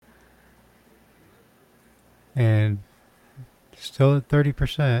and still at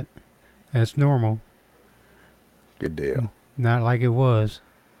 30%. That's normal. Good deal. Not like it was.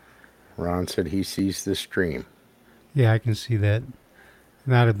 Ron said he sees the stream. Yeah, I can see that.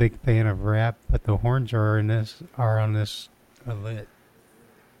 Not a big fan of rap, but the horns are on this lit.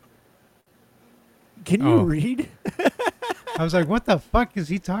 Can you Oh, read? I was like, what the fuck is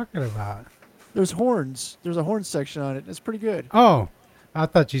he talking about? There's horns. There's a horn section on it. It's pretty good. Oh, I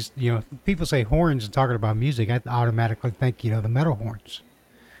thought people say horns and talking about music. I automatically think, the metal horns.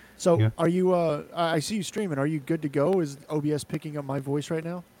 So, Yeah. are you? I see you streaming. Are you good to go? Is OBS picking up my voice right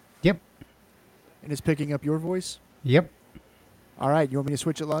now? Yep. And it's picking up your voice. Yep. All right. You want me to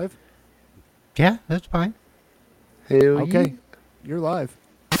switch it live? Yeah, that's fine. Hell Okay. yeah. You're live.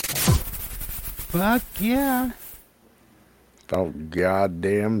 Fuck yeah. About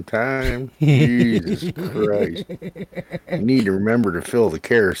goddamn time. Jesus Christ. You need to remember to fill the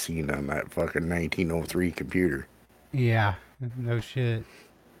kerosene on that fucking 1903 computer. Yeah. No shit.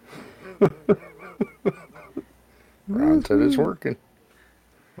 Ron said it's working.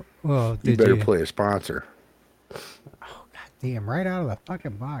 Well, You did better you? play a sponsor. Damn, right out of the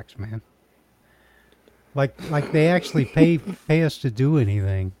fucking box, man. Like they actually pay us to do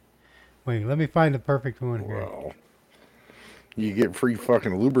anything. Wait, let me find the perfect one here. Well, you get free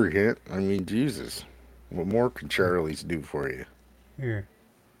fucking lubricant. I mean, Jesus. What more can Charlie's do for you? Here.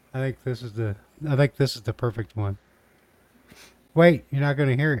 I think this is the perfect one. Wait, you're not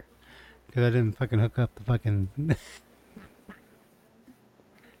gonna hear it. Because I didn't fucking hook up the fucking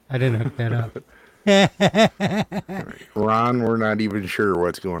I didn't hook that up. Ron, we're not even sure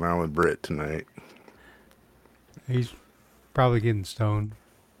what's going on with Britt tonight. He's probably getting stoned.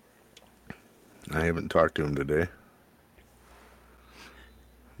 I haven't talked to him today.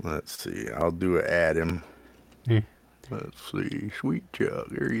 Let's see. I'll do an add him. Here. Let's see. Sweet Chuck.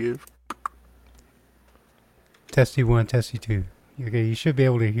 There he is. Testy 1, testy 2. Okay, you should be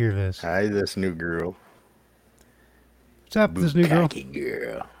able to hear this. Hi, this new girl. What's up, this new girl? Bukkake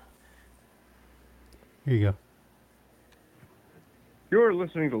girl. Here you go. You're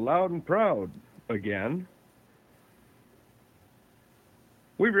listening to Loud and Proud again.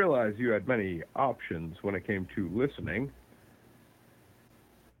 We realized you had many options when it came to listening.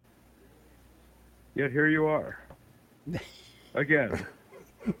 Yet here you are. Again.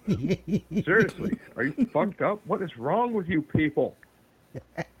 Seriously, are you fucked up? What is wrong with you people?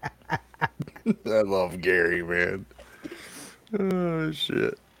 I love Gary, man. Oh,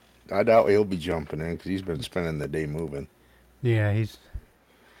 shit. I doubt he'll be jumping in because he's been spending the day moving. Yeah, he's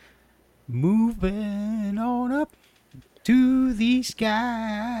moving on up to the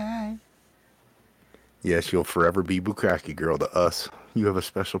sky. Yes, you'll forever be Bukkake girl to us. You have a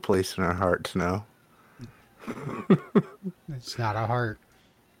special place in our hearts now. It's not a heart.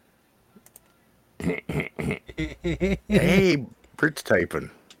 Hey, Britt's typing.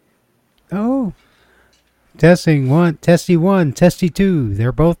 Oh. Testing 1, testy 1, testy 2.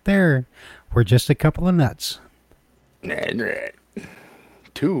 They're both there. We're just a couple of nuts. That's right.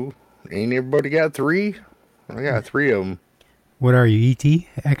 2. Ain't everybody got 3? I got 3 of them. What are you, E.T.?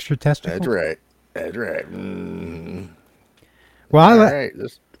 Extra testicle? That's right. That's right. Mm. Well, All right.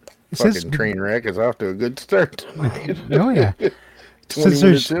 This since- fucking train wreck is off to a good start. Oh, yeah. 20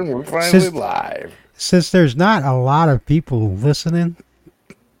 minutes in, we're finally live. Since there's not a lot of people listening,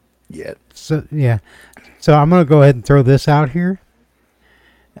 Yet. so yeah. So I'm going to go ahead and throw this out here.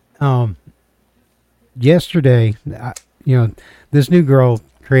 Yesterday, this new girl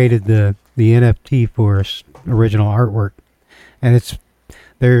created the NFT for us, original artwork. And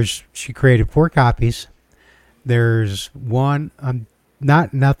she created 4 copies. There's one,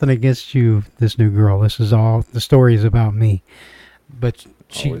 nothing against you, this new girl. This is all, the story is about me. But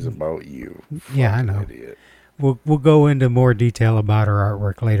Always about you. Yeah, I know. Idiot. We'll go into more detail about her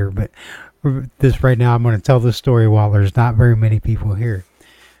artwork later, but this right now I'm going to tell this story while there's not very many people here.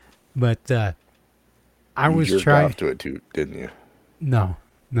 But I You was jerked trying off to it too, didn't you? No.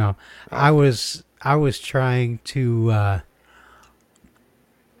 I was trying to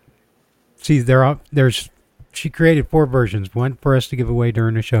see she created 4 versions, one for us to give away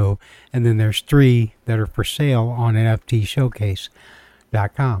during the show, and then there's 3 that are for sale on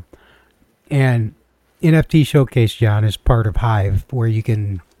NFTshowcase.com. And NFT Showcase, John, is part of Hive, where you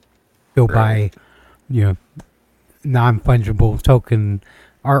can go buy, non-fungible token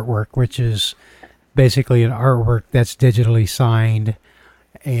artwork, which is basically an artwork that's digitally signed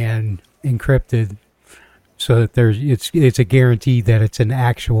and encrypted, so that it's a guarantee that it's an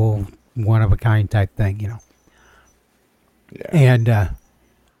actual one of a kind type thing, Yeah. And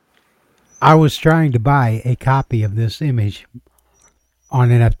I was trying to buy a copy of this image on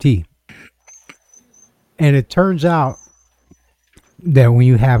NFT. And it turns out that when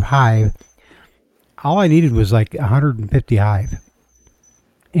you have Hive, all I needed was like 150 Hive.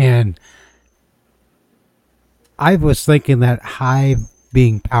 And I was thinking that Hive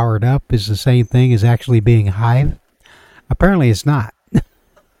being powered up is the same thing as actually being Hive. Apparently it's not.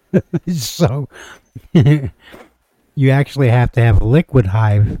 So you actually have to have a liquid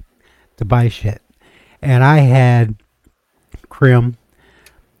Hive to buy shit. And I had Krim,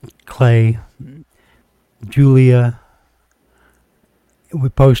 Clay, Julia. We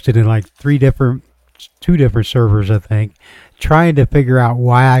posted in like two different servers, I think, trying to figure out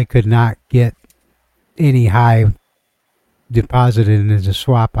why I could not get any Hive deposited into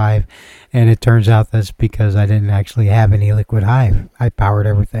Swap Hive, and it turns out that's because I didn't actually have any liquid Hive. I powered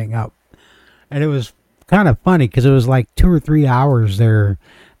everything up, and it was kind of funny because it was like 2 or 3 hours there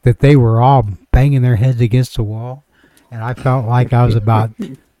that they were all banging their heads against the wall, and I felt like I was about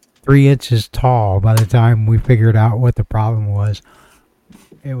 3 inches tall by the time we figured out what the problem was.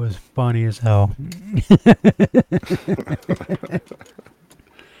 It was funny as hell.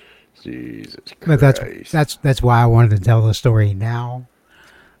 Jesus Christ. But that's why I wanted to tell the story now,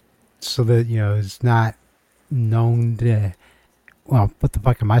 so that it's not known to. Well, what the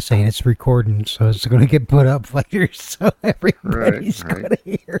fuck am I saying? It's recording, so it's going to get put up later, so everybody's going to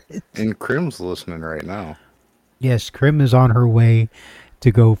hear it. And Krim's listening right now. Yes, Krim is on her way to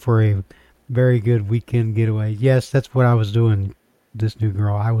go for a very good weekend getaway. Yes, that's what I was doing. This new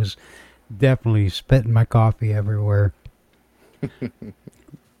girl, I was definitely spitting my coffee everywhere.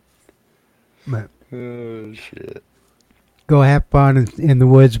 But oh shit! Go have fun in the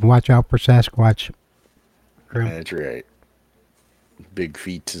woods and watch out for Sasquatch. Krim. That's right. Big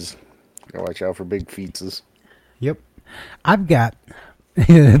feetses. Gotta watch out for big feetses. Yep, I've got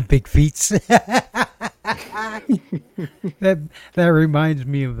big feets. that reminds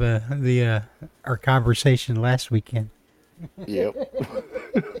me of our conversation last weekend. Yep.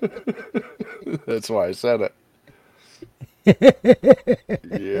 That's why I said it.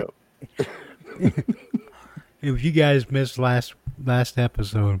 Yep. If you guys missed last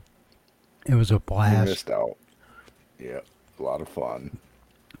episode, it was a blast. You missed out. Yep. A lot of fun.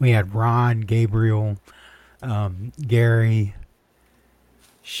 We had Ron, Gabriel, Gary.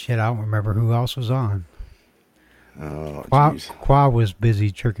 Shit, I don't remember who else was on. Oh, jeez. Qua was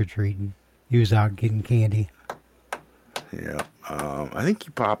busy trick-or-treating. He was out getting candy. Yeah. I think he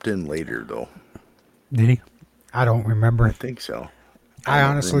popped in later, though. Did he? I don't remember. I think so. I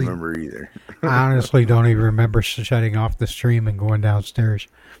honestly don't remember either. I honestly don't even remember shutting off the stream and going downstairs.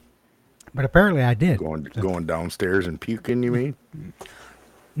 But apparently I did. Going downstairs and puking, you mean?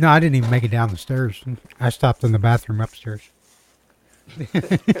 No, I didn't even make it down the stairs. I stopped in the bathroom upstairs.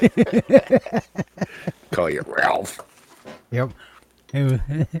 Call you Ralph. Yep.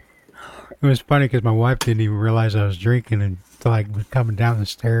 It was funny because my wife didn't even realize I was drinking until I was coming down the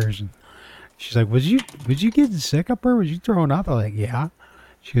stairs, and she's like, "Was you getting sick up there? Was you throwing up?" I was like, "Yeah."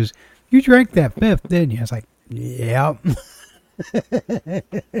 She goes, "You drank that fifth, didn't you?" I was like, "Yep."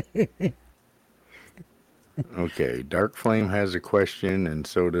 Okay, Dark Flame has a question, and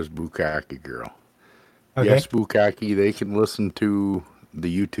so does Bukaki Girl. Okay. Yes, Bukaki, they can listen to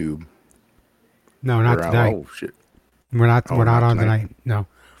the YouTube. No, not tonight. Oh shit! We're not on tonight? tonight. No,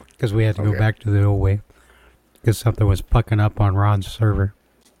 because we had to go back to the old way because something was fucking up on Ron's server.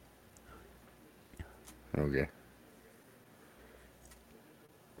 Okay.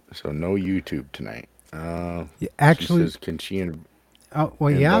 So no YouTube tonight. Yeah, actually, she says, can she? Oh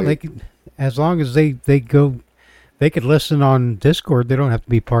well, yeah, they could, as long as they could listen on Discord. They don't have to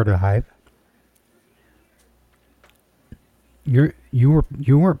be part of Hive. You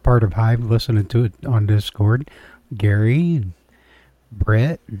weren't part of Hive listening to it on Discord, Gary and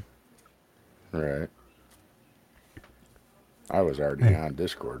Brett. Right. I was already on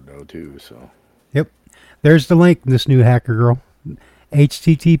Discord though too, so. Yep. There's the link. This new hacker girl,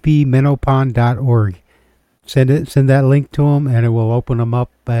 http://minnowpond.org. Send that link to them, and it will open them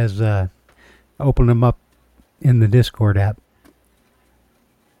up in the Discord app.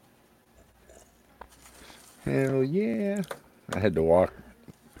 Hell yeah! I had to walk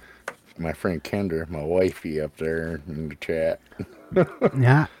my friend Kendra, my wifey, up there in the chat.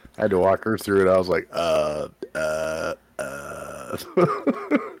 Yeah. I had to walk her through it. I was like,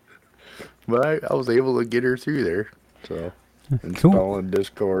 But I was able to get her through there. So, installing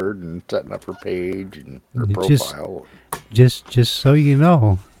Discord and setting up her page and her profile. Just so you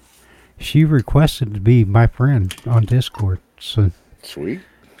know, she requested to be my friend on Discord. So Sweet.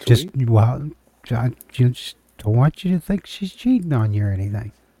 I just don't want you to think she's cheating on you or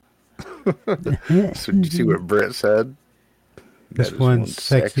anything. So did you see what Brett said? This That is one one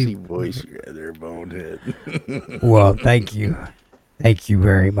sexy sexy voice you got there, Bonehead. Well, thank you. Thank you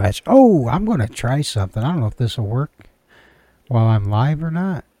very much. Oh, I'm going to try something. I don't know if this will work while I'm live or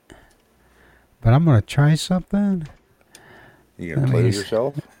not. But I'm going to try something. You gonna Let play me with s-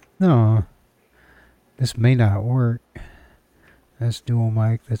 yourself? No, this may not work. That's dual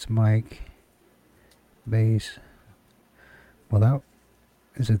mic. That's mic. Bass. Well, that...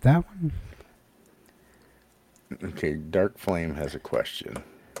 Is it that one? Okay, Dark Flame has a question.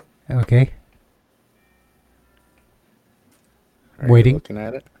 Okay. Are Waiting. you looking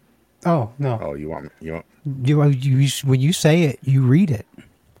at it? Oh, no. Oh, you want When you say it, you read it.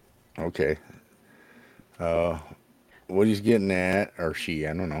 okay. What he's getting at, or she,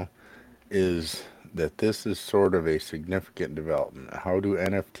 I don't know, is that this is sort of a significant development. How do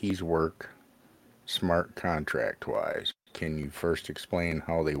NFTs work smart contract wise? Can you first explain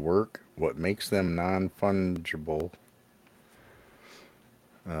how they work? What makes them non fungible?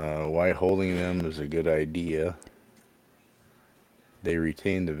 Why holding them is a good idea? They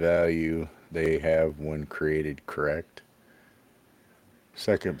retain the value they have when created, correct?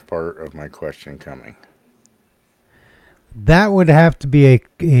 Second part of my question coming. That would have to be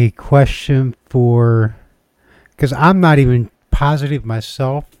a question for... Because I'm not even positive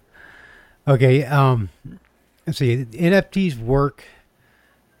myself. Okay, let's see. NFTs work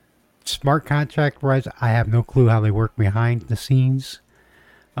smart contract wise. I have no clue how they work behind the scenes.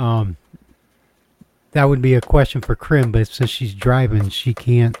 That would be a question for Krim, but since she's driving, she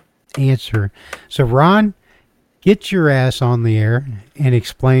can't answer. So, Ron, get your ass on the air and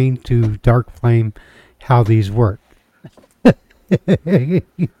explain to Dark Flame how these work.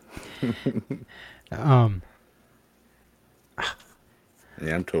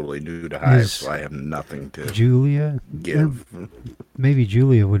 Yeah, I'm totally new to Hive, Is so I have nothing to Julia? give. Maybe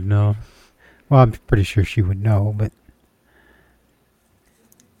Julia would know. Well, I'm pretty sure she would know, but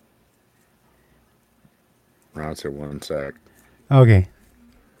Ron said 1 sec. okay.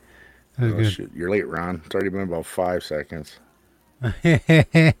 That Oh, was good. shit. You're late, Ron. It's already been about 5 seconds.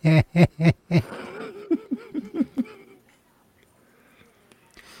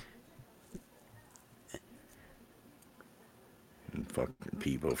 Fucking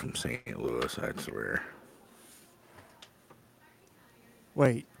people from St. Louis, I swear.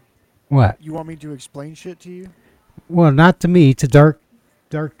 Wait, What? you want me to explain shit to you? Well, not to me. To Dark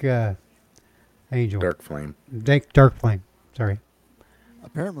Angel. Dark Flame. Dark Flame. Sorry.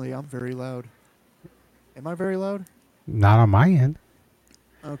 Apparently, I'm very loud. Am I very loud? Not on my end.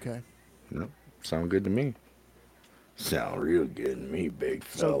 Okay. Nope. Sound good to me. Sound real good to me, big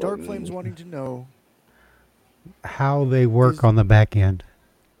fella. So Dark Flame's wanting to know, How they work Is- on the back end.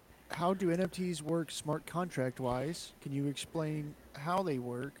 how do NFTs work smart contract-wise? Can you explain how they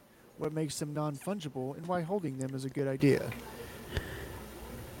work, what makes them non-fungible, and why holding them is a good idea?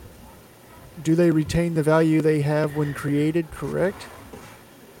 Do they retain the value they have when created, correct?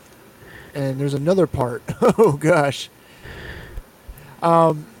 And there's another part. Oh, gosh.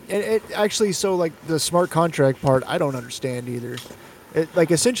 It actually, so like the smart contract part, I don't understand either. It,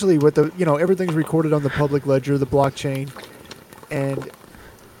 like essentially what the, everything's recorded on the public ledger, the blockchain, and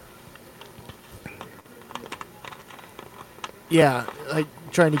yeah, like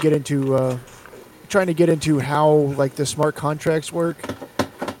trying to get into how like the smart contracts work.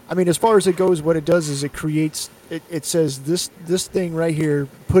 I mean, as far as it goes, what it does is it creates. It says this thing right here,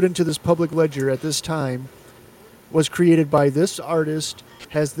 put into this public ledger at this time, was created by this artist,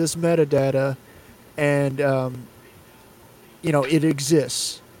 has this metadata, and it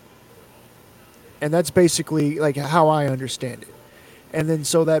exists. And that's basically like how I understand it. And then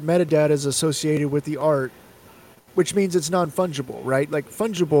so that metadata is associated with the art, which means it's non-fungible, right? Like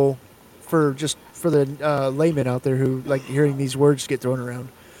fungible, for the layman out there who like hearing these words get thrown around.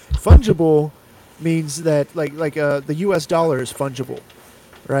 Fungible means that like the U.S. dollar is fungible,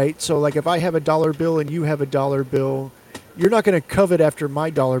 right? So like if I have a dollar bill and you have a dollar bill, you're not going to covet after my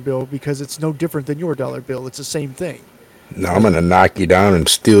dollar bill because it's no different than your dollar bill. It's the same thing. No, I'm gonna knock you down and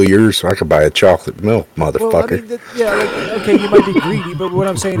steal yours so I can buy a chocolate milk, motherfucker. Well, I mean, okay, you might be greedy, but what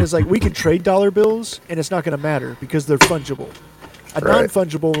I'm saying is like we can trade dollar bills and it's not going to matter because they're fungible. A Right.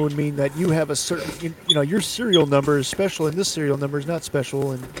 non-fungible would mean that you have a certain, your serial number is special and this serial number is not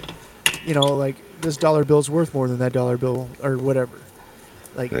special, and like this dollar bill is worth more than that dollar bill or whatever.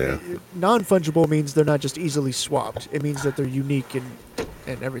 Like Yeah. non-fungible means they're not just easily swapped. It means that they're unique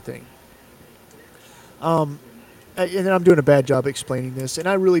and everything. And I'm doing a bad job explaining this, and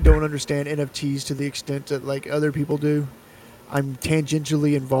I really don't understand NFTs to the extent that like other people do. I'm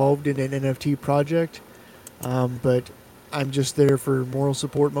tangentially involved in an NFT project, but I'm just there for moral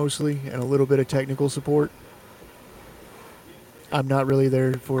support mostly and a little bit of technical support. I'm not really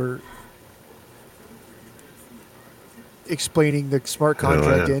there for explaining the smart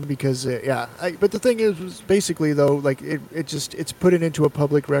contract yeah. in because but the thing is basically though, like it's put it into a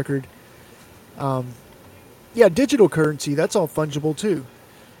public record. Digital currency, that's all fungible too.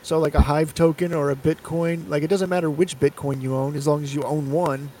 So like a Hive token or a Bitcoin, like it doesn't matter which Bitcoin you own as long as you own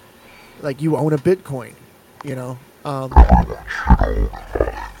one, like you own a Bitcoin, you know.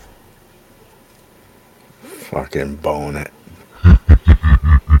 Fucking bone it.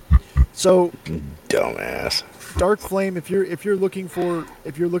 So Dumbass. Dark Flame, if you're looking for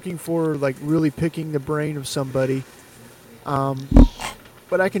like really picking the brain of somebody,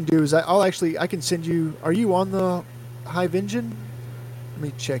 what I can do is I can send you. Are you on the Hive engine? Let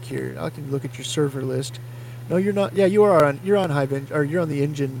me check here. I can look at your server list. No, you're not. Yeah, you are on. You're on Hive engine, or you're on the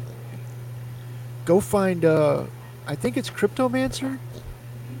engine. Go find. I think it's Cryptomancer.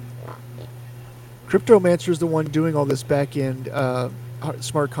 Cryptomancer is the one doing all this back end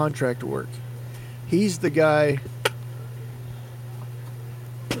smart contract work. He's the guy.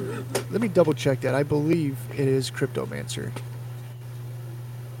 Let me double check that. I believe it is Cryptomancer.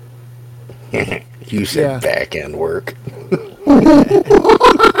 You said back end work.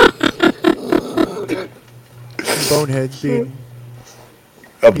 Boneheads being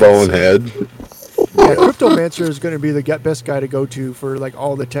a bonehead. Yeah, Cryptomancer is going to be the best guy to go to for like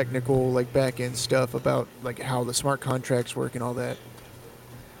all the technical like back end stuff about like how the smart contracts work and all that.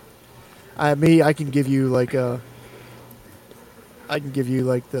 I can give you like the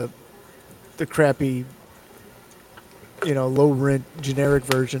crappy, low rent generic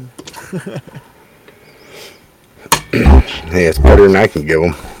version. Hey, it's better than I can give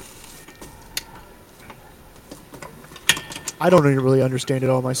them. I don't even really understand it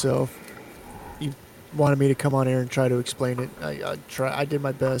all myself. You wanted me to come on air and try to explain it. I did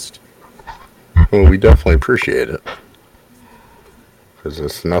my best. Well, we definitely appreciate it. Because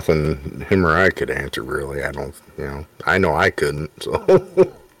it's nothing him or I could answer, really. I don't, I know I couldn't, so.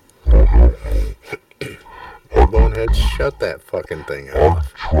 Hey, bonehead, shut that fucking thing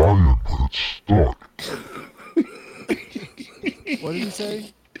off. I'm trying, but it's stuck. What did he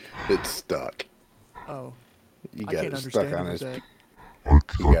say? It's stuck. Oh. You I got can't it stuck understand on what his. that.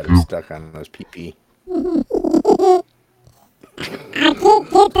 You got it stuck on his PP. I can't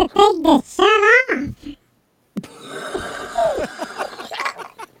get the thing to shut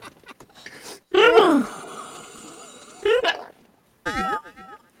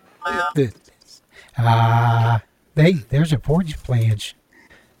There's a porch flange.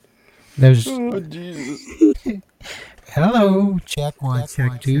 There's. Oh, Jesus. Hello, check one,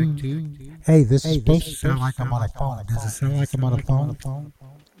 check two. Hey, this is supposed to sound like I'm on a phone. Does it sound like I'm on a phone?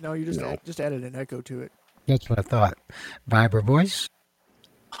 No, you just added an echo to it. That's what I thought. Viber voice.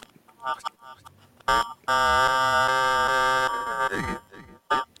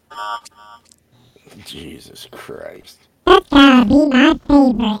 Jesus Christ. That's gotta be my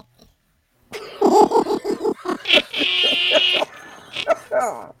favorite.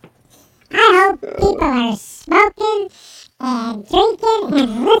 I hope people are smoking and drinking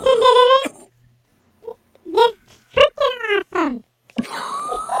and listening to this. It's freaking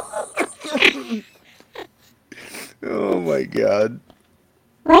awesome. Oh my God.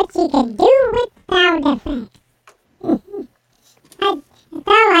 What you can do with sound effects. I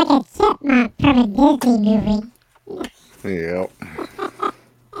sound like a chipmunk from a Disney movie. Yep.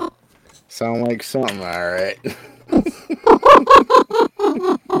 Sound like something, alright.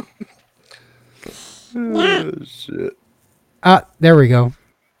 Oh, shit. There we go.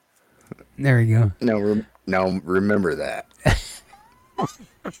 There we go. Now remember that.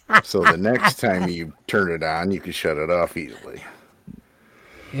 So the next time you turn it on, you can shut it off easily.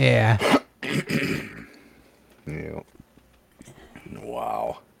 Yeah. Yep.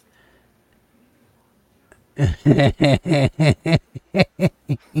 Wow.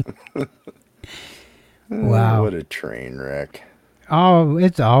 Wow. What a train wreck. Oh,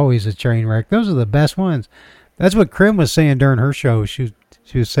 it's always a train wreck. Those are the best ones. That's what Krim was saying during her show. She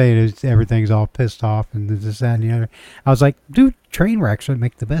was saying everything's all pissed off and this, that, and the other. I was like, dude, train wrecks would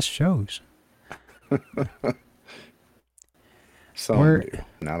make the best shows. Some do.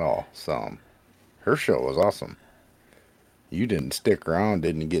 Not all. Some. Her show was awesome. You didn't stick around,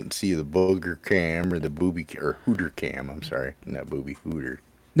 didn't get to see the booger cam or the booby or hooter cam. I'm sorry, not booby, hooter.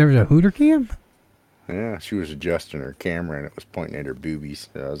 There was a hooter cam? Yeah, she was adjusting her camera and it was pointing at her boobies.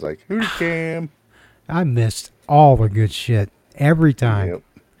 So I was like, hooter cam. I missed all the good shit every time. Yep.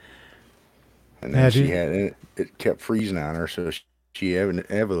 And then she had it kept freezing on her, so she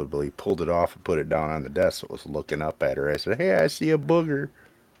inevitably pulled it off and put it down on the desk. So it was looking up at her. I said, "Hey, I see a booger."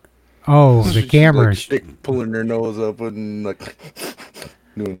 Oh, the She's, cameras. pulling her nose up and like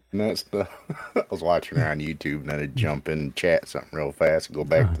doing that stuff. I was watching her on YouTube, and then I'd jump in and chat something real fast and go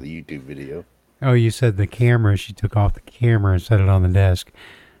back to the YouTube video. Oh, you said the camera. She took off the camera and set it on the desk.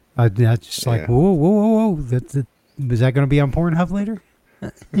 I just like, whoa, whoa, whoa, whoa. Is that going to be on Pornhub later?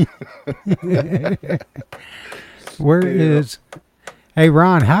 Where is... Hey,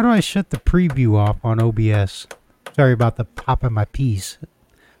 Ron, how do I shut the preview off on OBS? Sorry about the pop in my piece.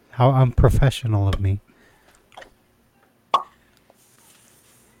 How unprofessional of me.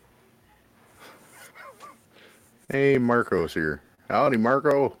 Hey, Marco's here. Howdy,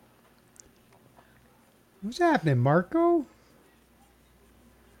 Marco. What's happening, Marco?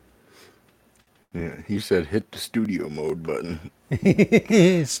 Yeah, he said hit the studio mode button.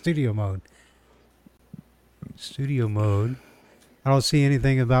 Studio mode. Studio mode. I don't see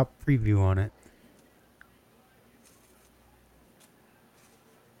anything about preview on it.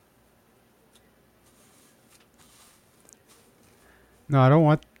 No, I don't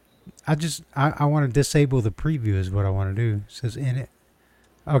want... I want to disable the preview is what I want to do. It says in it.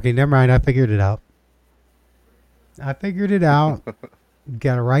 Okay, never mind. I figured it out.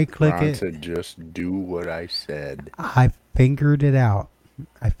 Got to right click Ron it. said just do what I said. I figured it out.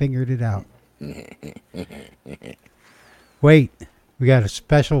 Wait, we got a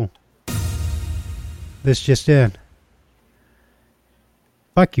special. This just in.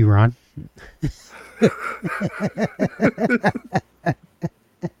 Fuck you, Ron.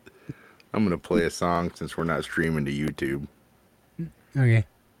 I'm going to play a song since we're not streaming to YouTube. Okay.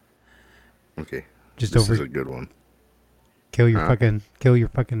 Okay. Just this over. is a good one. Kill your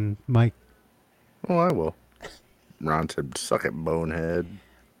fucking mic. Oh, I will. Ron said, suck it, bonehead.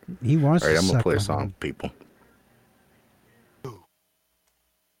 He wants All right, to I'm going to suck play a on song, him. people.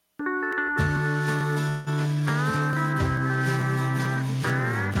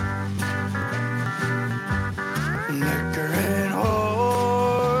 Liquor and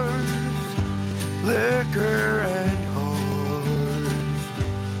whores, liquor and whores,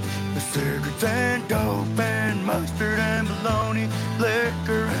 cigarettes and dope and mustard and bologna,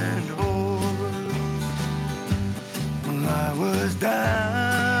 liquor and whores. Well, I was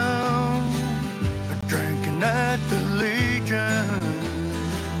down drinking at the Legion,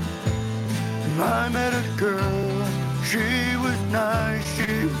 and I met a girl. She was nice,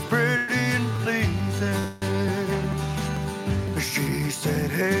 she was pretty and pleasing. She said,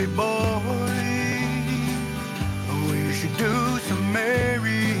 hey boy, we should do some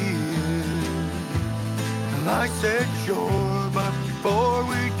marrying. And I said, sure, but before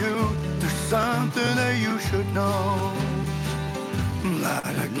we do, there's something that you should know.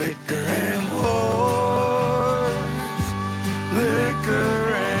 I like liquor and whores,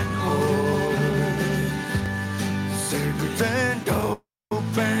 liquor and whores, cigarettes and dope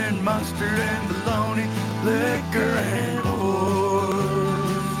and mustard and bologna, liquor and whores.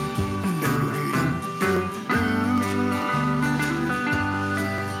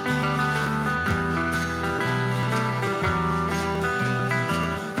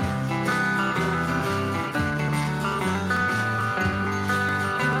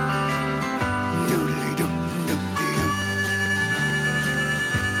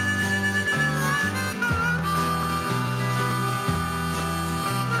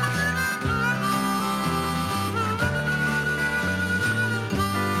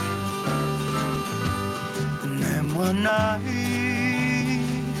 One night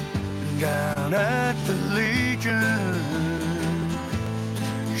down at the Legion,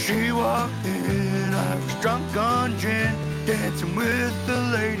 she walked in. I was drunk on gin, dancing with the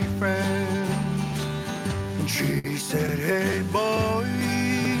lady friend. And she said, hey boy,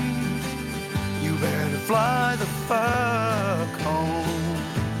 you better fly the fuck home.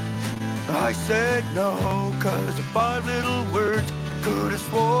 I said no, 'cause the 5 little words could have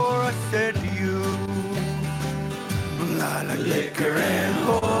swore I said to you. I like liquor and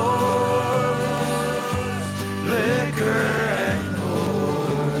whores, liquor and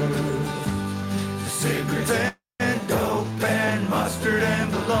whores, cigarettes and dope and mustard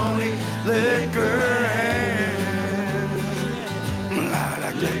and bologna, liquor and I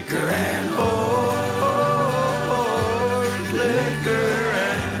like liquor and whores, liquor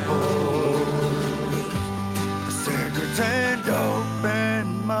and whores, cigarettes and dope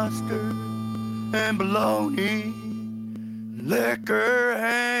and mustard and bologna, liquor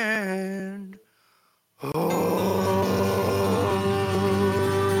and horse.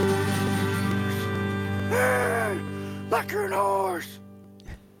 Liquor and horse.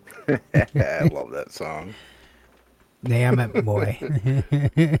 I love that song. Damn it, boy.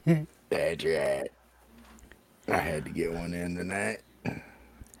 That's right. I had to get one in tonight.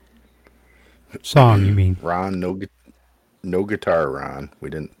 Song, you mean? Ron, no guitar, Ron. We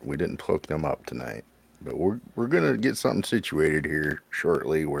didn't hook them up tonight, but we're gonna get something situated here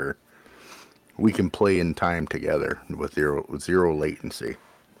shortly where we can play in time together with zero latency.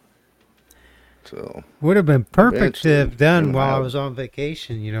 So Would have been perfect to eventually, have done and while I I'll- was on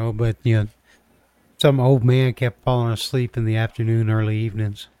vacation, but some old man kept falling asleep in the afternoon, early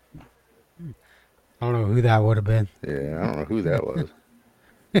evenings. I don't know who that would have been. Yeah, I don't know who that was.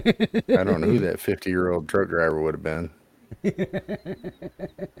 I don't know who that 50-year-old truck driver would have been.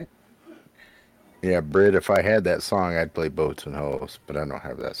 Yeah, Britt, if I had that song, I'd play Boats and Hoes, but I don't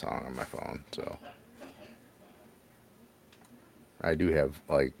have that song on my phone, so. I do have,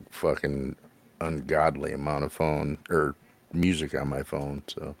 like, fucking ungodly amount of phone, or music on my phone,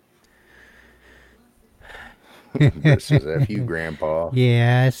 so. Britt says, F you, Grandpa.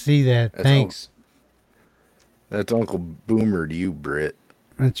 Yeah, I see that. That's Thanks. That's Uncle Boomer to you, Britt.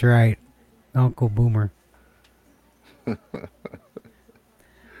 That's right. Uncle Boomer. Hell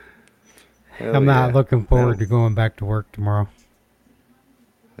I'm not yeah. looking forward to Hell- going back to work tomorrow.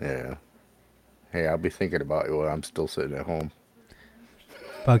 Yeah. Hey, I'll be thinking about you while I'm still sitting at home.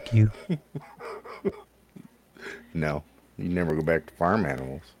 Fuck you. No, you never go back to farm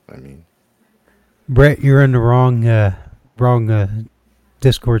animals. I mean, Brett, you're in the wrong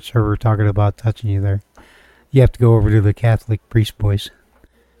Discord server talking about touching you there. You have to go over to the Catholic priest boys.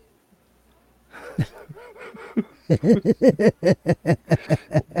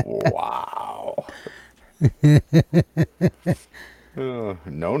 wow.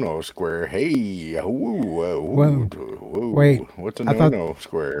 No square. Hey, Well, whoa. wait, What's a I thought- no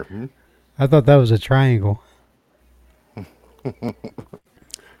square? I thought that was a triangle.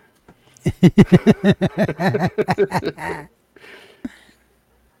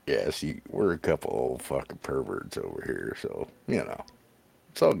 Yeah, see, we're a couple old fucking perverts over here, so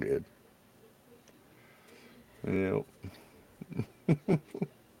it's all good. Yep.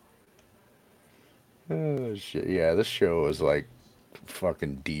 Oh shit! Yeah, this show is like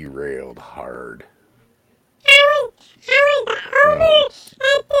fucking derailed hard. I was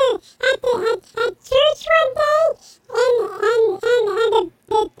over at church one day, and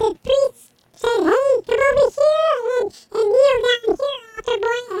the priest said, "Hey, come over here and kneel down here, altar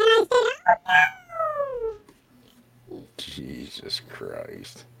boy." And I said, "Oh no!" Jesus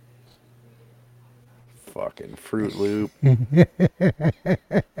Christ! Fucking Fruit Loop.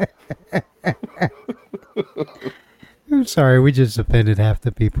 I'm sorry, we just offended half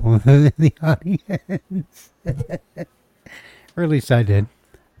the people in the audience. Or at least I did.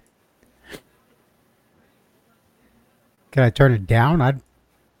 Can I turn it down? I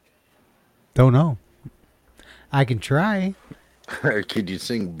don't know. I can try. Could you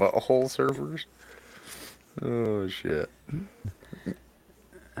sing Butthole Surfers? Oh shit!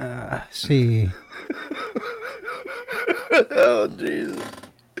 See. Oh Jesus!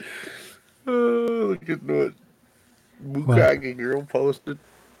 Oh, look at what Bukaki girl posted.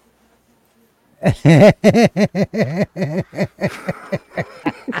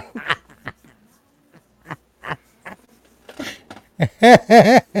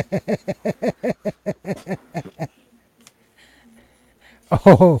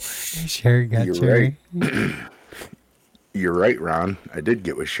 Oh, Sherry got You're Sherry. You're right, Ron. I did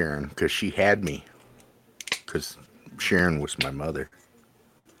get with Sharon because she had me. Because Sharon was my mother.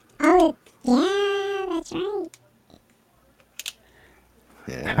 Oh, yeah, that's right.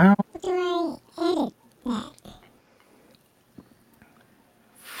 Yeah. How? How do I edit that?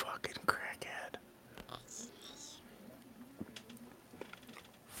 Fucking crackhead.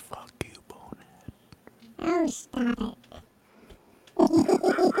 Fuck you, bonehead. Oh, stop it.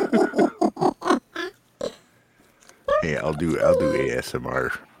 Hey, I'll do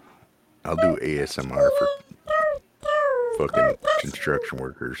ASMR. I'll do ASMR for fucking construction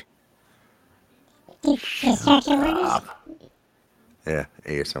workers. Construction workers? Yeah,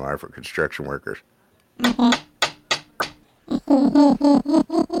 ASMR for construction workers.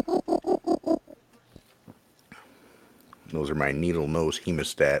 Those are my needle nose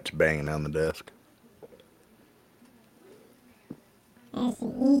hemostats banging on the desk. There's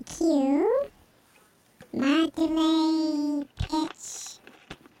an EQ. Modulate pitch.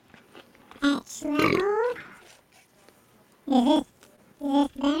 Pitch level. Is this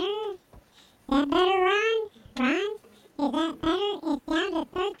better? That better, Ron? Ron? Is that better? It's down to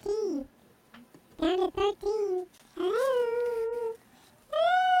 13. Down to 13. Hello?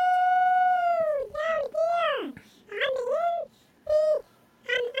 Hello? Down here. On the end. On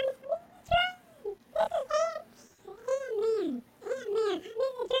the train. This is Ant-Man. Ant-Man, I'm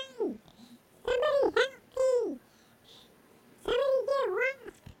in the train. Somebody help me. Somebody get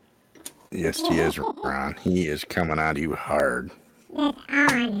Wasp. Yes, he is, Ron. He is coming at you hard. That's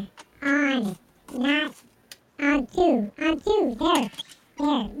on, not on two, there.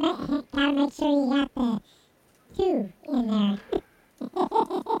 Gotta make sure you got the two in there.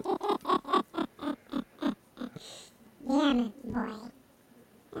 Damn it,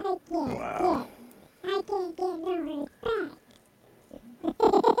 boy. Wow. I can't get no respect.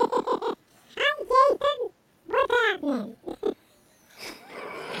 Hi, Jason. What's happening?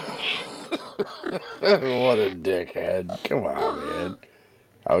 What a dickhead. Come on, man.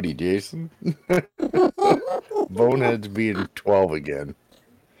 Howdy, Jason. Bonehead's being 12 again.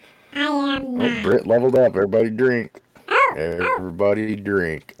 I am not. Oh, Britt leveled up. Everybody drink. Oh, Everybody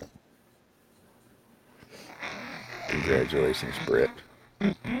drink. Congratulations, Britt.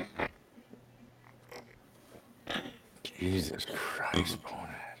 Jesus Christ,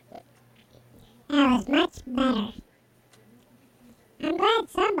 Bonehead. that was much better. I'm glad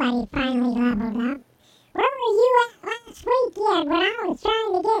somebody finally leveled up. Where were you at last weekend when I was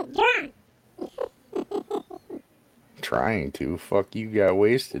trying to get drunk? Trying to. Fuck, you got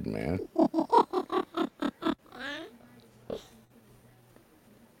wasted, man.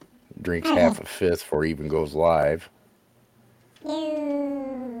 Drinks half a fifth before he even goes live.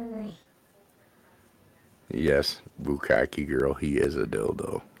 Ew. Yes, Bukkake girl, he is a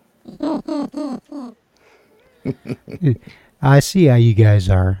dildo. I see how you guys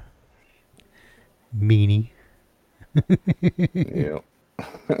are. Meanie. Yep.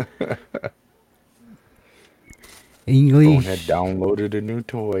 English. Bonehead downloaded a new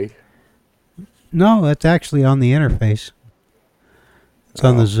toy. No, that's actually on the interface. It's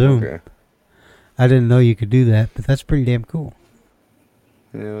on the Zoom. Okay. I didn't know you could do that, but that's pretty damn cool.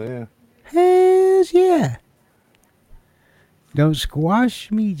 Hell yeah. Hells yeah. Don't squash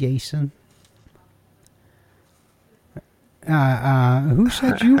me, Jason. Who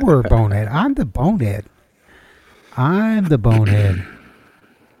said you were a bonehead? I'm the bonehead. I'm the bonehead.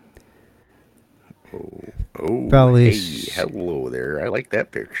 Oh, Fellas. hey, hello there. I like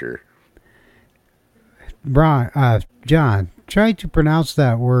that picture. John, try to pronounce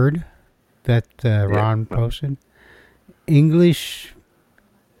that word that Ron posted. English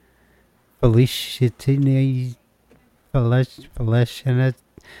Felicity.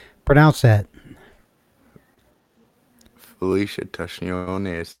 Pronounce that. Felicia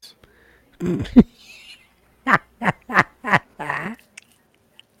Tushniones.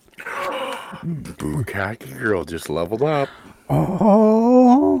 Bukkake girl just leveled up.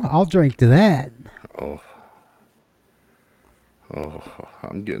 Oh, I'll drink to that. Oh,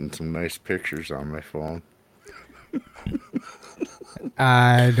 I'm getting some nice pictures on my phone.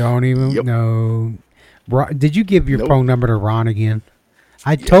 I don't even know. Did you give your Nope. phone number to Ron again?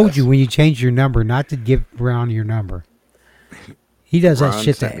 I told Yes. you when you change your number not to give Ron your number. He does that Ron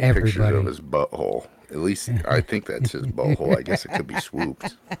shit sent to me pictures everybody. of his butthole. At least I think that's his butthole. I guess it could be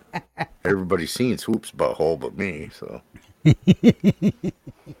Swoop's. Everybody's seen Swoop's butthole but me, so.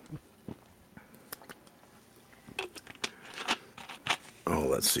 Oh,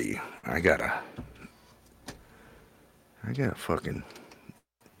 let's see. I gotta fucking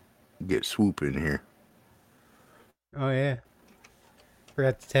get Swoop in here. Oh yeah.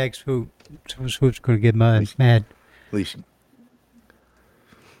 Forgot to tag Swoop. So Swoop's gonna get mad. At least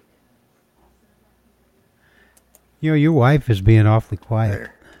You know, your wife is being awfully quiet.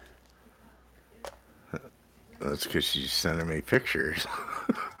 there. That's because she's sending me pictures.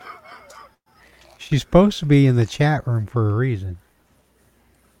 She's supposed to be in the chat room for a reason.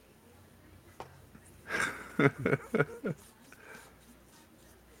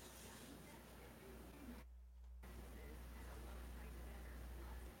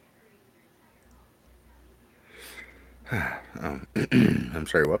 I'm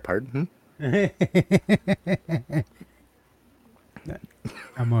sorry, what? Pardon? I'm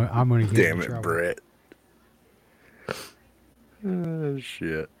gonna get Damn in it, trouble. Brett. Oh,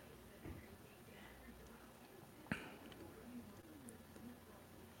 shit.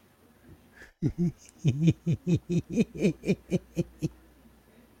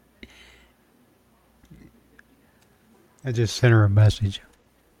 I just sent her a message.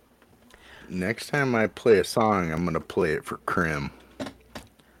 Next time I play a song, I'm going to play it for Krim.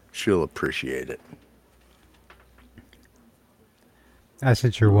 She'll appreciate it. I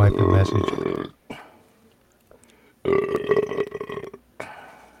sent your wife a message.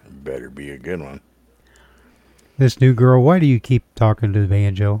 Better be a good one. This new girl, why do you keep talking to the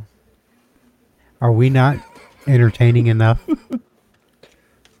banjo? Are we not entertaining enough?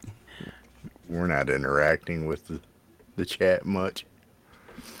 We're not interacting with the chat much.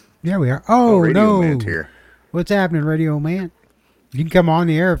 Yeah, we are. Oh, Radio no. Man's here. What's happening, Radio Man? You can come on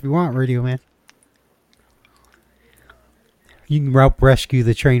the air if you want, Radio Man. You can help rescue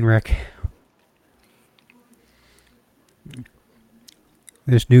the train wreck.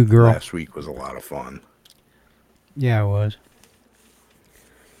 This new girl. Last week was a lot of fun. Yeah, it was.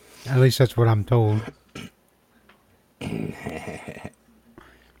 At least that's what I'm told.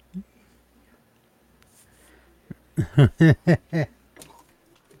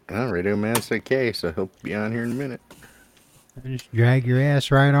 Radio Man said okay, so he'll be on here in a minute. Just drag your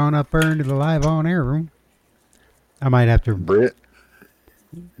ass right on up there into the live on air room. I might have to Britt,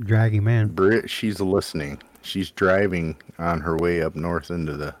 drag him in. Britt, she's listening. She's driving on her way up north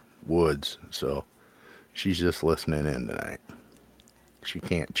into the woods, so she's just listening in tonight. She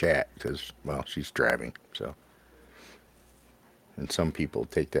can't chat because, well, she's driving, so. And some people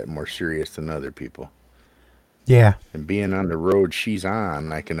take that more serious than other people. Yeah. And being on the road she's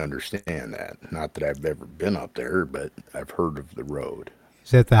on, I can understand that. Not that I've ever been up there, but I've heard of the road. Is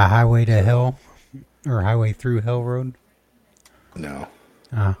that the highway to hell? Or highway through hell road? No.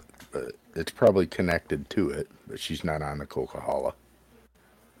 Ah. But it's probably connected to it, but she's not on the Coca-Cola.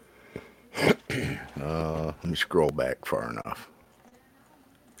 Let me scroll back far enough.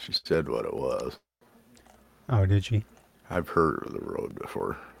 She said what it was. Oh, did she? I've heard of the road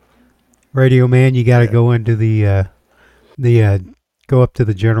before. Radio Man, you got to go into the go up to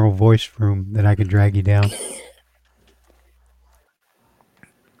the general voice room, then I can drag you down.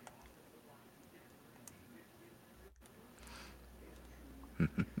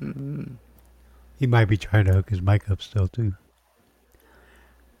 He might be trying to hook his mic up still, too.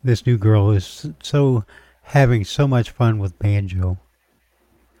 This new girl is so having so much fun with banjo.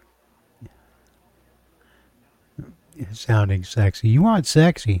 Sounding sexy. You want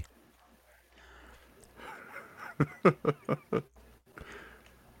sexy.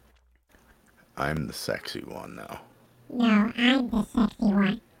 I'm the sexy one now. No, I'm the sexy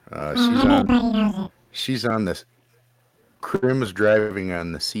one. She's Everybody knows it. She's on this. Krim is driving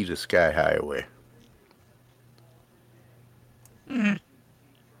on the Sea to Sky Highway. I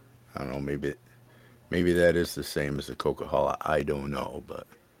don't know. Maybe that is the same as the Coca-Cola. I don't know, but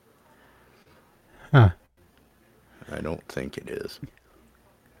Huh. I don't think it is.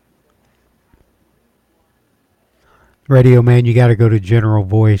 Radio Man, you got to go to general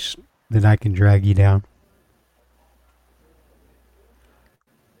voice, then I can drag you down.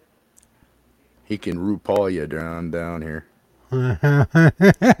 He can RuPaul you down here.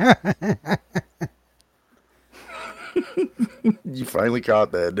 You finally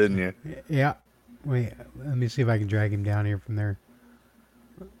caught that, didn't you? Yeah. Wait, let me see if I can drag him down here from there.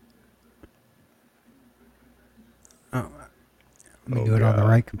 Oh, let me do it on the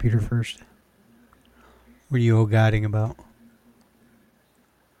right computer first. What are you all guiding about?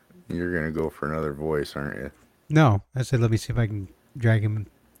 You're gonna go for another voice, aren't you? No, I said let me see if I can drag him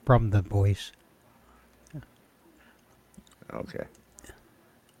from the voice. Okay.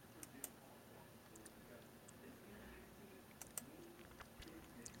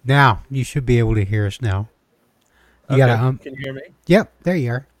 Now, you should be able to hear us now. You Okay, gotta can you hear me? Yep, there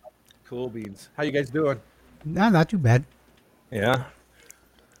you are. Cool beans. How you guys doing? No, not too bad. Yeah.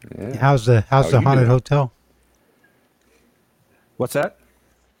 Yeah. How's the How you haunted doing? hotel? What's that?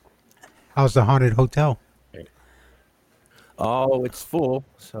 How's the haunted hotel? Oh, it's full,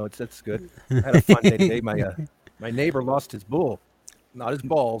 so that's good. I had a fun day today. My neighbor lost his bull, not his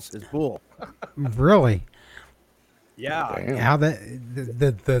balls, his bull. Really? Yeah. Damn. How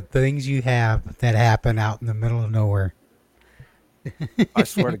the things you have that happen out in the middle of nowhere. I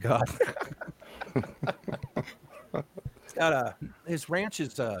swear to God. It's got his ranch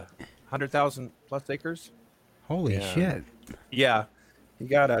is 100,000 plus acres. Holy Yeah. shit. Yeah. He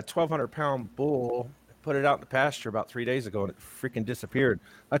got a 1,200-pound bull, put it out in the pasture about 3 days ago, and it freaking disappeared.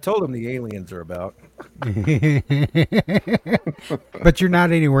 I told him the aliens are about. But you're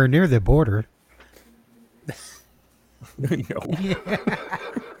not anywhere near the border. You know.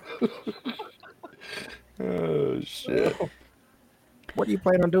 Oh shit! What are you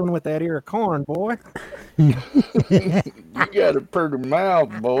planning on doing with that ear of corn, boy? You got a pretty mouth,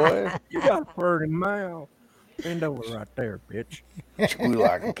 boy. You got a pretty mouth. Bend over right there, bitch. Squeal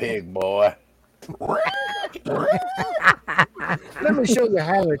like a pig, boy. Let me show you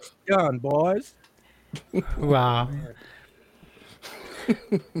how it's done, boys. Wow.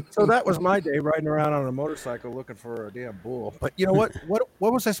 So that was my day, riding around on a motorcycle looking for a damn bull. But you know what? What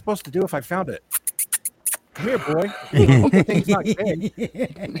was I supposed to do if I found it? Come here, boy. Hope the thing's not dead.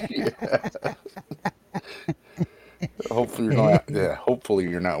 Hopefully you're not. Yeah, hopefully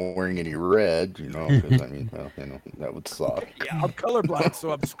you're not wearing any red. You know, 'cause, I mean, well, you know, that would suck. Yeah, I'm colorblind,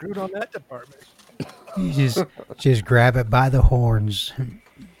 so I'm screwed on that department. You just grab it by the horns.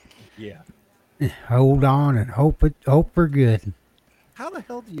 Yeah. Hold on and hope we're good. How the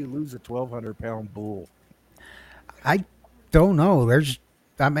hell do you lose a 1,200-pound bull? I don't know.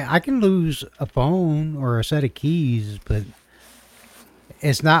 I can lose a phone or a set of keys, but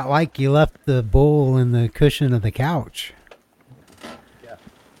it's not like you left the bull in the cushion of the couch. Yeah,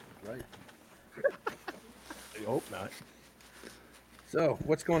 right. I hope not. So,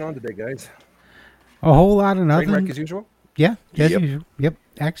 what's going on today, guys? A whole lot of Train nothing. wreck as usual? Yeah, as Yep. usual. Yep,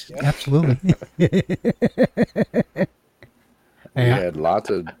 absolutely. We Yeah. had lots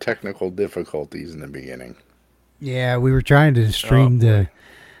of technical difficulties in the beginning. Yeah, we were trying to stream boy. the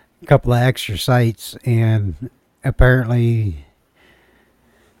couple of extra sites, and apparently,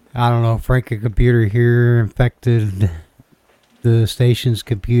 I don't know, Frank, a computer here infected the station's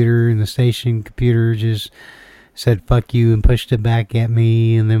computer, and the station computer just said "fuck you" and pushed it back at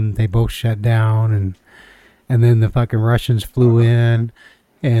me, and then they both shut down, and then the fucking Russians flew in,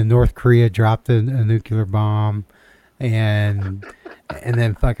 and North Korea dropped a nuclear bomb, and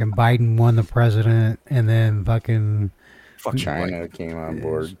then fucking Biden won the president, and then fucking Fuck China came on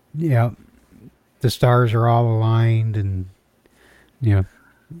board. yeah, the stars are all aligned, and you know.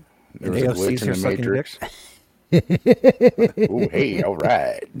 There was a AOC's glitch in here the sucking matrix. Oh, hey, all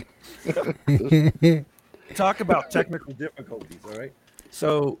right. Talk about technical difficulties, all right?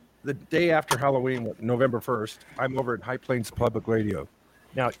 So, the day after Halloween, November 1st, I'm over at High Plains Public Radio.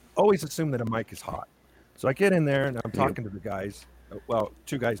 Now, always assume that a mic is hot. So I get in there and I'm talking to the guys, well,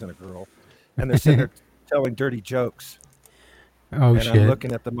 two guys and a girl, and they're sitting there telling dirty jokes. Oh And shit! I'm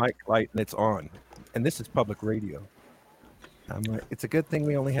looking at the mic light and it's on. And this is public radio. I'm like, it's a good thing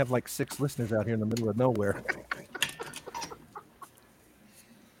we only have like 6 listeners out here in the middle of nowhere.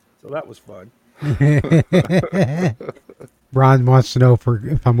 So that was fun. Ron wants to know if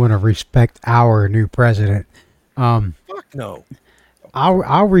I'm going to respect our new president. Fuck no.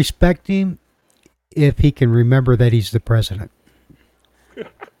 I'll respect him if he can remember that he's the president.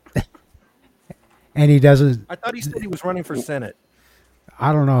 And he doesn't. I thought he said he was running for Senate.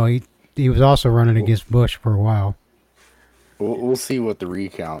 I don't know. He was also running against Bush for a while. We'll see what the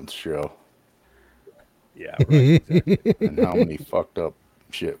recounts show Yeah, right. and how many fucked up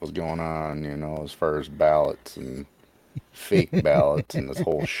shit was going on, as far as ballots and fake ballots and this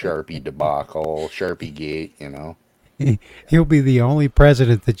whole Sharpie debacle, Sharpie gate, He'll be the only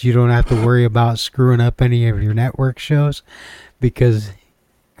president that you don't have to worry about screwing up any of your network shows, because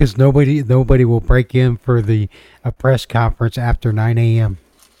nobody will break in for a press conference after 9 a.m.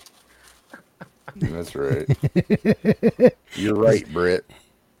 That's right. You're right, Britt.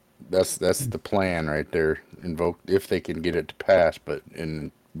 That's the plan right there. Invoke, if they can get it to pass, but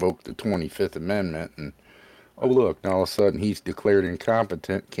invoke the 25th Amendment, and oh look, now all of a sudden he's declared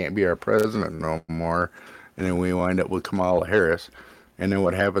incompetent, can't be our president no more, and then we wind up with Kamala Harris, and then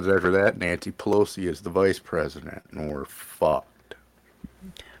what happens after that? Nancy Pelosi is the vice president, and we're fucked.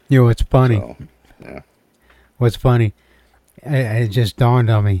 You know, it's funny. So, yeah. What's funny? It just dawned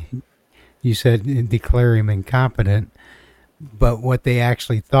on me. You said declare him incompetent, but what they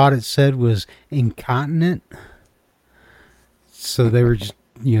actually thought it said was incontinent. So they were just,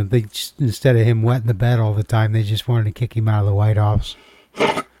 they just, instead of him wetting the bed all the time, they just wanted to kick him out of the White House.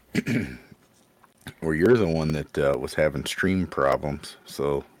 Well, you're the one that was having stream problems,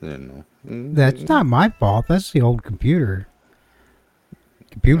 so, That's not my fault. That's the old computer.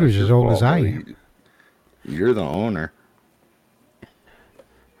 Computer's as old as I am. You're the owner.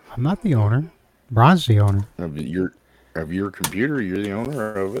 I'm not the owner. Ron's the owner. Of your computer, you're the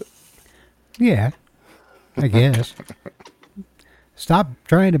owner of it. Yeah, I guess. Stop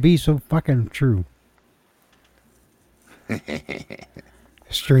trying to be so fucking true.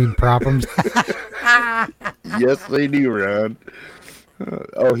 Stream problems. Yes, they do, Ron.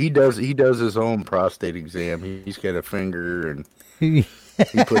 He does his own prostate exam. He's got a finger, and he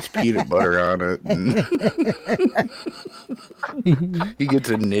puts peanut butter on it, and he gets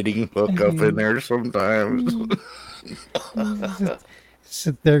a knitting hook up in there sometimes.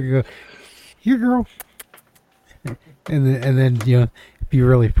 Sit there and go, here, girl. And then if you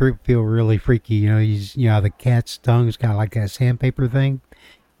really feel really freaky, the cat's tongue's got like that sandpaper thing.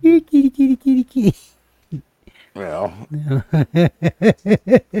 Kitty, kitty, kitty, kitty. Well,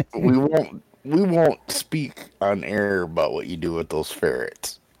 we won't speak on air about what you do with those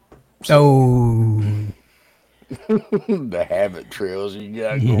ferrets. Oh. The habit trails you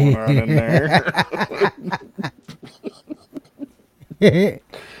got going on in there.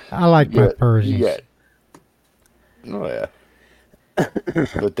 I like my Persians. Oh, yeah.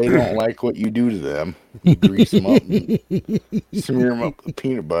 but they don't like what you do to them. You grease them up and smear them up with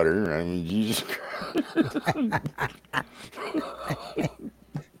peanut butter. I mean, Jesus Christ.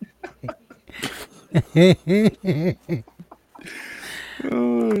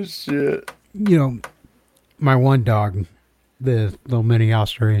 Oh, shit. You know, my one dog, the little mini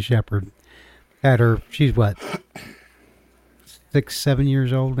Australian Shepherd, had her, she's what, 6, 7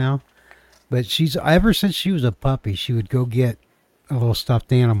 years old now? But she's, ever since she was a puppy, she would go get a little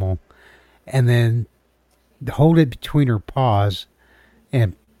stuffed animal and then hold it between her paws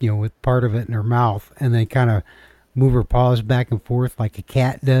and, you know, with part of it in her mouth, and then kind of move her paws back and forth like a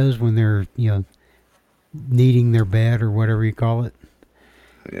cat does when they're, you know, kneading their bed or whatever you call it.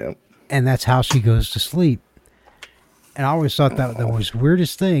 Yep. And that's how she goes to sleep. And I always thought that was the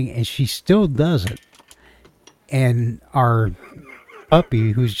weirdest thing, and she still does it. And our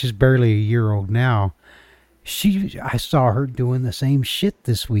puppy, who's just barely a year old now, I saw her doing the same shit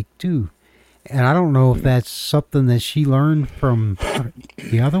this week too. And I don't know if that's something that she learned from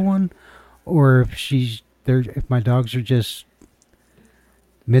the other one, or if my dogs are just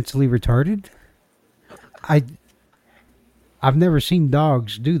mentally retarded. I've never seen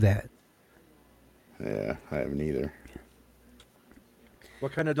dogs do that. Yeah, I haven't either.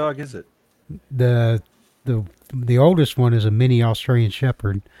 What kind of dog is it? The oldest one is a mini Australian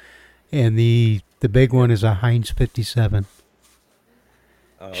Shepherd, and the big one is a Heinz 57.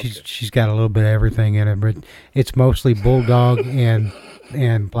 Oh, okay. She's got a little bit of everything in it, but it's mostly bulldog and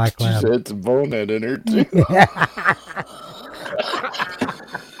black She lab. said it's a bonehead in her too.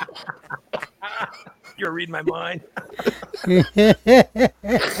 You're reading my mind.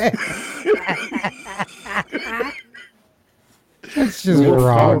 It's just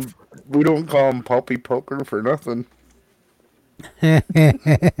wrong. We don't call him Puppy Poker for nothing.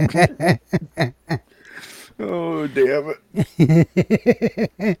 Oh, damn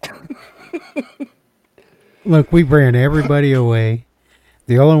it. Look, we ran everybody away.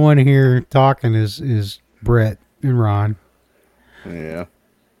 The only one here talking is Brett and Ron. Yeah.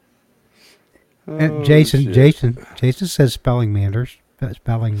 And Oh, Jason shit. says spelling matters,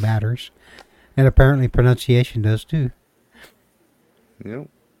 and apparently pronunciation does too. Yep.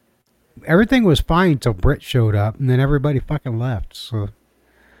 Everything was fine until Brett showed up, and then everybody fucking left. So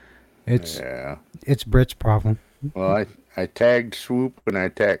it's Brett's problem. Well, I tagged Swoop and I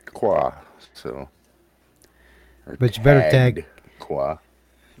tagged Qua, so. But you better tag Qua.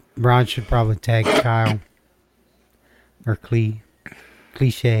 Ron should probably tag Kyle or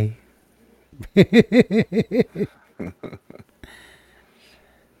Cliche.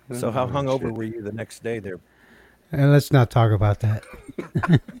 So how hungover were you the next day there? And let's not talk about that.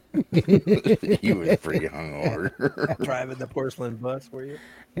 He was pretty hungover. Driving the porcelain bus, were you?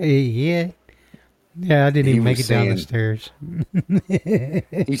 Yeah. Yeah, I didn't even make it down the stairs.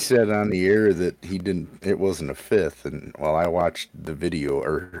 He said on the air that it wasn't a fifth. And while I watched a video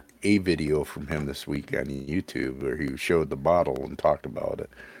from him this week on YouTube where he showed the bottle and talked about it.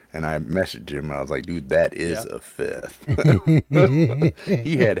 And I messaged him. I was like, dude, that is a fifth.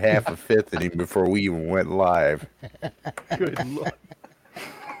 He had half a fifth in him before we even went live. Good Lord.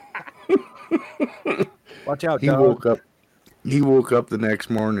 Watch out, He dog. woke up the next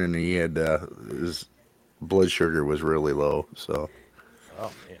morning and he had his blood sugar was really low. So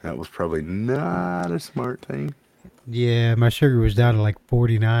that was probably not a smart thing. Yeah, my sugar was down to like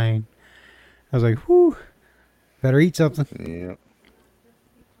 49. I was like, whew, better eat something. Yeah.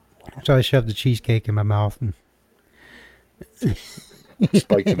 So I shoved the cheesecake in my mouth and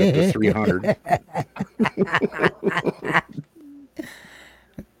spiked it up to 300.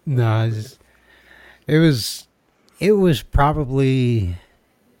 No, it was probably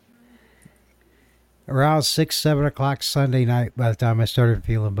around 6, 7 o'clock Sunday night by the time I started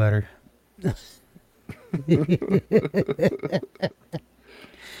feeling better.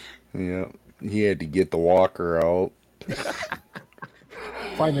 Yeah, he had to get the walker out.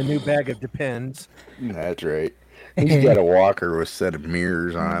 Find a new bag of Depends. That's right. He's got a walker with a set of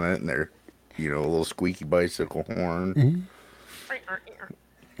mirrors on it, and they're, a little squeaky bicycle horn.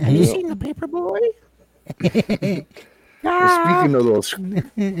 Have you seen the paper boy? Speaking of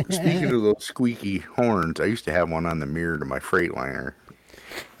those squeaky horns, I used to have one on the mirror to my Freightliner.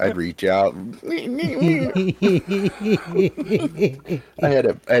 I'd reach out. I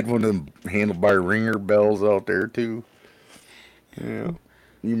had one of them handlebar ringer bells out there too. Yeah,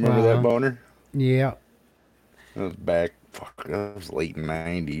 you remember that, Boner? Yeah. That was back. That was late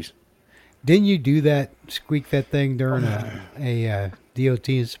 90s. Didn't you do that? Squeak that thing during a DOT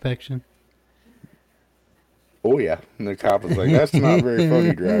inspection? Oh yeah, and the cop was like, "That's not very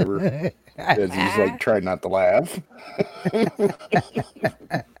funny, driver." As he's like trying not to laugh.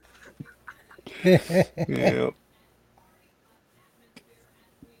 Yep.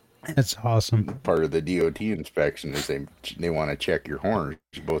 That's awesome. Part of the DOT inspection is they want to check your horns,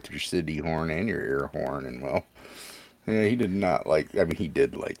 both your city horn and your air horn. And well, yeah, he did not like. I mean, he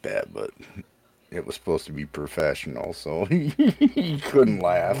did like that, but it was supposed to be professional, so he couldn't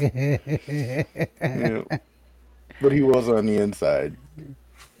laugh. Yep. But he was on the inside.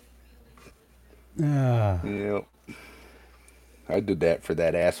 Yep. I did that for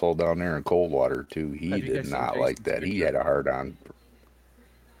that asshole down there in Coldwater too. He Have you did guys not seen like Jason's that. He picture? had a hard on.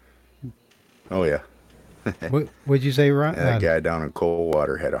 Oh yeah. What'd you say, Ron? That guy down in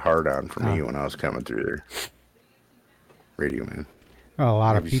Coldwater had a hard on for me when I was coming through there. Radio Man. Well, a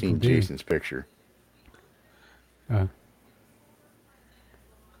lot Have of you people seen do. Jason's picture? How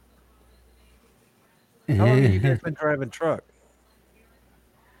long have you guys been driving truck?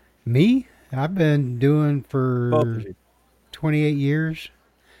 Me? I've been doing Both for of you. 28 years.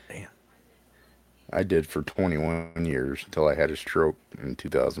 I did for 21 years until I had a stroke in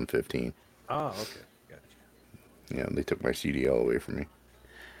 2015. Oh, okay. Gotcha. Yeah, they took my CDL away from me.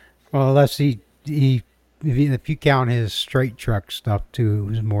 Well, unless if you count his straight truck stuff too, it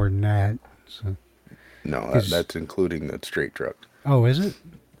was more than that. So. No, 'Cause- that's including the straight truck. Oh, is it?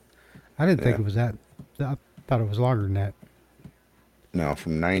 I didn't think Yeah. it was that. I thought it was longer than that. No,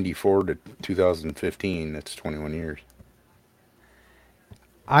 from 94 to 2015, that's 21 years.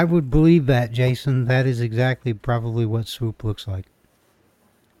 I would believe that, Jason. That is exactly probably what Swoop looks like.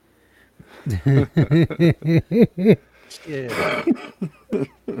 Yeah.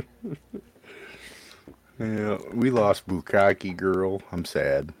 Yeah, we lost Bukaki girl. I'm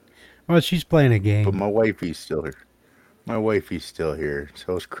sad. Well, she's playing a But game. my wifey's still here. My wifey's still here.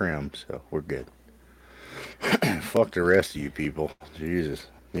 So is Krim, so we're good. Fuck the rest of you people. Jesus.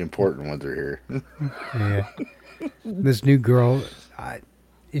 The important ones are here. Yeah. This new girl,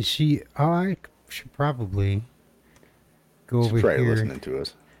 is she? Oh, I should probably go She's over probably here. listening to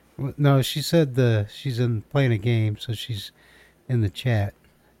us. Well, no, she said she's in playing a game, so she's in the chat.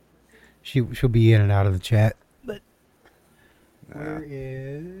 She'll be in and out of the chat. But where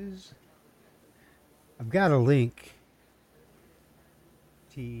is? I've got a link.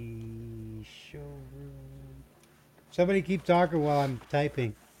 Showroom. Somebody keep talking while I'm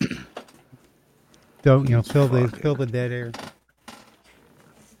typing. Don't fill the dead air.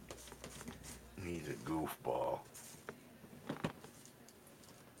 He's a goofball.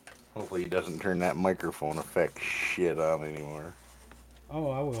 Hopefully he doesn't turn that microphone effect shit on anymore. Oh,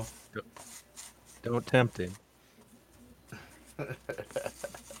 I will. Don't tempt him.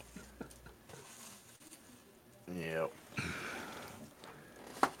 Yep.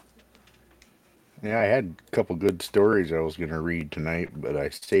 Yeah, I had a couple good stories I was going to read tonight, but I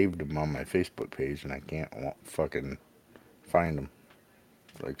saved them on my Facebook page and I can't fucking find them.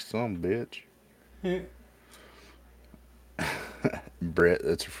 Like some bitch. Britt,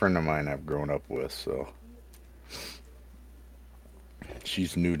 that's a friend of mine I've grown up with, so.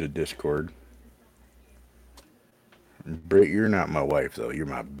 She's new to Discord. Britt, you're not my wife, though. You're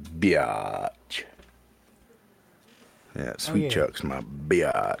my biatch. Yeah, Sweet yeah. Chuck's my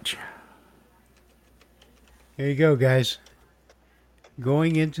biatch. Here you go, guys.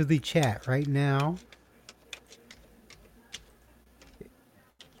 Going into the chat right now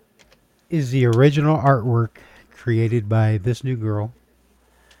is the original artwork created by this new girl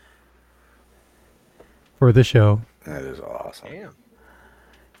for the show. That is awesome. Damn.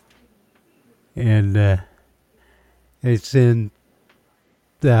 And it's in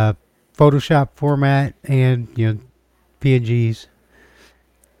the Photoshop format and PNGs,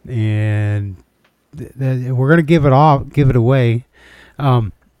 and we're gonna give it away.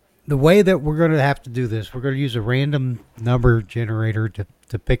 The way that we're gonna have to do this, we're gonna use a random number generator to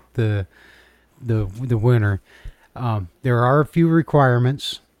pick the winner. There are a few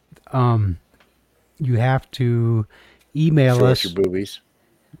requirements. You have to email Show us. us your boobies.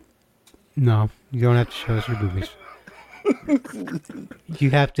 No, you don't have to show us your boobies. You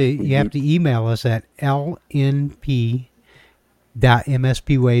have to email us at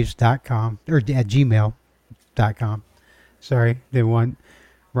lnp.mspwaves.com or at gmail.com. Sorry, they want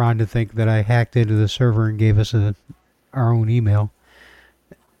Ron to think that I hacked into the server and gave us our own email.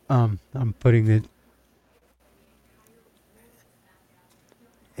 I'm putting it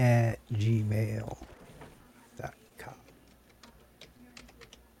at gmail.com.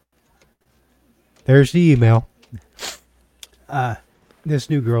 There's the email. This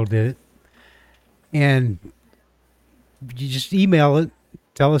new girl did it. And you just email it.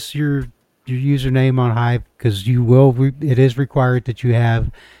 Tell us your username on Hive, because it is required that you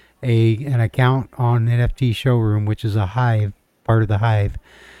have an account on NFT Showroom, which is a Hive, part of the Hive.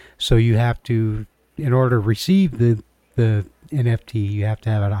 So you have to, in order to receive the NFT, you have to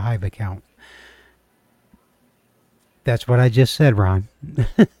have a Hive account. That's what I just said, Ron.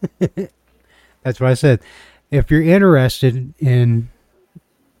 That's what I said. If you're interested in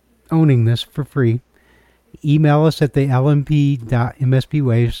owning this for free, email us at the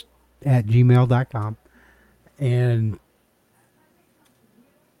lmp.mspwaves@gmail.com. And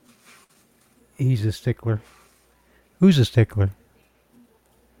he's a stickler. Who's a stickler?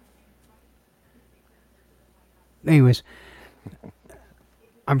 Anyways,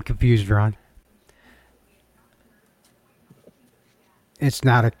 I'm confused, Ron. It's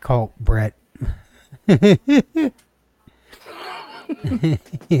not a cult, Brett. But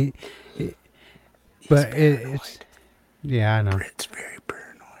it's... Yeah, I know. Brett's very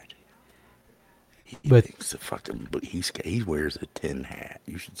paranoid. He But- thinks the fucking... He wears a tin hat.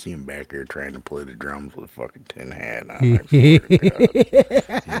 You should see him back there trying to play the drums with a fucking tin hat on. I swear to God.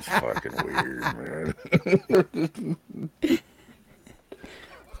 He's fucking weird, man.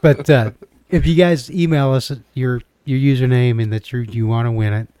 But if you guys email us your username and that you want to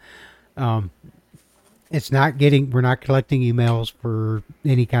win it, it's not we're not collecting emails for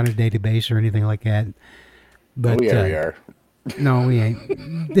any kind of database or anything like that. But Oh, yeah, we are. No, we ain't.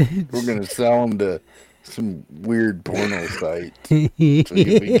 We're going to sell them to some weird porno site. So you'll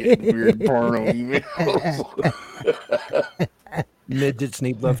be getting weird porno emails. Midgets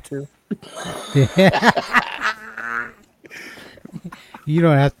need love too. You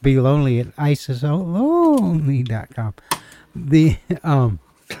don't have to be lonely at isisolonely.com. The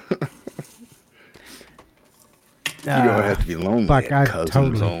You don't have to be lonely fuck, at I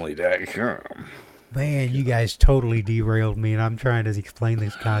totally- cousinsonly.com. Man, you guys totally derailed me, and I'm trying to explain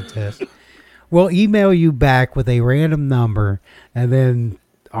this contest. We'll email you back with a random number, and then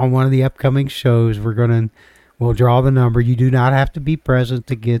on one of the upcoming shows, we'll draw the number. You do not have to be present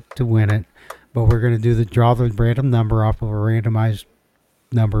to win it, but we're going to draw the random number off of a randomized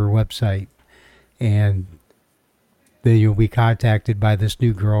number website, and then you'll be contacted by this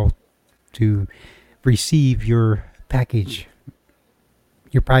new girl to receive your package,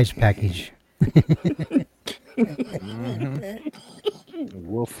 your prize package.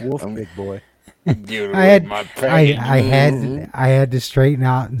 Woof woof, big boy. I had to straighten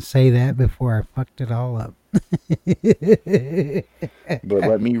out and say that before I fucked it all up. But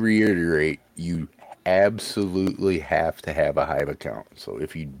let me reiterate, you absolutely have to have a Hive account. So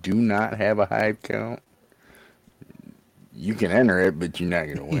if you do not have a Hive account, you can enter it, but you're not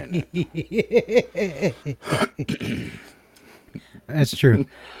going to win it. That's true.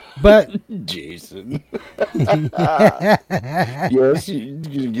 But Jason. Yes, you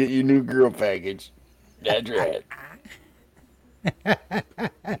can get your new girl package. That's right.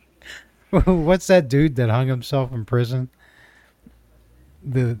 what's that dude that hung himself in prison?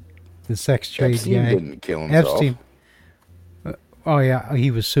 The sex trade Epstein guy. didn't kill himself. Epstein. Oh yeah, he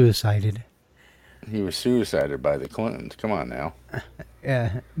was suicided. He was suicided by the Clintons. Come on now.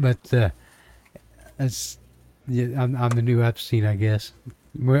 Yeah, but that's I'm the new Epstein, I guess.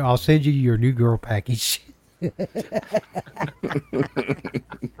 I'll send you your new girl package.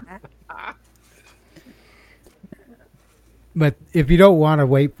 But if you don't want to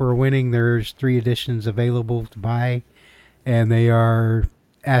wait for a winning, there's 3 editions available to buy, and they are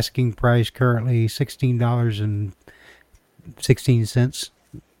asking price currently $16.16,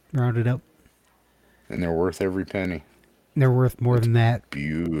 rounded up. And they're worth every penny. They're worth more than that.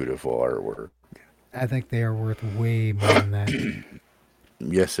 Beautiful artwork. I think they are worth way more than that.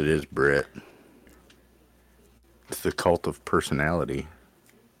 Yes, it is, Brett. It's the cult of personality.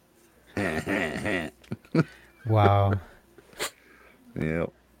 Wow.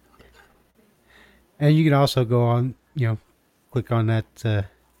 Yep. And you can also go on, click on that,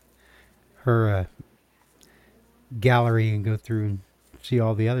 her gallery and go through and see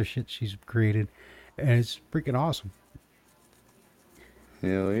all the other shit she's created. And it's freaking awesome.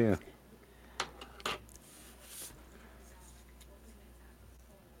 Hell yeah.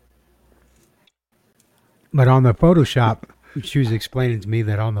 But on the Photoshop, she was explaining to me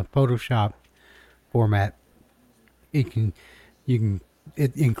that on the Photoshop format, it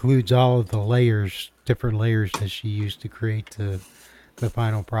includes all of the layers, different layers that she used to create the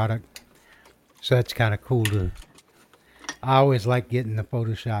final product. So that's kind of cool I always like getting the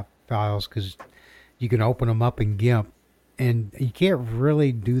Photoshop files because you can open them up in GIMP, and you can't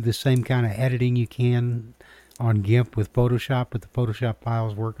really do the same kind of editing you can on GIMP with Photoshop, but the Photoshop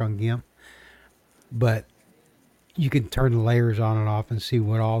files work on GIMP. But you can turn the layers on and off and see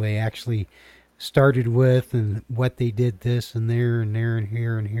what all they actually started with and what they did this and there and there and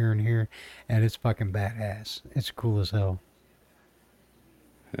here and here and here, and it's fucking badass. It's cool as hell.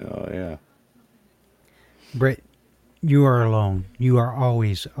 Oh yeah. Brett, you are alone. You are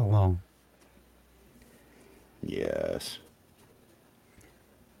always alone. Yes.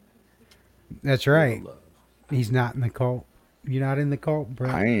 That's right. He's not in the cult. You're not in the cult,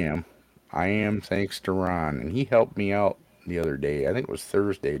 Brett. I am. I am, thanks to Ron, and he helped me out the other day. I think it was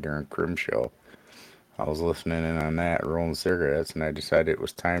Thursday during Crim Show. I was listening in on that, rolling cigarettes, and I decided it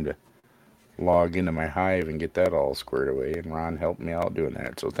was time to log into my Hive and get that all squared away, and Ron helped me out doing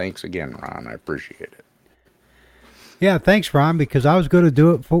that. So thanks again, Ron. I appreciate it. Yeah, thanks, Ron, because I was going to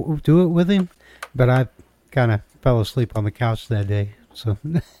do it with him, but I kind of fell asleep on the couch that day. So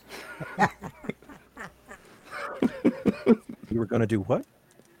You were going to do what?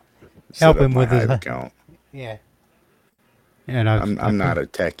 help Set up him my with his Hive account. Yeah. And I'm not a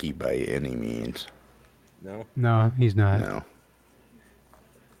techie by any means. No. No, he's not. No.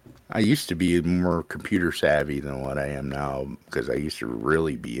 I used to be more computer savvy than what I am now because I used to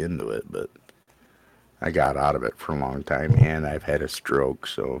really be into it, but I got out of it for a long time, and I've had a stroke,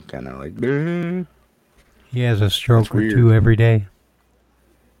 so kind of like, He has a stroke It's or weird. two every day.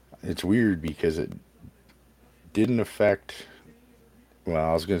 it's weird because it didn't affect, well,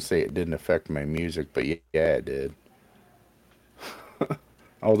 I was going to say it didn't affect my music, but yeah, it did.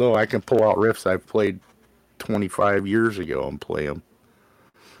 Although I can pull out riffs I've played 25 years ago and play them.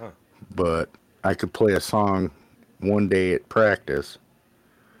 Huh. But I could play a song one day at practice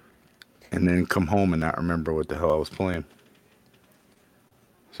and then come home and not remember what the hell I was playing.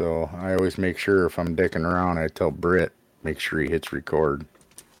 So I always make sure if I'm dicking around, I tell Britt, make sure he hits record.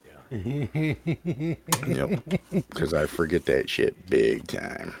 Yep. Because I forget that shit big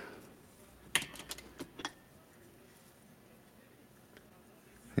time.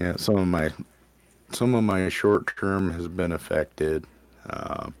 Yeah, some of my short term has been affected.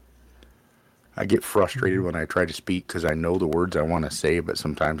 I get frustrated when I try to speak because I know the words I want to say, but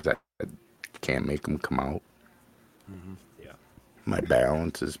sometimes I can't make them come out. Yeah. My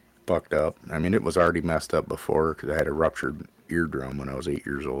balance is fucked up. I mean, it was already messed up before because I had a ruptured eardrum when I was 8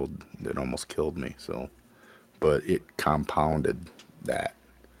 years old that almost killed me. So, but it compounded that.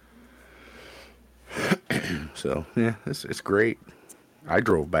 So yeah, it's great. I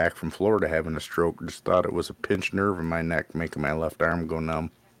drove back from Florida having a stroke. Just thought it was a pinched nerve in my neck, making my left arm go numb.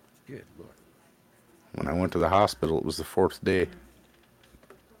 Good Lord. When I went to the hospital, it was the 4th day.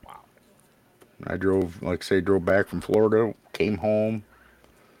 Wow. I drove, like I say, drove back from Florida, came home,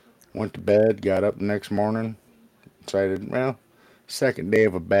 went to bed, got up the next morning, decided, well, second day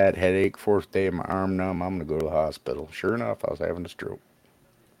of a bad headache, 4th day of my arm numb, I'm going to go to the hospital. Sure enough, I was having a stroke.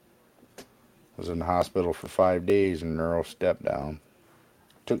 I was in the hospital for 5 days and neuro step down.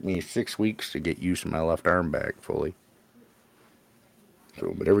 Took me 6 weeks to get used to my left arm back fully.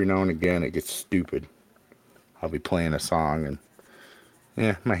 So, but every now and again it gets stupid. I'll be playing a song and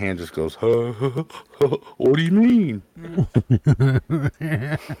yeah, my hand just goes, what do you mean?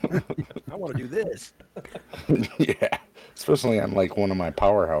 I want to do this. Yeah, especially on like one of my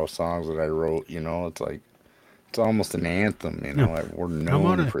Powerhouse songs that I wrote, you know, it's like, it's almost an anthem, you know, like, we're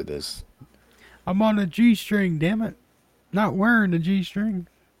known for this. I'm on a G-string, damn it. Not wearing a G-string.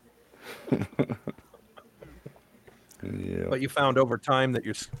 Yeah. But you found over time that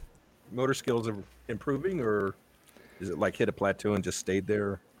your motor skills are improving, or is it like hit a plateau and just stayed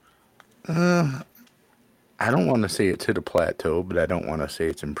there? I don't want to say it's hit a plateau, but I don't want to say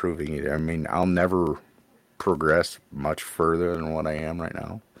it's improving either. I mean, I'll never progress much further than what I am right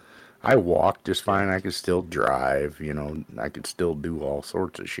now. I walk just fine. I can still drive, you know, I could still do all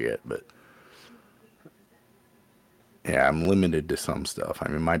sorts of shit, but yeah, I'm limited to some stuff. I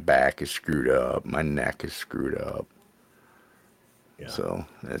mean, my back is screwed up. My neck is screwed up. Yeah. So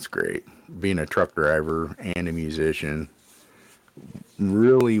that's great. Being a truck driver and a musician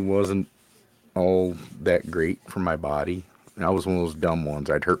really wasn't all that great for my body. And I was one of those dumb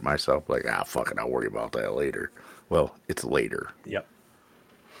ones. I'd hurt myself like, fuck it, I'll worry about that later. Well, it's later. Yep.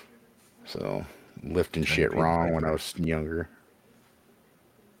 So lifting shit wrong when I was younger.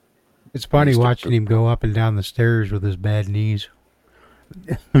 It's funny Used to watching him go up and down the stairs with his bad knees.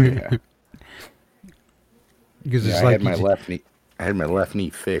 Yeah. Because Yeah, it's I like had my you left knee. I had my left knee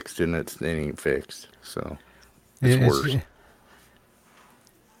fixed, and it ain't fixed. So it's worse.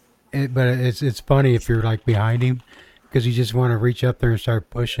 But it's funny if you're like behind him, because you just want to reach up there and start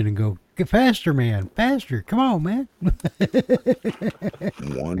pushing and go, get faster, man, faster, come on, man.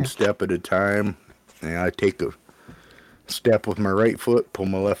 One step at a time. And I take a step with my right foot, pull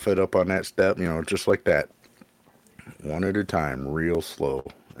my left foot up on that step, you know, just like that. One at a time, real slow.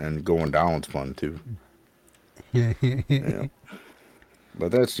 and going down's fun too. Yeah. Yeah.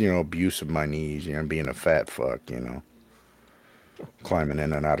 But that's, abuse of my knees, being a fat fuck, climbing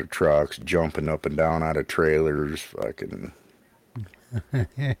in and out of trucks, jumping up and down out of trailers, fucking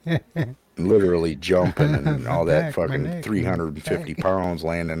literally jumping and all that Back, my fucking neck, 350 back. pounds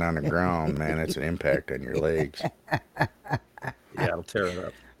landing on the ground, man. It's an impact on your legs. Yeah, it'll tear it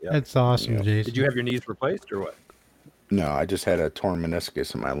up. Yeah. That's awesome, Yeah. Jason. Did you have your knees replaced or what? No, I just had a torn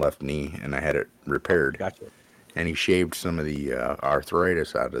meniscus in my left knee and I had it repaired. Gotcha. And he shaved some of the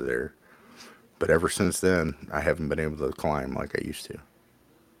arthritis out of there. But ever since then, I haven't been able to climb like I used to.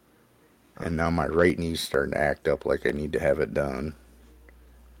 And now my right knee's starting to act up like I need to have it done.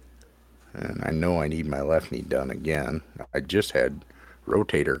 And I know I need my left knee done again. I just had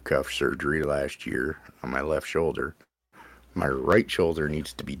rotator cuff surgery last year on my left shoulder. My right shoulder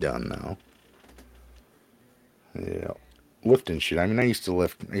needs to be done now. Yeah. Lifting shit. I mean, I used to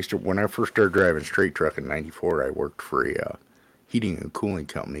lift. When I first started driving straight truck in '94, I worked for a heating and cooling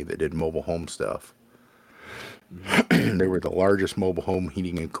company that did mobile home stuff. They were the largest mobile home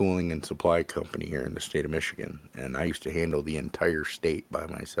heating and cooling and supply company here in the state of Michigan. And I used to handle the entire state by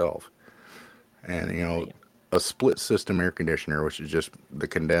myself. And, a split system air conditioner, which is just the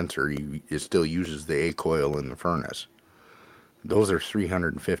condenser, it still uses the A coil in the furnace. Those are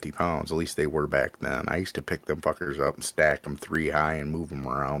 350 pounds. At least they were back then. I used to pick them fuckers up and stack them 3 high and move them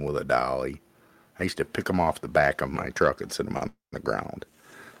around with a dolly. I used to pick them off the back of my truck and sit them on the ground.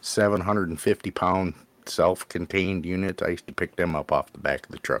 750 pound self-contained units. I used to pick them up off the back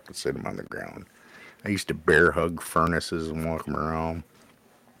of the truck and sit them on the ground. I used to bear hug furnaces and walk them around.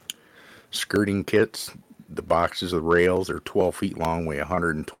 Skirting kits. The boxes of rails are 12 feet long, weigh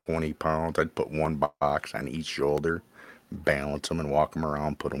 120 pounds. I'd put one box on each shoulder, balance them and walk them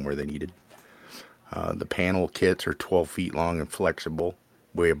around, put them where they needed. The panel kits are 12 feet long and flexible,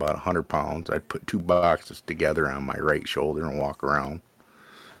 weigh about 100 pounds. I'd put 2 boxes together on my right shoulder and walk around.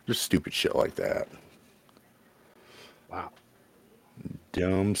 Just stupid shit like that. Wow.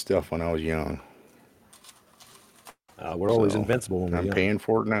 Dumb stuff when I was young. We're always So, invincible when we're I'm young. paying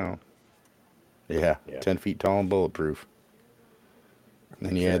for it now. Yeah, 10 feet tall and bulletproof. And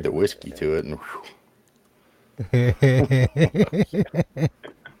then you add the whiskey to it and whew.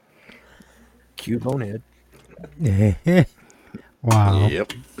 Cue bonehead. Wow.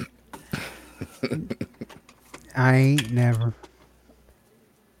 Yep. I ain't never.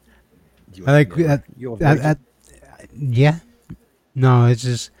 You I think have yeah. No, it's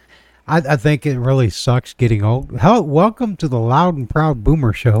just I think it really sucks getting old. Welcome to the Loud and Proud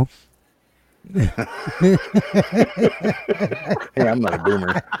Boomer Show. Hey, I'm not a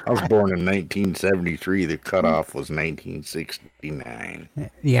boomer. I was born in 1973. The cutoff was 1969.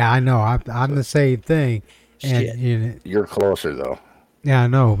 Yeah, I know. I'm the same thing. Shit. And You're closer, though. yeah, I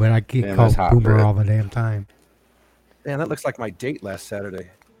know, but I get Damn, called that's hot boomer breath. all the damn time. Man, that looks like my date last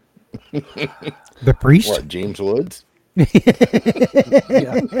Saturday. The priest? What, James Woods? Yeah,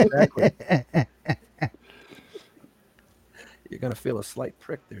 exactly. You're gonna feel a slight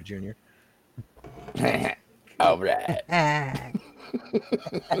prick there, Junior. All right.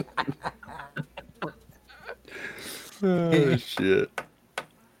 Oh, shit.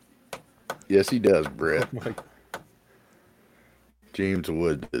 Yes, he does, Brett. James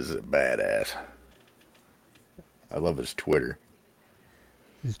Woods is a badass. I love his Twitter.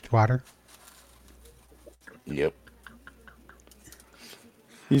 His twatter. Yep.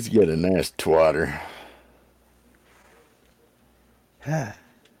 He's got a nice twatter. I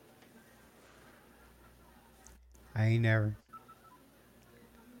ain't never.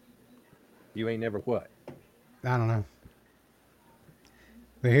 You ain't never what? I don't know.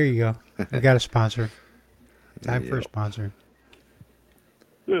 But here you go. We got a sponsor. Time for a Yep. sponsor.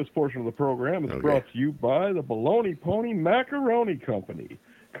 This portion of the program is Okay. brought to you by the Baloney Pony Macaroni Company.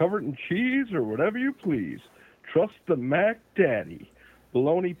 Covered in cheese or whatever you please. Trust the Mac Daddy.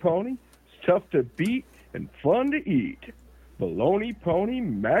 Baloney Pony, it's tough to beat and fun to eat. Baloney Pony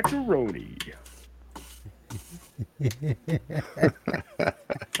Macaroni.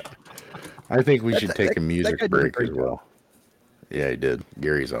 I think we should take a that music guy did a break great as well. Yeah, he did.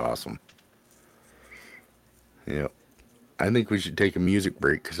 Gary's awesome. Yep. I think we should take a music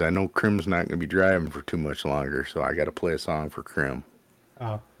break because I know Crim's not going to be driving for too much longer, so I got to play a song for Crim.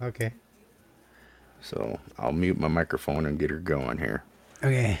 Oh, okay. So I'll mute my microphone and get her going here.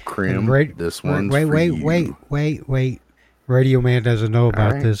 Okay. Crim, And this one's wait, for wait, you. wait. Radio Man doesn't know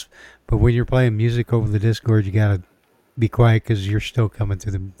about right. this, but when you're playing music over the Discord, you gotta be quiet because you're still coming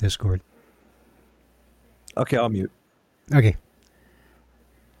through the Discord. Okay, I'll mute. Okay.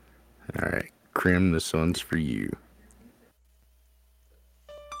 All right. Crim, this one's for you.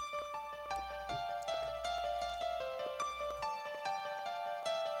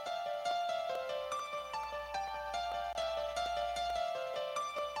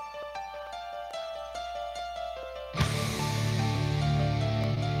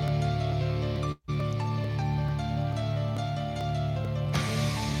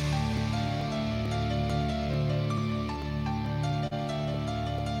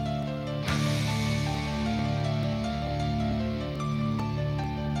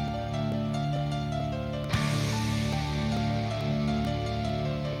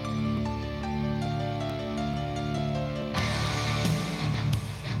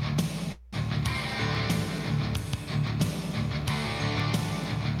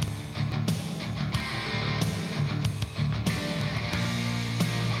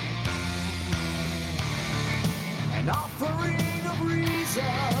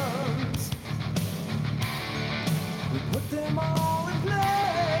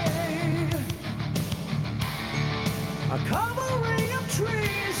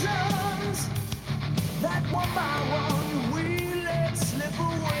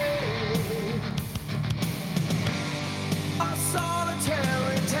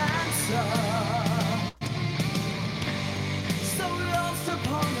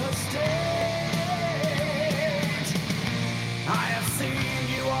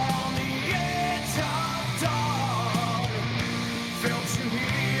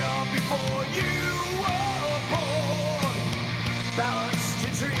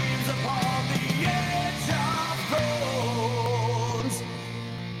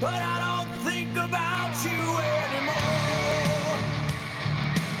 but I don't think about you anymore.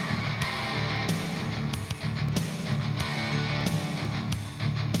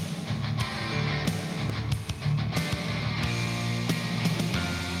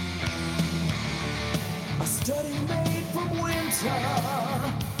 A study made from winter,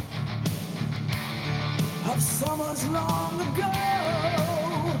 of summers long ago,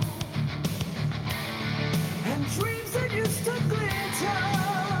 and dreams that used to glitter,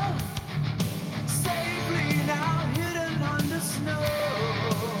 safely now hidden under snow.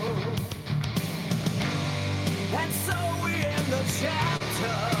 And so we end the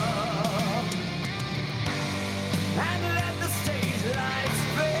chapter and let the stage lights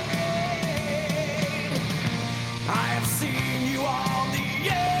fade. I have seen you on the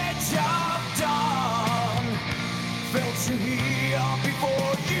edge of dawn, felt you here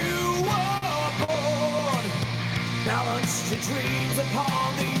before you were born, balanced your dreams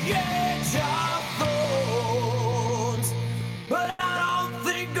upon the edge of thorns, but I don't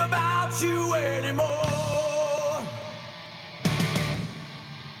think about you anymore.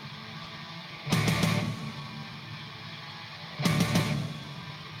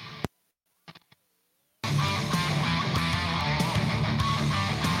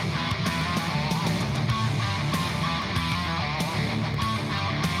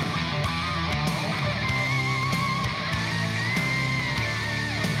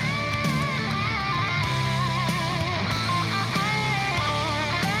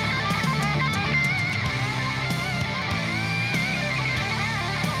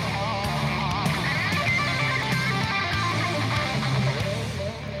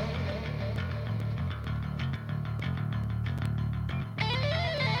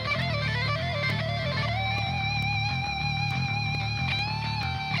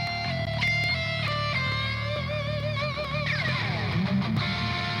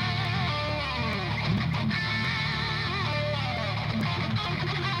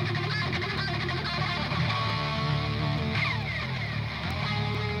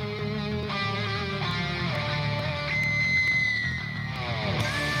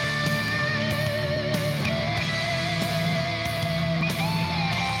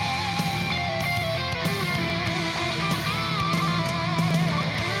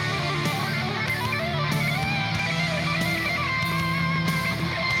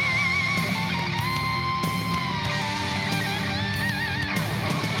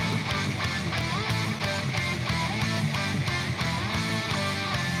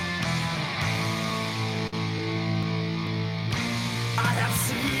 I have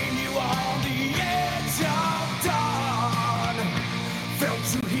seen you on the edge of dawn,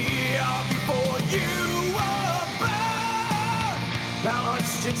 felt you here before you were born,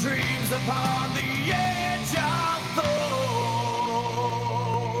 balanced your dreams upon the edge of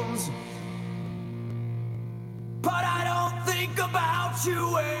thorns, but I don't think about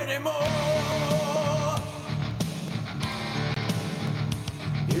you anymore.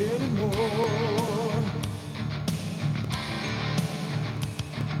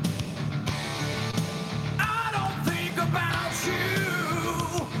 I don't think about you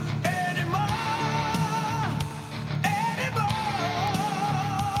anymore.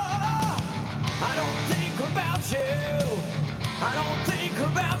 I don't think about you. I don't think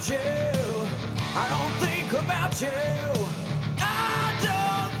about you. I don't think about you. I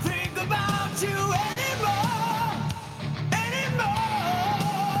don't think about you anymore.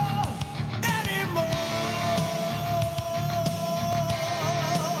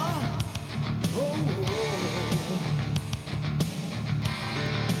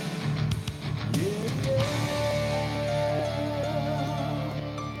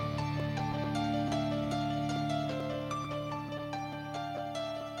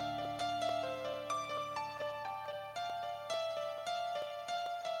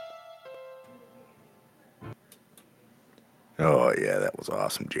 Oh yeah, that was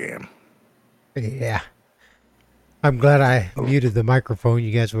awesome jam. Yeah. I'm glad I muted the microphone.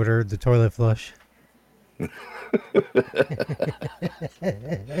 You guys would have heard the toilet flush.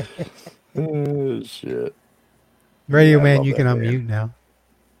 Oh shit. Radio Yeah, I Man, love you can that unmute band. now.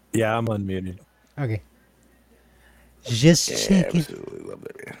 Yeah, I'm unmuted. Okay. Just a Yeah, second. absolutely love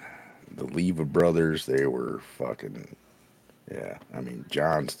that band. The Leva brothers, they were fucking. Yeah, I mean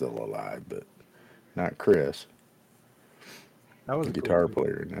John's still alive, but not Chris, That was the a cool guitar group.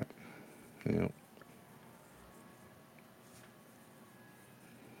 player in that. Yeah.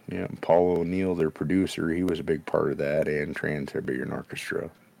 Yeah, and Paul O'Neill, their producer, he was a big part of that, and Trans-Siberian Orchestra.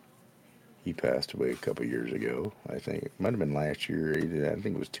 He passed away a couple years ago. I think it might have been last year. I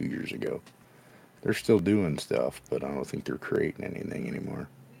think it was 2 years ago. They're still doing stuff, but I don't think they're creating anything anymore.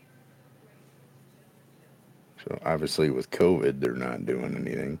 So obviously with COVID, they're not doing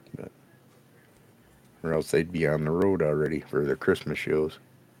anything, but or else they'd be on the road already for their Christmas shows.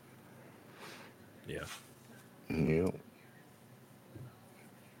 Yeah. Yep.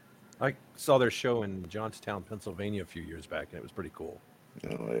 I saw their show in Johnstown, Pennsylvania a few years back, and it was pretty cool.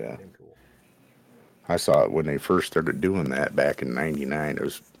 Oh yeah. Damn cool. I saw it when they first started doing that back in '99. It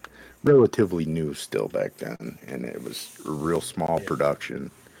was relatively new still back then, and it was a real small production.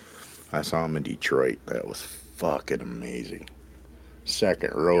 I saw them in Detroit. That was fucking amazing.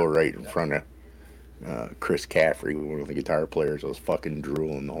 Second row, right in front of Chris Caffrey, one of the guitar players. I was fucking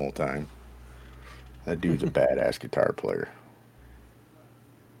drooling the whole time. That dude's a badass guitar player.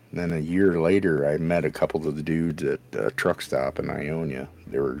 And then a year later, I met a couple of the dudes at a truck stop in Ionia.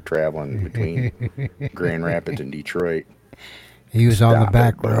 They were traveling between Grand Rapids and Detroit. He was on the Stop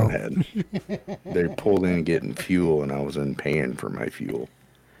back at row. Bonehead. They pulled in getting fuel, and I was in paying for my fuel.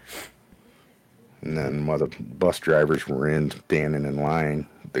 And then while the bus drivers were in standing in line,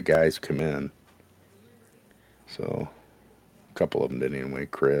 the guys come in. So a couple of them did anyway.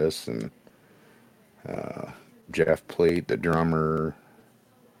 Chris and Jeff played, the drummer,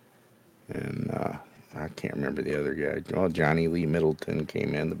 and I can't remember the other guy. Oh, Johnny Lee Middleton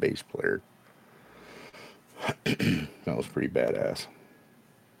came in, the bass player. That was pretty badass.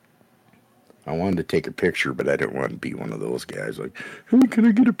 I wanted to take a picture, but I didn't want to be one of those guys like, hey, can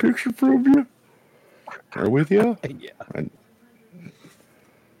I get a picture from you? Or with you? Yeah.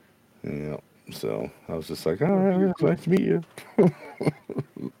 Yeah. So I was just like, all right, nice to meet you.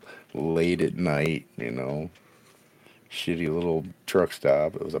 Late at night, you know. Shitty little truck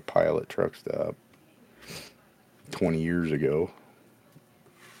stop. It was a Pilot truck stop. 20 years ago.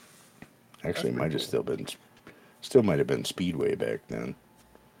 Actually, it might have still might have been Speedway back then.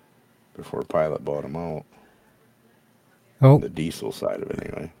 Before Pilot bought them out. Oh, The diesel side of it,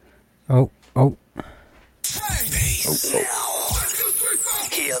 anyway. oh. Oh.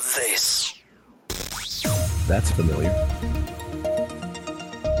 Hear this. That's familiar.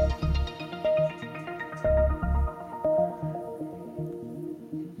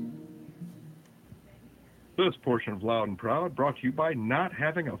 This portion of Loud and Proud brought to you by not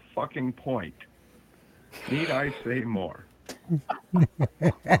having a fucking point. Need I say more?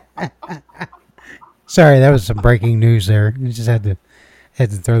 Sorry, that was some breaking news there. You just had to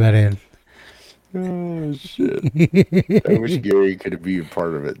throw that in. Oh, shit. I wish Gary could have been a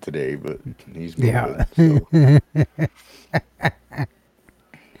part of it today, but he's moving. Yeah. So.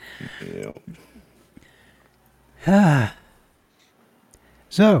 Yeah.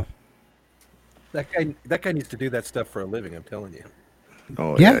 So, That guy needs to do that stuff for a living, I'm telling you.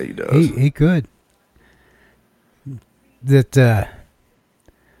 Oh, yeah, he does. he could. That,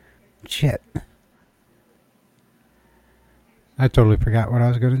 shit. I totally forgot what I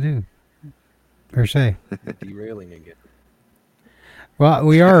was going to do. Or say. Derailing again. Well,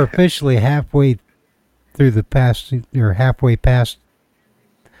 we are officially halfway through the past, or halfway past,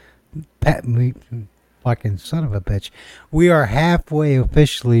 fucking son of a bitch. We are halfway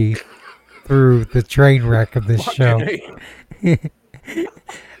officially through the train wreck of this show.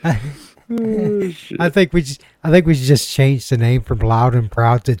 I think we should just change the name from Loud and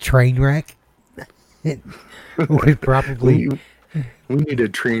Proud to Train Wreck. We'd probably We need a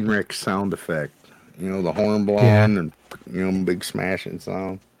train wreck sound effect. You know, the horn blowing and, you know, big smashing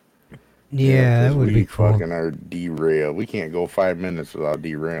sound. Yeah, that 'cause would we be cool. fucking are derailed. We can't go 5 minutes without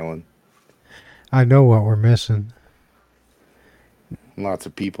derailing. I know what we're missing. Lots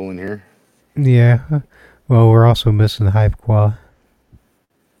of people in here. Yeah. Well, we're also missing Hype Qua.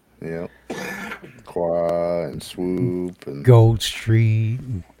 Yeah. Qua and Swoop and Gold Street.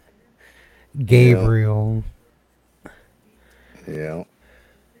 Gabriel. yeah.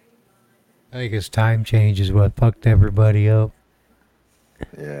 I think his time change is what fucked everybody up.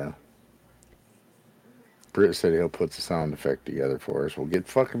 Yeah. Britt said he'll put the sound effect together for us. We'll get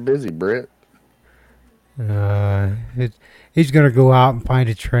fucking busy, Britt. He's gonna go out and find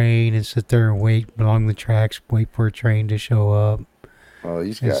a train and sit there and wait along the tracks, wait for a train to show up. Well,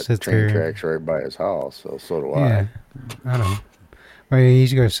 he's And got sit train there. tracks right by his house, so do Yeah, I know. But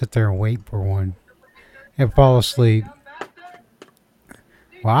he's gonna sit there and wait for one and fall asleep.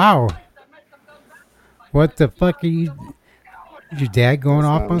 Wow. What the fuck are you? Is your dad going That's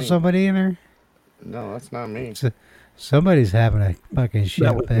off not on me. somebody in there? I. No, that's not me. Somebody's having a fucking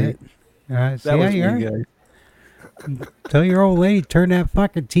shit was fit. See That how was you me, are? guys. Tell your old lady turn that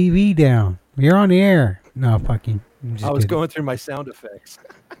fucking TV down. You're on the air. No, fucking. I'm just I was kidding. going through my sound effects.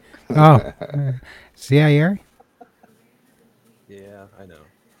 Oh, see how you are? Yeah, I know.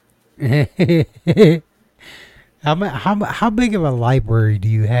 How big of a library do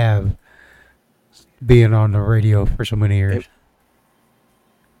you have being on the radio for so many years?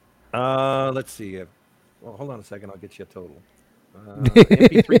 Let's see. Well, hold on a second. I'll get you a total.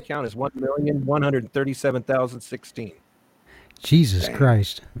 MP3 count is 1,137,016. Jesus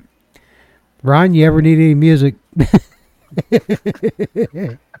Christ. Ron, you ever need any music?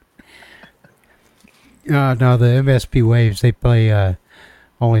 No, the MSP Waves, they play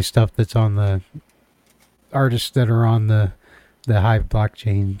only stuff that's on the artists that are on the Hive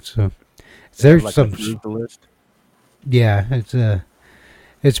blockchain. So there's Like some, the list. yeah, it's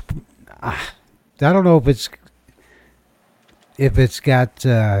I don't know if it's got.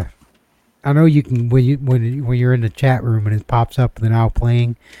 I know you can when you're in the chat room and it pops up the now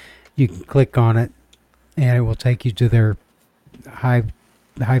playing, you can click on it and it will take you to their Hive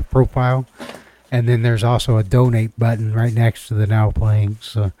profile, and then there's also a donate button right next to the now playing.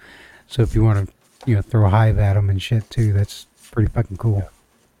 So if you want to throw a Hive at them and shit too, that's pretty fucking cool.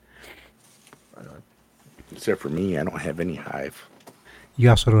 Except for me, I don't have any Hive. You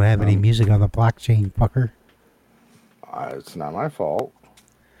also don't have any music on the blockchain, fucker. It's not my fault.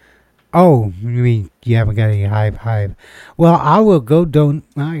 Oh, you mean you haven't got any Hive? Well, I will go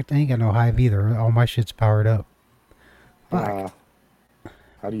I ain't got no Hive either. All my shit's powered up. Fuck.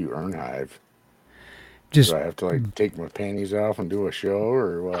 How do you earn Hive? Just Do I have to take my panties off and do a show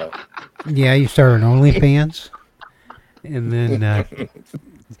or what? yeah, you start an OnlyFans, and then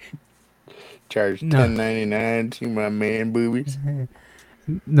Charge $10.99 to my man boobies.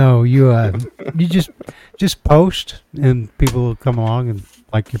 no, you just post, and people will come along and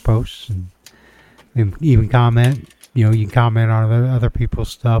like your posts, and even comment. You can comment on other people's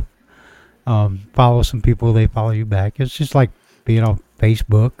stuff. Follow some people, they follow you back. It's just like being on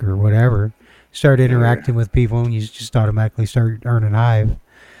Facebook or whatever. Start interacting with people, and you just automatically start earning Hive.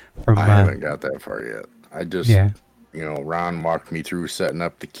 I haven't got that far yet. I just, yeah. Ron walked me through setting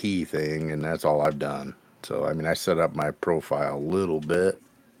up the key thing, and that's all I've done. So, I set up my profile a little bit,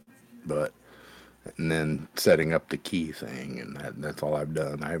 and then setting up the key thing, and that's all I've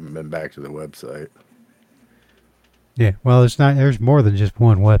done. I haven't been back to the website. Yeah, well, there's more than just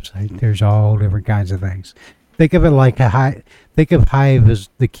one website. There's all different kinds of things. Think of it like think of Hive as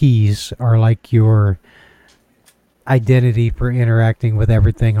the keys are like your identity for interacting with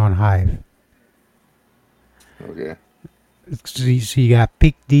everything on Hive. Okay. So you got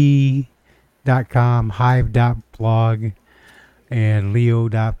peakd.com, hive.blog, and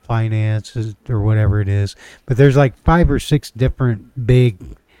leo.finance or whatever it is. But there's like 5 or 6 different big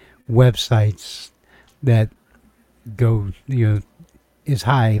websites that go, is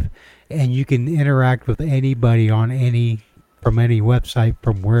Hive. And you can interact with anybody from any website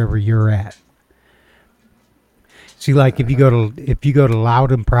from wherever you're at. See, like if you go to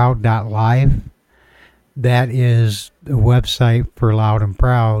loudandproud.live, that is a website for Loud and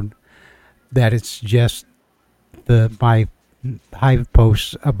Proud. That it's just my Hive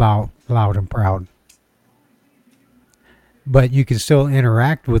posts about Loud and Proud. But you can still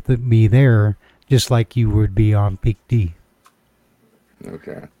interact with me there, just like you would be on Peak D.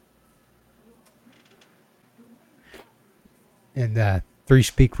 Okay. And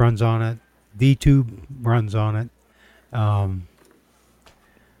 3Speak runs on it. DTube runs on it.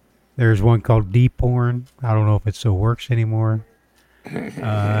 There's one called D-Porn. I don't know if it still works anymore. When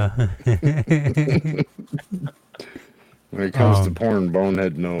it comes to porn,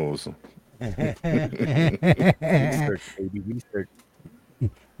 Bonehead knows. Research, baby, research.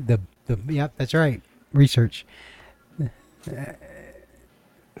 Yep, that's right. Research.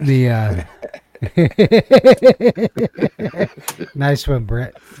 Nice one,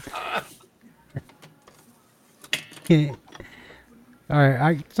 Brett. All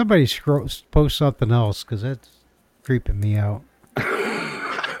right, somebody post something else because that's creeping me out.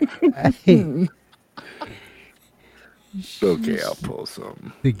 Okay, I'll pull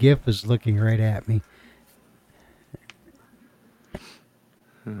something. The GIF is looking right at me.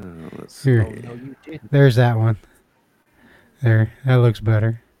 Let's see. Here. There's that one. There, that looks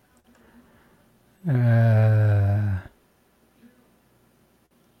better. And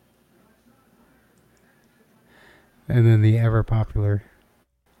then the ever popular.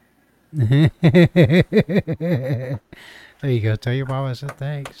 There you go. Tell your mama I said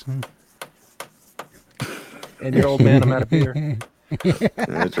thanks. And your old man, I'm out of here.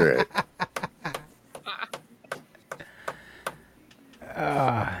 That's right.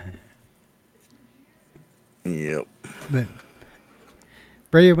 Yep. But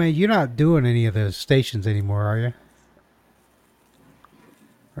Radio Man, you're not doing any of those stations anymore, are you?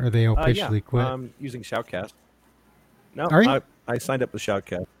 Or are they officially quit? I'm using Shoutcast. No, Are you? I signed up with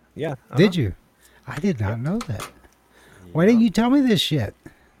Shoutcast. Yeah. Did you? I did not know that. Why didn't you tell me this shit?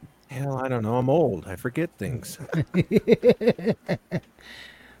 Hell, I don't know. I'm old. I forget things.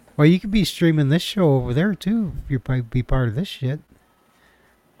 Well, you could be streaming this show over there too. If you'd probably be part of this shit.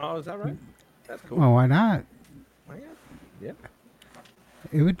 Oh, is that right? That's cool. Well, why not? Oh, yeah.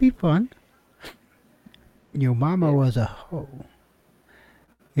 It would be fun. Your mama was a hoe.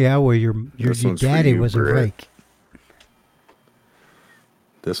 Yeah, well, your This one's for daddy you, was a Britt. rake.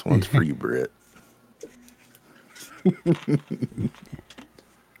 This one's for you, Britt.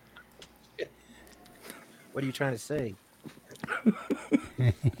 What are you trying to say?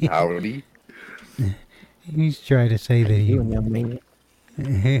 Howdy. He's trying to say that he. young man.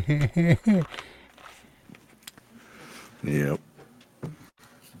 Yep.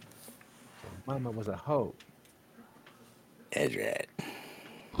 Mama was a hoe. That's right.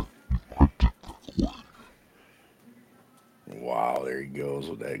 Wow, there he goes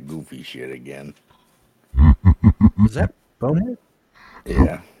with that goofy shit again. Was that Bonehead?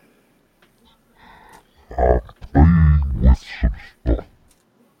 Yeah.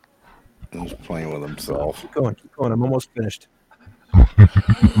 He's playing with himself. Keep going. I'm almost finished.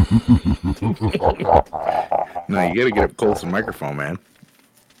 No, you gotta get up close to the microphone, man.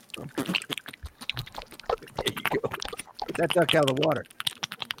 There you go. Get that duck out of the water.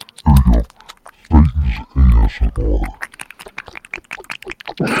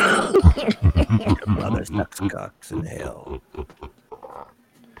 Brother sucks cocks in hell.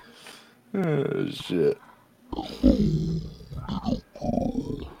 Oh, shit.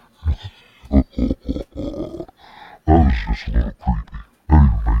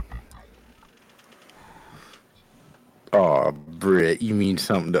 Oh, Britt, you mean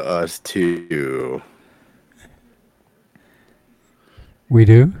something to us too. We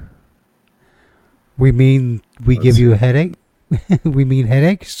do? We mean we give you a headache? We mean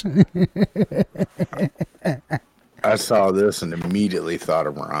headaches? I saw this and immediately thought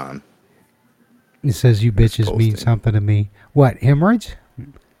of Ron. It says you bitches mean Posting. something to me. What, hemorrhoids?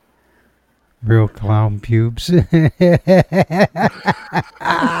 Real clown pubes.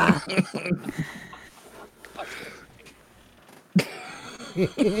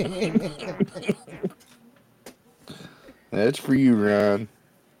 That's for you, Ron.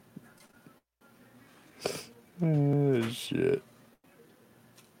 Oh, shit.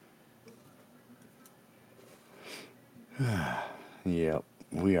 Yep,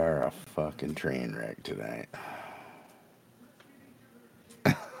 we are a fucking train wreck tonight.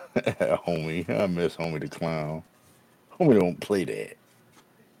 Homie, I miss Homie the Clown. Homie don't play that.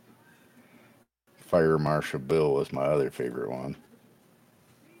 Fire Marshal Bill was my other favorite one.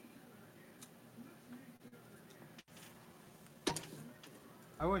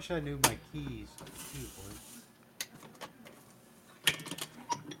 I wish I knew my keys on the keyboard.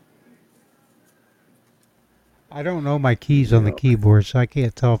 I don't know my keys on the keyboard, so I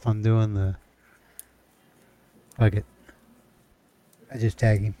can't tell if I'm doing the... Fuck it. I just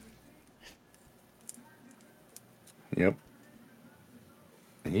tag him. Yep.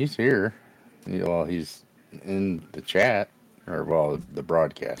 He's here. Well, he's in the chat. Or, well, the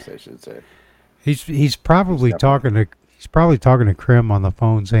broadcast, I should say. He's probably He's talking to Krim on the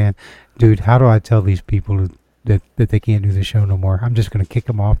phone saying, "Dude, how do I tell these people that they can't do the show no more? I'm just gonna kick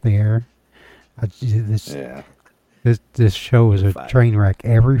them off the air." Yeah. This show is a train wreck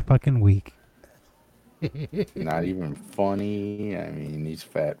every fucking week. Not even funny. I mean, these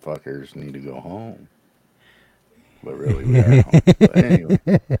fat fuckers need to go home. But really, we are home. But anyway.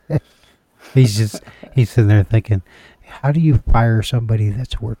 He's sitting there thinking, how do you fire somebody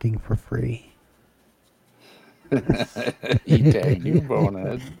that's working for free? He tagged you,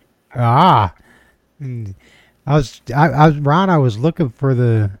 Bonehead. I was Ron. I was looking for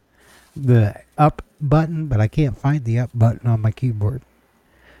the up button, but I can't find the up button on my keyboard.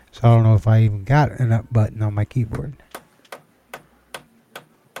 So I don't know if I even got an up button on my keyboard.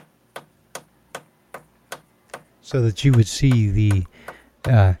 So that you would see the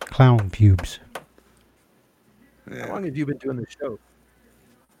clown pubes. How long have you been doing the show?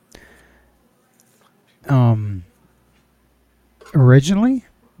 Originally,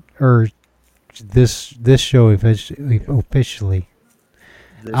 or this show officially.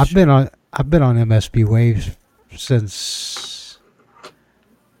 I've been on MSB Waves since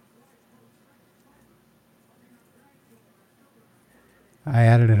I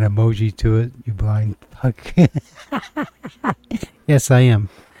added an emoji to it. You blind fuck. Yes, I am.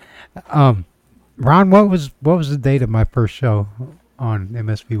 Ron, what was the date of my first show on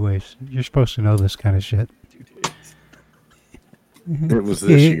MSB Waves? You're supposed to know this kind of shit. It was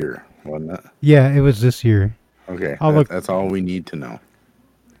this year, wasn't it? Yeah, it was this year. Okay, I'll that's all we need to know.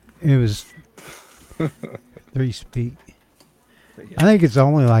 It was 3 speak. I think it's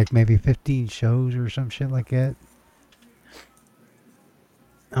only like maybe 15 shows or some shit like that.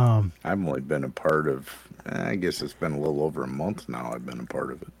 I've only been a part of, I guess it's been a little over a month now I've been a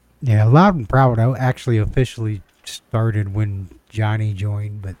part of it. Yeah, Loud and Proud actually officially started when Johnny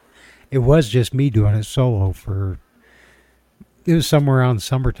joined, but it was just me doing it solo for, it was somewhere around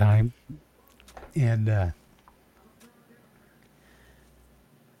summertime. And Are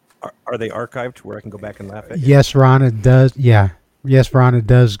they archived where I can go back and laugh at you? yes, Rana does. Yeah. Yes, Rana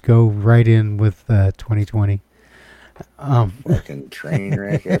does go right in with 2020. Fucking train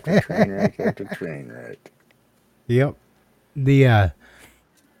wreck after train wreck after train wreck. Yep. The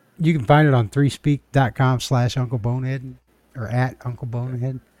you can find it on 3speak.com/Uncle Bonehead or at Uncle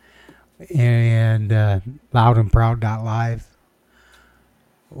Bonehead, and loudandproud.live,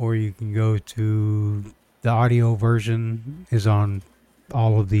 or you can go to the audio version is on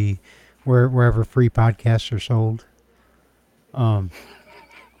all of the wherever free podcasts are sold.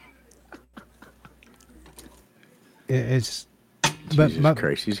 It's Jesus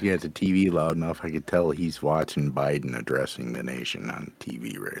Christ, he's got the TV loud enough. I could tell he's watching Biden addressing the nation on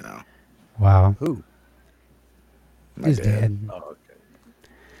TV right now. Wow. Who? My His dad. dad. Oh, okay.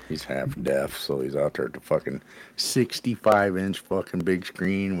 He's half deaf, so he's out there at the fucking 65-inch fucking big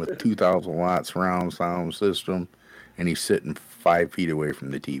screen with 2,000 watt surround sound system, and he's sitting 5 feet away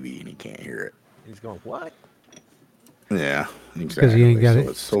from the TV and he can't hear it. He's going, what? Yeah, exactly. he ain't got so it.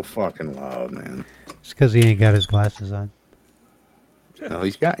 It's so fucking loud, man. It's because he ain't got his glasses on. No,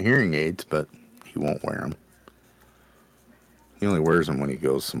 he's got hearing aids, but he won't wear them. He only wears them when he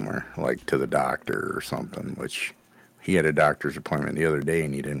goes somewhere, like to the doctor or something, which he had a doctor's appointment the other day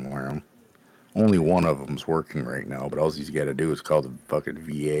and he didn't wear them. Only one of them's working right now, but all he's got to do is call the fucking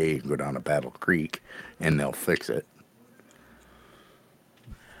VA and go down to Battle Creek, and they'll fix it.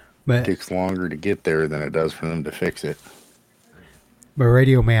 But It takes longer to get there than it does for them to fix it. But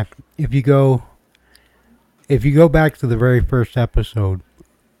Radio Man, if you go back to the very first episode,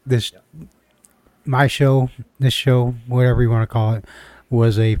 my show, this show, whatever you want to call it,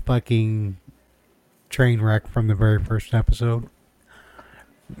 was a fucking train wreck from the very first episode.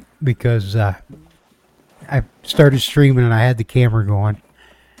 Because I started streaming and I had the camera going.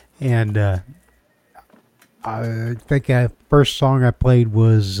 And I think the first song I played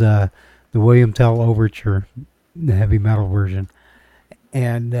was the William Tell Overture, the heavy metal version.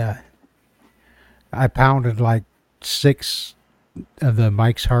 And I pounded like 6 of the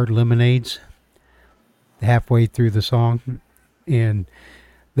Mike's Hard Lemonades halfway through the song. And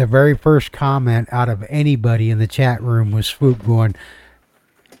the very first comment out of anybody in the chat room was Swoop going,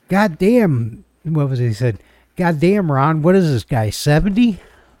 "God damn," what was it? He said, "God damn, Ron, what is this guy, 70?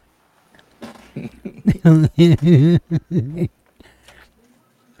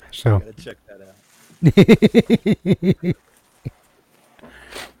 So Gotta check that out.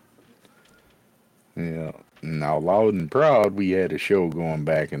 Yeah. Now, Loud and Proud, we had a show going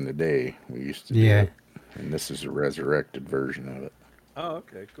back in the day. We used to do Yeah. it. And this is a resurrected version of it. Oh,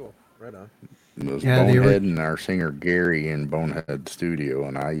 okay, cool. Right on. It was Yeah, the Bonehead and our singer Gary in Bonehead Studio,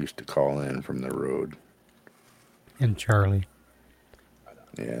 and I used to call in from the road. and Charlie.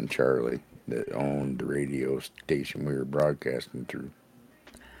 Yeah, and Charlie, that owned the radio station we were broadcasting through.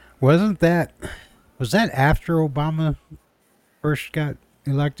 Was that after Obama first got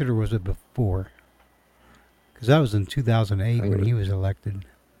elected, or was it before? Because that was in 2008 when he was elected.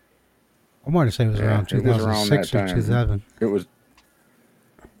 I want to say it was around it was around 2006 that or time. 2000. It was.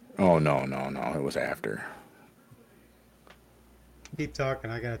 Oh, no. It was after. Keep talking.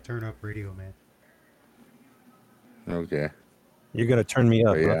 I got to turn up Radio Man. Okay. You're gonna turn me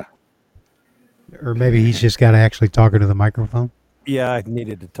up, But huh? yeah. Or maybe he's just got to actually talk into the microphone. Yeah, I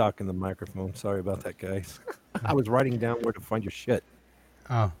needed to talk in the microphone. Sorry about that, guys. I was writing down where to find your shit.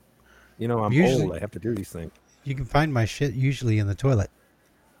 Oh, You know, I'm Usually- old. I have to do these things. you can find my shit usually in the toilet.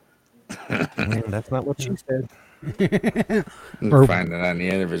 Man, that's not what she said. You Or- find it on the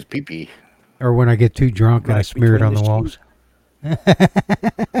end of his pee-pee. Or when I get too drunk and I Right smear it on the between walls.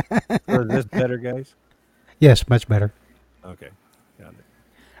 Or is this better, guys? Yes, much better. Okay. Got it.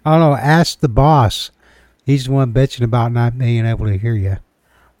 I don't know. Ask the boss. He's the one bitching about not being able to hear you.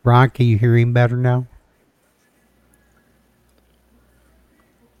 Ron, can you hear him better now?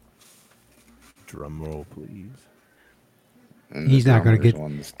 Drum roll, please. And He's the not gonna drummer's get-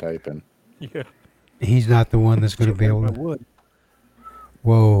 one that's typing. Yeah. He's not the one that's going to be able I to. would.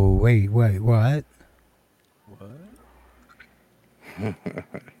 Whoa, wait, what? What?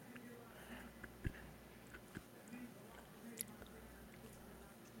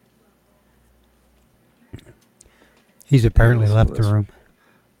 He's apparently listen left to the this. room.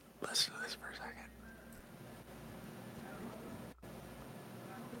 Listen to this for a second.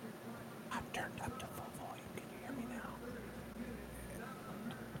 turned up to full volume. Can you hear me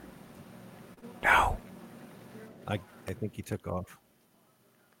now? No. I think he took off.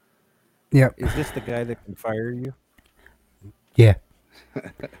 Yep. Is this the guy that can fire you? Yeah.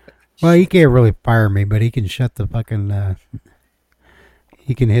 Well, he can't really fire me, but he can shut the fucking.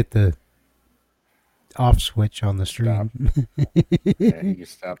 He can hit the off switch on the stream. Yeah, he can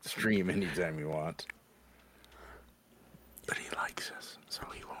stop the stream anytime he wants. But he likes us, so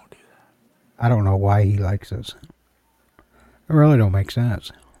he won't do that. I don't know why he likes us. It really don't make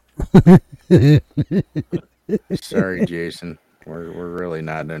sense. Sorry, Jason. We're really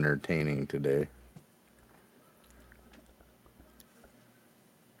not entertaining today.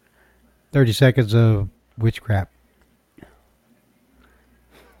 30 seconds of witchcraft.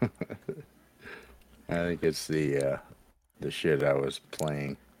 I think it's the shit I was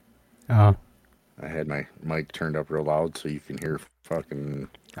playing. Oh. I had my mic turned up real loud so you can hear fucking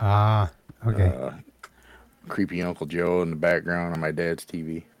okay. creepy Uncle Joe in the background on my dad's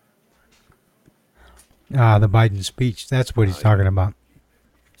TV. The Biden speech. That's what he's talking about.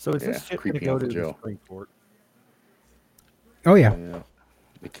 So is this shit going to creepy go Uncle to Joe. the Supreme Court? Oh, yeah.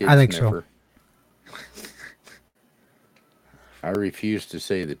 The kid I think sniffer. I refuse to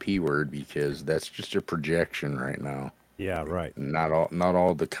say the P word because that's just a projection right now. Yeah, right. Not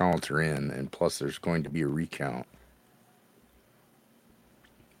all the counts are in, and plus there's going to be a recount.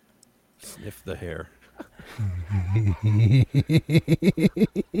 Sniff the hair.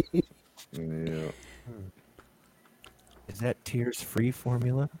 Yeah. Is that tears-free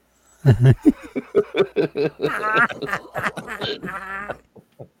formula?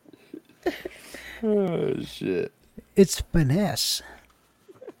 Oh, shit. It's finesse.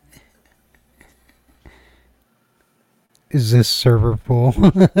 Is this server full?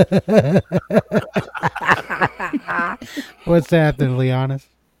 What's happening, Leonis?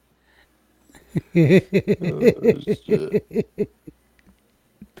 Yeah,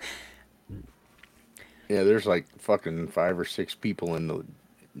 there's like fucking 5 or 6 people in the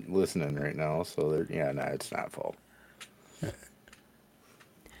listening right now, so it's not full.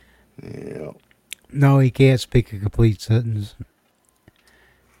 Yeah. No, he can't speak a complete sentence.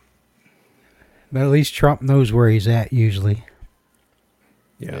 But at least Trump knows where he's at usually.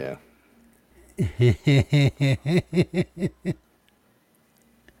 Yeah. Yeah.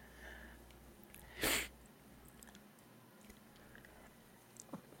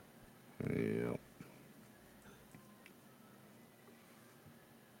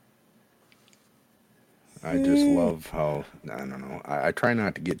 I just love how, I don't know, I try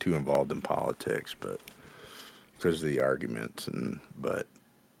not to get too involved in politics, but because of the arguments, but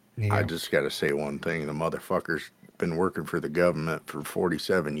Yeah. I just got to say one thing. The motherfucker's been working for the government for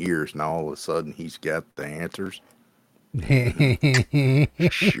 47 years. Now all of a sudden he's got the answers.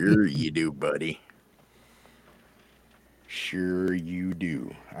 Sure you do, buddy. Sure you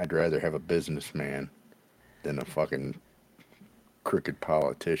do. I'd rather have a businessman than a fucking crooked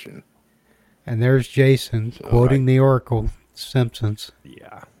politician. And there's Jason quoting the Oracle Simpsons.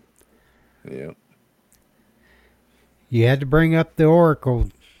 Yeah. Yep. You had to bring up the Oracle,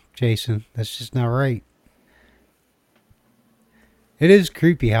 Jason. That's just not right. It is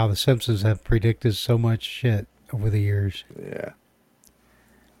creepy how the Simpsons have predicted so much shit over the years. Yeah.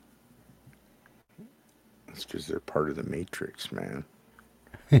 It's because they're part of the Matrix, man.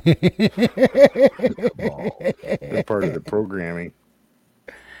 They're part of the programming.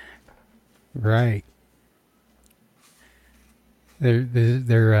 Right.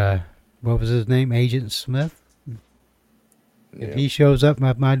 They're what was his name? Agent Smith? If he shows up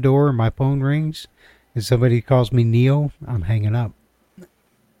at my door and my phone rings and somebody calls me Neo, I'm hanging up.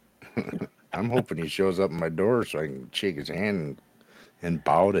 I'm hoping he shows up at my door so I can shake his hand and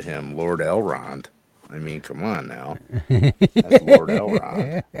bow to him, Lord Elrond. I mean, come on now. That's Lord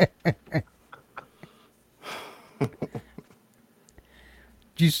Elrond.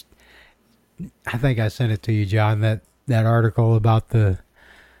 Just, I think I sent it to you, John, that article about the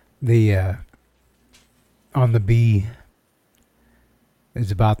on the bee. It's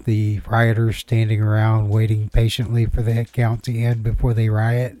about the rioters standing around waiting patiently for the count to end before they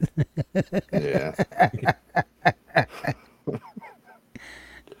riot. Yeah.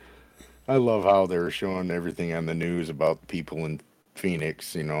 I love how they're showing everything on the news about people in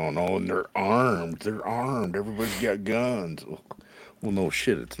Phoenix, and they're armed. Everybody's got guns. Well, no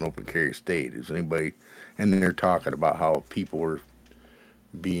shit, it's an open carry state. Is anybody? And then they're talking about how people were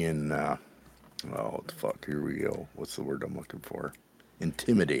being, here we go. What's the word I'm looking for?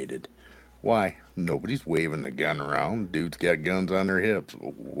 Intimidated. Why? Nobody's waving the gun around. Dude's got guns on their hips.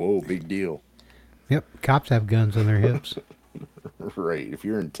 Whoa, big deal. Yep, cops have guns on their hips. Right. If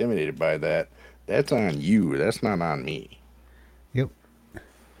you're intimidated by that, that's on you. That's not on me. Yep.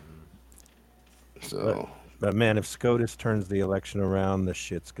 So, But man, if SCOTUS turns the election around, the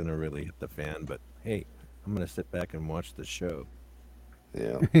shit's gonna really hit the fan. But hey, I'm gonna sit back and watch the show.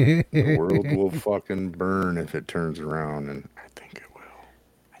 yeah. The world will fucking burn if it turns around, and I think it will.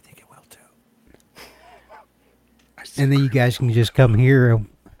 I think it will too. And then you guys can just come here.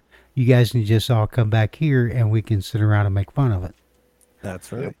 You guys can just all come back here, and we can sit around and make fun of it.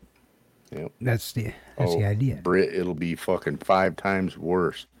 That's right. Yep. That's the idea. Brit, it'll be fucking 5 times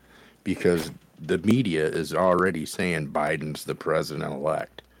worse because the media is already saying Biden's the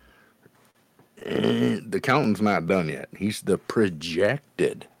president-elect. The counting's not done yet. He's the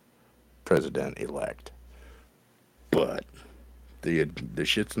projected president-elect. But the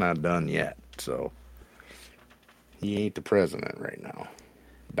shit's not done yet, so he ain't the president right now.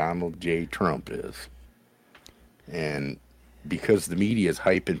 Donald J. Trump is. And because the media is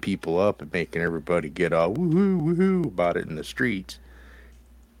hyping people up and making everybody get all woohoo, woohoo about it in the streets,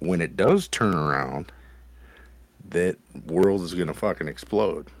 when it does turn around, that world is going to fucking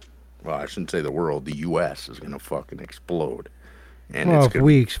explode. Well, I shouldn't say the world, the U.S. is going to fucking explode. And Well, it's if going to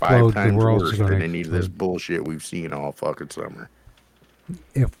we be explode, 5 the times world's worse gonna than any of this explode. bullshit we've seen all fucking summer.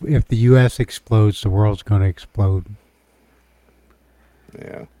 If the U.S. explodes, the world's going to explode.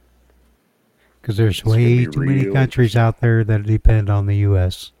 Yeah. Because there's gonna way be too many real countries out there that depend on the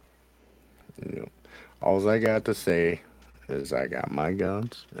U.S. You know, all I got to say is I got my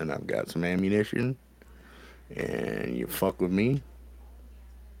guns and I've got some ammunition, and you fuck with me,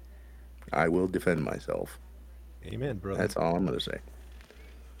 I will defend myself. Amen, brother. That's all I'm gonna say.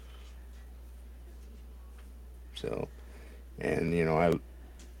 So, and you know,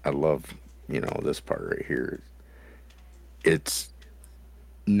 I love, you know, this part right here. It's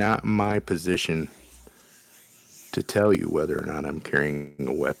not my position to tell you whether or not I'm carrying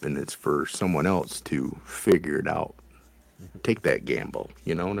a weapon. It's for someone else to figure it out. Take that gamble.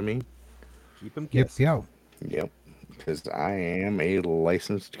 You know what I mean? Keep them Yep, guessing. yep. Yep. Because I am a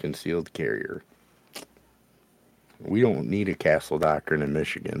licensed concealed carrier. We don't need a castle doctrine in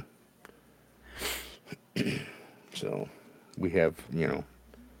Michigan. So we have, you know,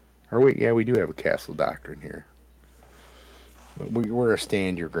 or wait, yeah, we do have a castle doctrine here. But we're a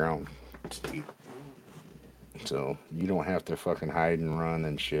stand your ground state. So you don't have to fucking hide and run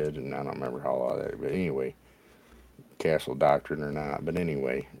and shit. And I don't remember how all that. But anyway, castle doctrine or not. But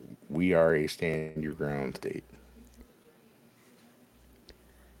anyway, we are a stand your ground state.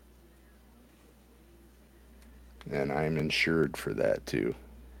 And I'm insured for that too.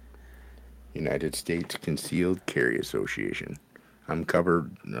 United States Concealed Carry Association. I'm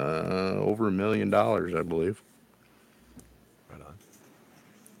covered over $1 million, I believe. Right on.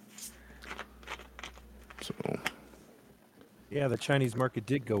 So, Yeah, the Chinese market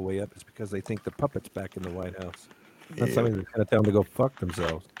did go way up. It's because they think the puppet's back in the White House. That's Yeah. something to kind of tell them to go fuck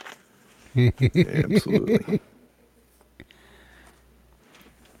themselves. absolutely.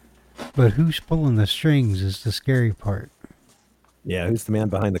 But who's pulling the strings is the scary part. Yeah, who's the man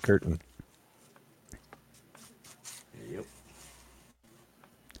behind the curtain? Yep.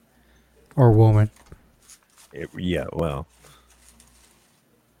 Or woman. Yeah, well,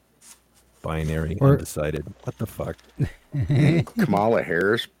 binary, Or- undecided. What the fuck? Kamala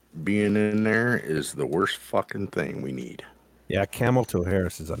Harris being in there is the worst fucking thing we need. Yeah, Camel Toe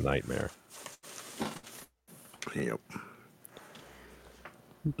Harris is a nightmare. Yep.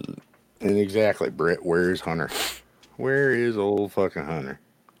 And exactly, Britt, where's Hunter? Where is old fucking Hunter?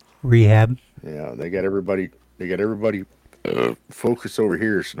 Rehab. Yeah, they got everybody focused over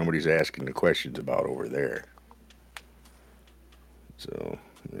here so nobody's asking the questions about over there. So,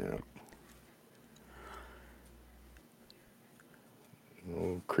 yeah.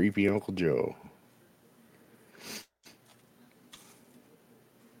 Oh, creepy Uncle Joe.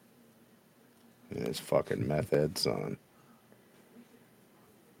 And his fucking meth head son.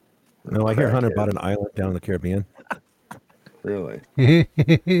 No, I hear Hunter Crackhead. bought an island down in the Caribbean. Really? It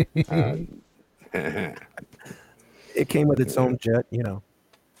came with its own jet, you know.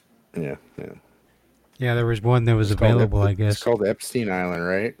 Yeah. Yeah, there was one that was It's called available, I It's guess. called Epstein Island,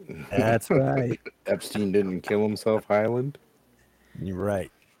 right? That's right. Epstein didn't kill himself Island? You're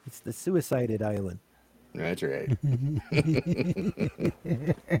right. It's the suicided island. That's right.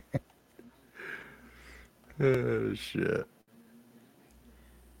 Oh, shit.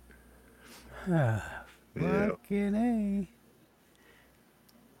 Yeah. Fucking A.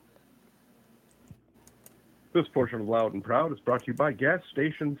 This portion of Loud and Proud is brought to you by Gas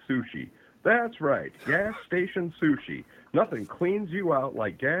Station Sushi. That's right, Gas Station Sushi. Nothing cleans you out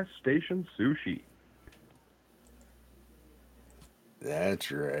like Gas Station Sushi.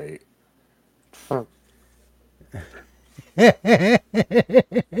 That's right.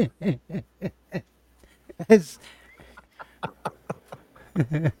 It's-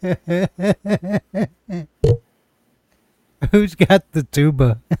 Who's got the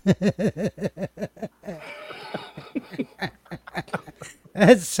tuba?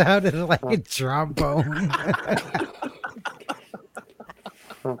 That sounded like a trombone.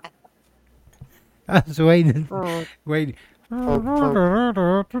 I was waiting.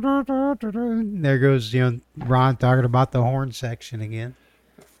 There goes Ron talking about the horn section again.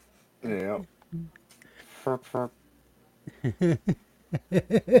 Yeah.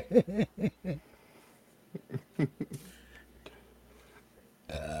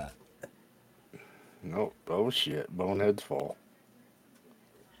 Nope. Oh shit. Bonehead's full.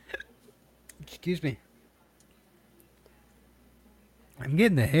 Excuse me. I'm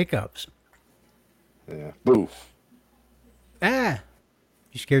getting the hiccups. Yeah. Boof. Ah!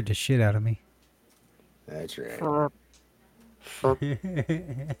 You scared the shit out of me. That's right.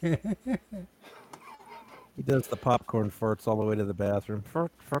 He does the popcorn farts all the way to the bathroom.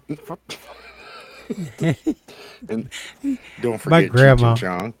 And don't My forget grandma. Cheech and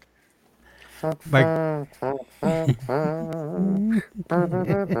Chong.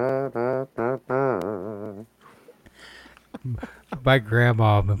 My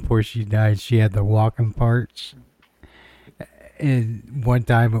grandma, before she died, she had the walking parts. And one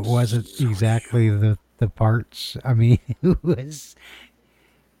time it wasn't exactly the parts. I mean, it was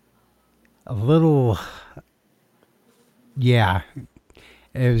a little, yeah,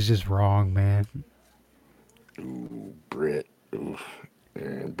 it was just wrong, man. Ooh, Britt. Ooh.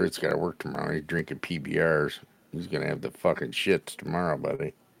 Yeah, Britt's got to work tomorrow. He's drinking PBRs. He's going to have the fucking shits tomorrow,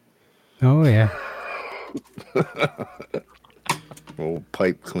 buddy. Oh, yeah. Old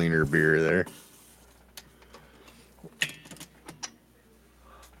pipe cleaner beer there.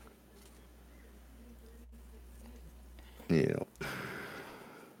 Yeah.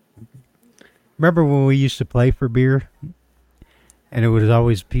 Remember when we used to play for beer? And it was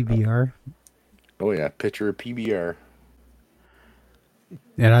always PBR? Oh, yeah. Pitcher of PBR.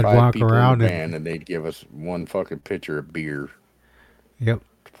 And I'd 5 walk people around in the and, band, and they'd give us one fucking pitcher of beer yep.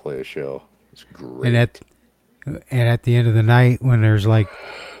 to play a show. It's great. And at the end of the night, when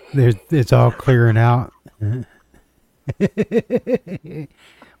it's all clearing out.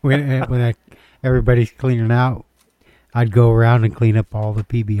 when everybody's cleaning out, I'd go around and clean up all the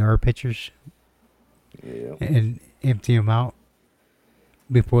PBR pitchers. Yeah. And empty them out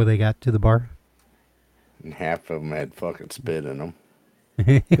before they got to the bar. And half of them had fucking spit in them.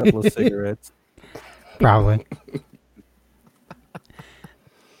 A couple of cigarettes. Probably.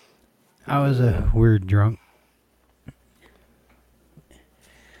 I was a weird drunk.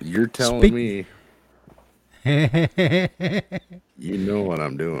 You're telling me you know what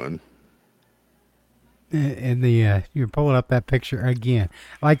I'm doing. And you're pulling up that picture again.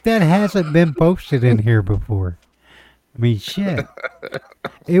 Like that hasn't been posted in here before. I mean, shit.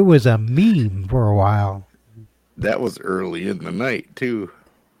 It was a meme for a while. That was early in the night, too.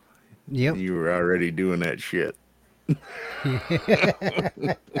 Yep. You were already doing that shit.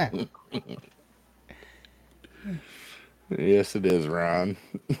 Yes, it is, Ron.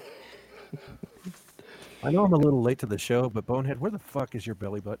 I know I'm a little late to the show, but Bonehead, where the fuck is your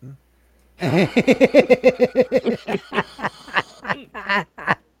belly button?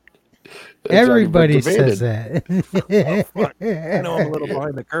 Everybody says that. Oh, fuck. I know I'm a little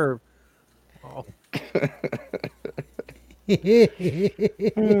behind the curve. Oh.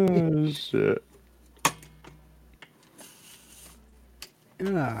 Oh, shit.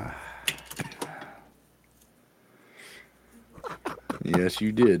 Yes,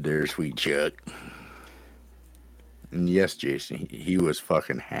 you did there, sweet Chuck. And yes, Jason, he was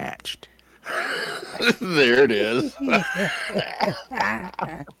fucking hatched. There it is. I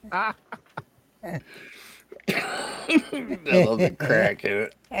love the crack in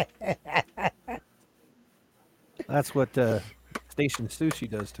it. That's what Station Sushi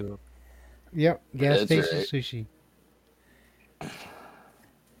does to him. Yep, gas That's station right. sushi.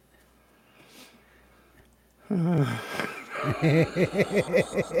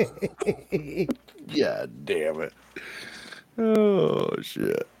 God damn it. Oh,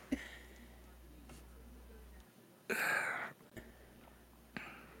 shit.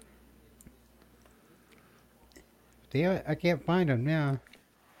 Damn it, I can't find them now.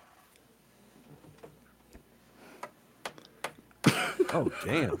 Oh,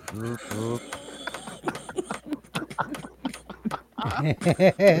 damn. I'm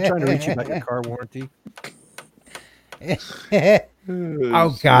trying to reach you about your car warranty.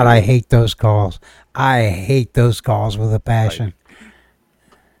 Oh God, I hate those calls. I hate those calls with a passion.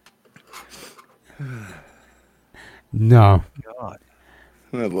 No. God.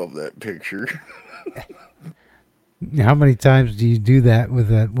 I love that picture. How many times do you do that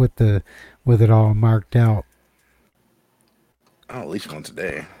with it all marked out? Oh, at least once a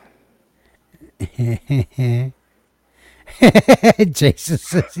day. Jason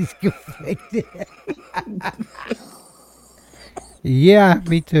says he's conflicted. Yeah,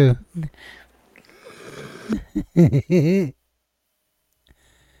 me too.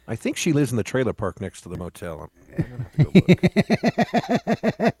 I think she lives in the trailer park next to the motel. I'm gonna have to go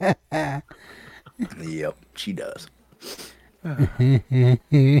look. Yep, she does.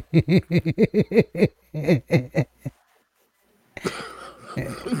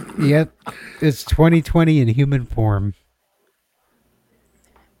 Yep, it's 2020 in human form.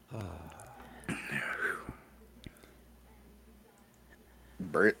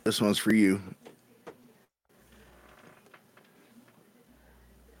 Britt, this one's for you.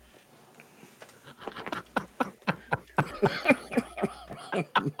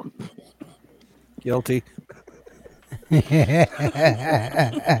 Guilty.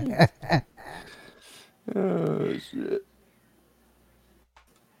 Oh, shit.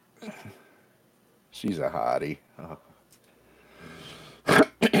 She's a hottie. Oh.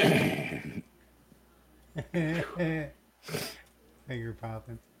 Finger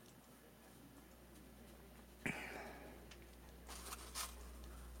popping.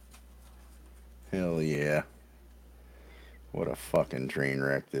 Hell yeah. What a fucking train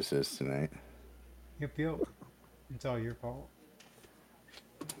wreck this is tonight. Yep. It's all your fault.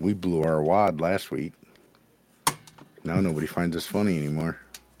 We blew our wad last week. Now nobody finds us funny anymore.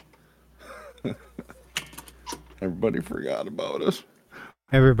 Everybody forgot about us.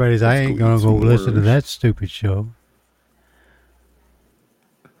 Everybody's, I ain't gonna go listen to that stupid show.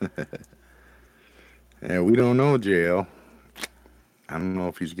 Yeah, we don't know, JL. I don't know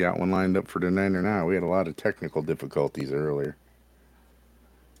if he's got one lined up for tonight or not. We had a lot of technical difficulties earlier.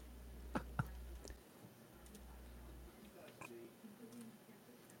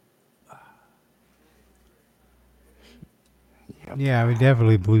 Yep. Yeah, we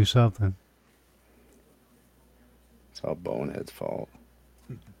definitely blew something. It's all Bonehead's fault.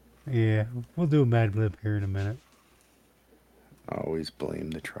 Yeah, we'll do a Mad Lib here in a minute. Always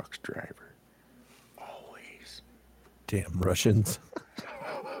blame the truck's driver. Always. Damn Russians.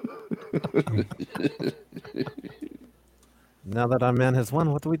 Now that our man has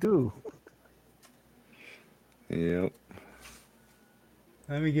won, what do we do? Yep.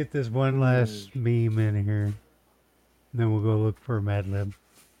 Let me get this one last meme in here. Then we'll go look for a Mad Lib.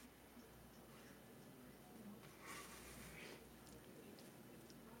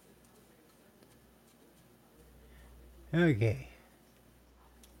 Okay.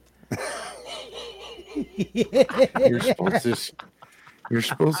 You're supposed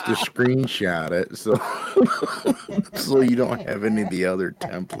to screenshot it so you don't have any of the other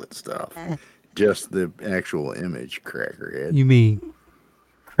template stuff. Just the actual image, crackerhead. You mean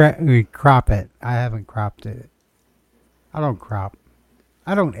crop it? I haven't cropped it. I don't crop.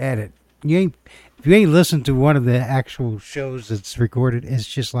 I don't edit. If you ain't listened to one of the actual shows that's recorded, it's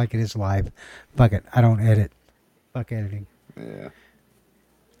just like it is live. Fuck it. I don't edit. Fuck editing. Yeah.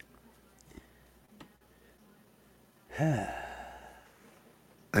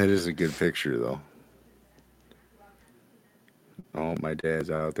 That is a good picture, though. Oh, my dad's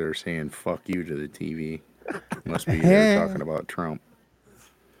out there saying "fuck you" to the TV. Must be there talking about Trump.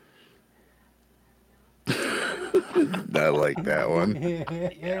 I like that one.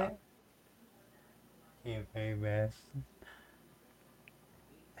 Campaign mask.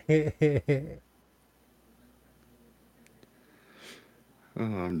 Oh,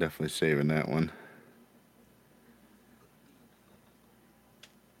 I'm definitely saving that one.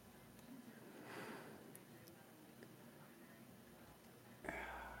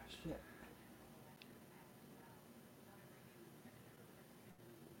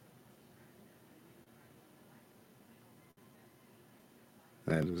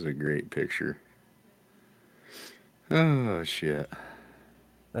 That is a great picture. Oh, shit.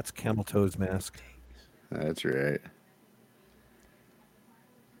 That's Camel Toe's mask. That's right.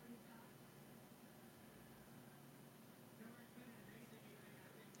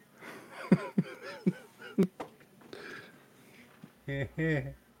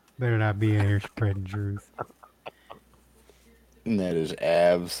 Better not be in here spreading truth. And that is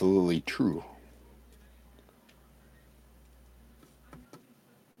absolutely true.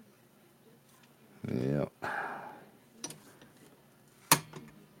 Yep.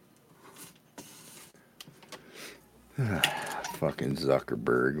 Fucking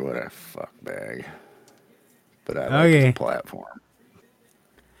Zuckerberg, what a fuckbag. But I like his platform.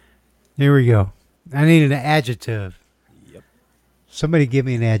 Here we go. I need an adjective. Yep. Somebody give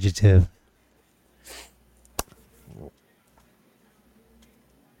me an adjective.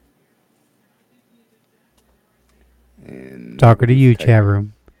 And Talking to you, type- chat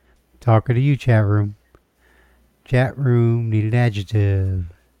room. Talking to you, chat room. Chat room need an adjective.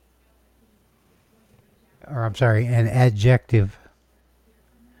 Or I'm sorry, an adjective.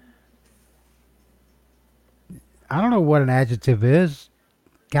 I don't know what an adjective is.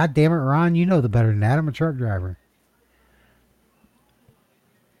 God damn it, Ron, you know the better than that. I'm a truck driver.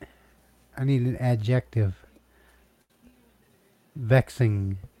 I need an adjective.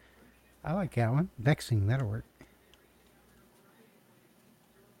 Vexing. I like that one. Vexing, that'll work.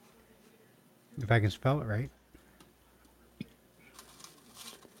 If I can spell it right.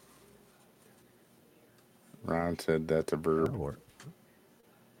 Ron said that's a verb. That'll work.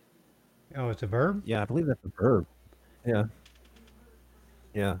 Oh, it's a verb? Yeah, I believe that's a verb. Yeah.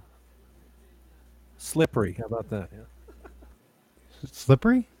 Yeah. Slippery. How about that? Yeah.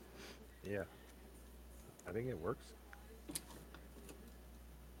 Slippery? Yeah. I think it works.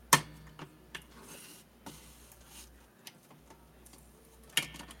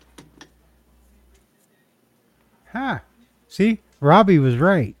 Huh. See? Robbie was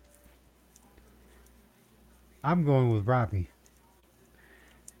right. I'm going with Robbie.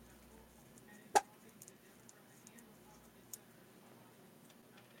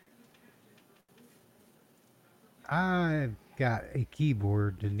 I've got a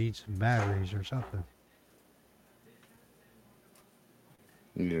keyboard that needs some batteries or something.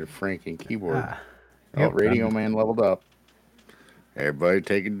 You need a Franken keyboard. Oh, Yep. Radio Man leveled up. Everybody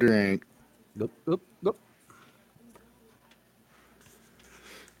take a drink. Nope, nope, nope.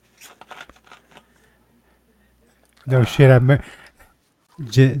 No shit,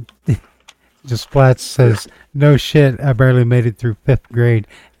 Just Splat says, no shit, I barely made it through 5th grade.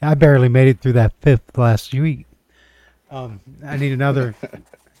 I barely made it through that 5th last week. I need another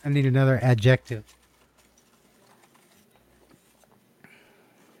adjective.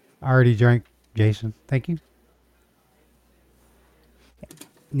 I already drank, Jason. Thank you.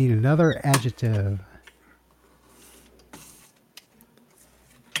 Need another adjective.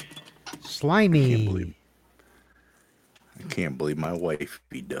 Slimy. I can't believe my wife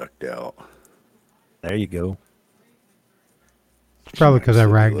be ducked out. There you go. It's probably because I She'll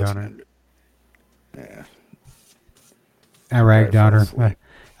be ragged on her. listening to- Yeah. I ragged on Probably her. fell asleep.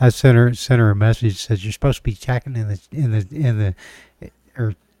 I sent her a message. Says you're supposed to be checking in the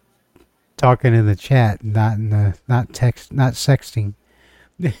or talking in the chat, not sexting.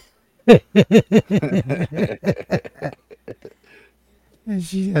 And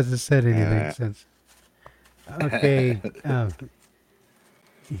she hasn't said anything since. Okay.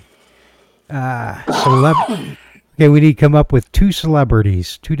 Okay, we need to come up with two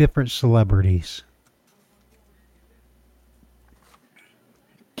different celebrities.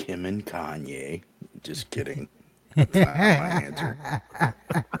 Kim and Kanye. Just kidding. That's not my answer.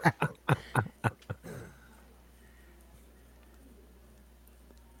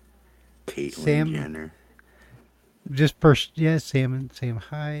 Caitlyn Sam- Jenner. Just first, yeah, Sam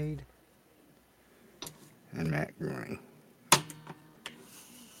Hyde. And Matt Groening.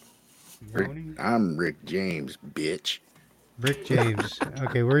 Groening? I'm Rick James, bitch. Rick James.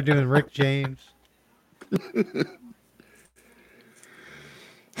 Okay, we're doing Rick James.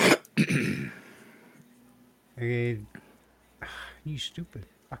 Okay. You stupid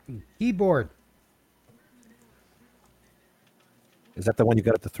fucking keyboard. Is that the one you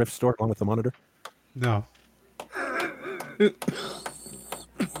got at the thrift store along with the monitor? No.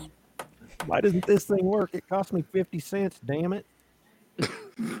 Why doesn't this thing work? It cost me 50 cents, damn it.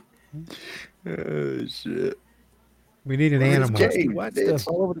 Oh, shit. We need an Where's animal. Jay? White Bitch. stuff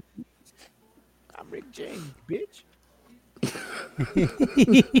all over the... I'm Rick James, bitch.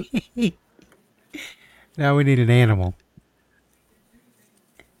 Now we need an animal.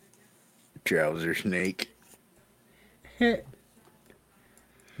 Trouser snake. Leave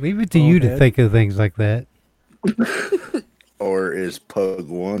it to you to Head. think of things like that. Or as Pug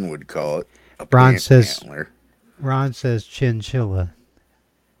One would call it, a Ron pant says- antler. Ron says chinchilla.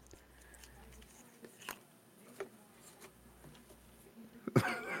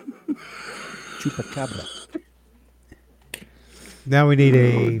 Chupacabra. Now we need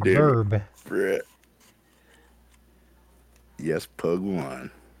a Oh, damn it. verb. Brett. Yes, Pug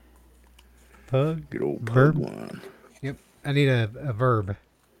One. Pug. Good old Pug Verb? One. Yep. I need a verb.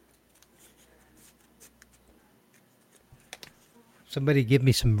 Somebody give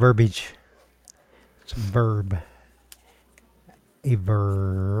me some verbiage. Some verb. A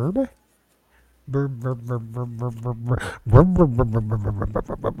verb.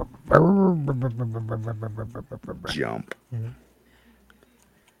 Jump.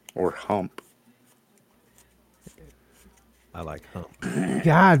 Or hump. I like hump.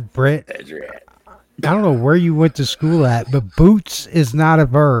 God, Brett. That's right. I don't know where you went to school at, but boots is not a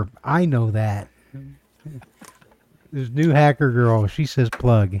verb. I know that. This new hacker girl, she says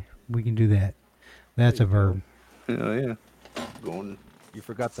plug. We can do that. That's a verb. Oh, yeah. Going. You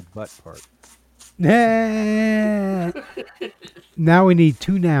forgot the butt part. Now we need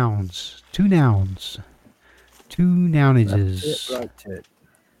two nouns. Two nouns. Two nounages. Right tit.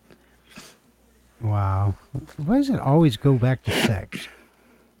 Wow. Why does it always go back to sex?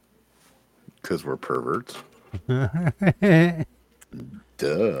 Because we're perverts. Two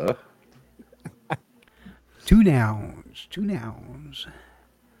Duh. nouns. Two nouns.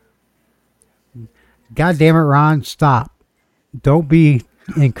 God damn it, Ron, stop. Don't be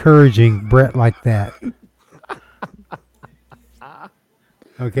encouraging Brett like that.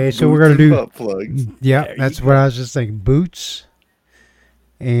 Okay, so we're going to do... butt plugs. Yeah, that's what I was just thinking. Boots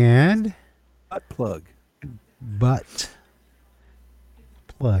and... Butt plug. Butt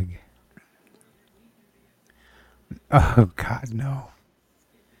plug. Oh, God, no.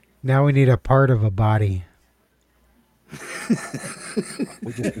 Now we need a part of a body. We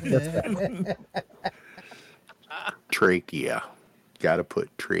just discussed that. Trachea. Gotta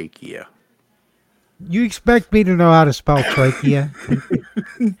put trachea. You expect me to know how to spell trachea?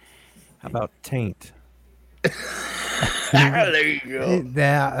 How about taint? There you go.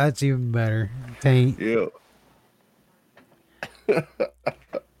 That's even better. Taint. Yeah.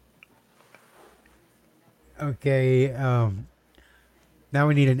 Okay, now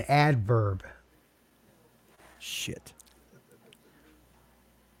we need an adverb. Shit.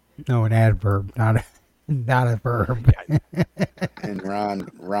 No, an adverb, not a verb. And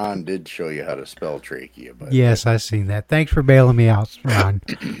Ron did show you how to spell trachea, but Yes, I seen that. Thanks for bailing me out, Ron.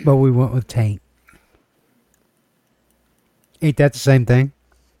 But we went with taint. Ain't that the same thing?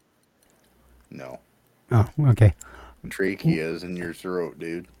 no. Oh, okay. Trachea is in your throat,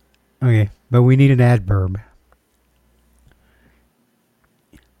 dude. Okay, but we need an adverb.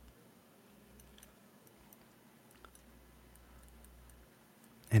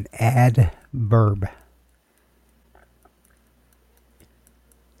 An adverb.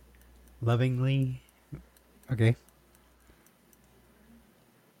 Lovingly. Okay.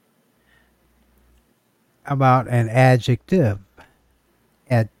 How about an adjective?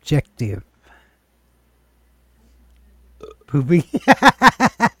 Adjective. Poopy.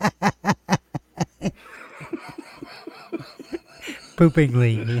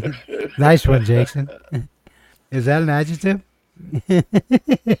 Poopingly. Nice one, Jason. Is that an adjective?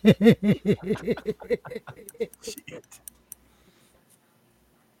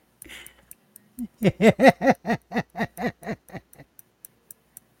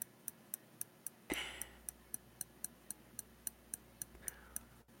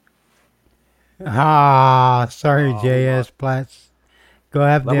 Sorry, J.S. Platts. Go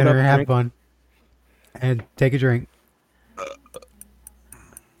have Level dinner, up have drink. fun, and take a drink.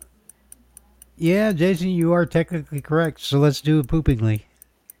 Yeah, Jason, you are technically correct. So let's do it poopingly.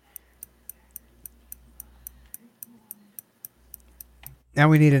 Now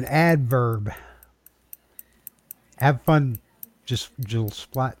we need an adverb. Have fun, just Jill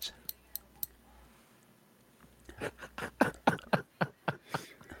Splats.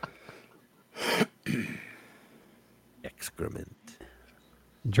 Excrement.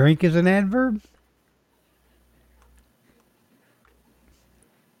 Drink is an adverb?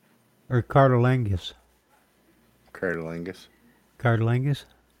 Or cartilaginous? Cartilaginous. Cartilaginous?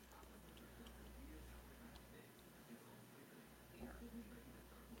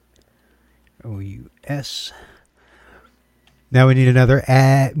 O-U-S. Now we need another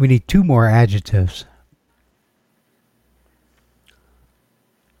we need two more adjectives.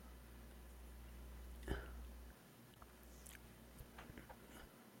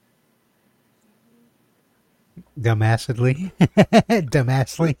 Dumbassedly.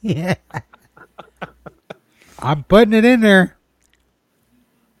 Dumbassedly. I'm putting it in there.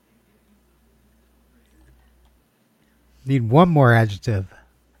 Need one more adjective.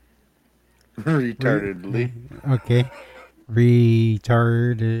 Retardedly. Okay.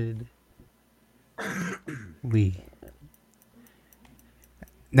 Retardedly.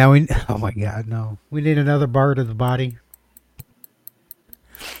 Now we... Oh my God, no. We need another part of the body.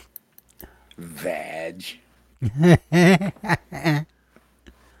 Vag.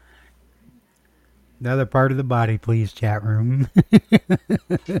 Another part of the body, please, chat room.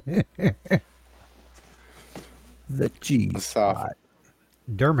 The G spot.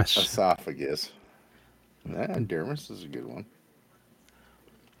 Dermis. Esophagus. Dermis is a good one.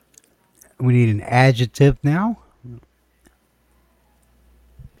 We need an adjective now.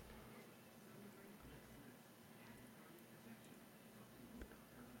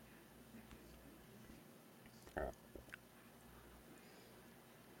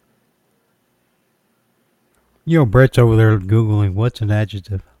 You know, Brett's over there Googling what's an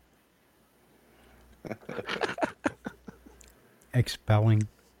adjective. Expelling.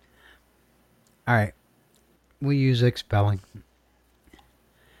 All right. We use expelling.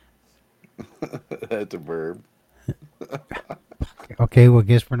 That's a verb. Okay, well,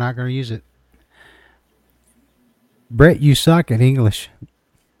 guess we're not going to use it. Brett, you suck at English.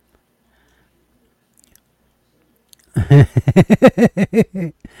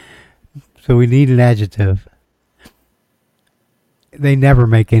 So we need an adjective. They never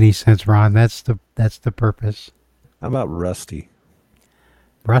make any sense, Ron. That's the purpose. How about rusty?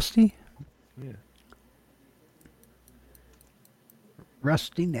 Rusty? Yeah.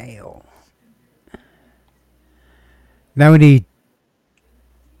 Rusty nail. Now we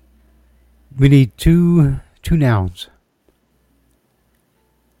need two nouns.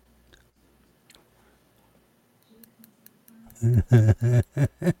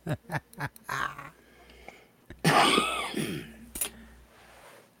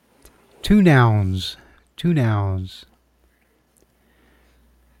 Two nouns. Two nouns.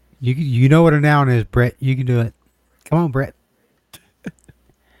 You know what a noun is, Brett. You can do it. Come on, Brett.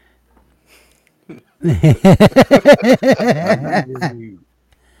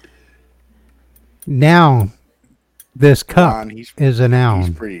 Noun. This cup Ron, is a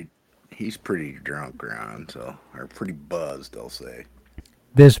noun. He's pretty drunk, Ron, so or pretty buzzed, I'll say.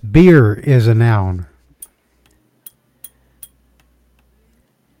 This beer is a noun.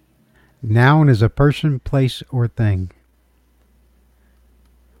 Noun is a person, place, or thing.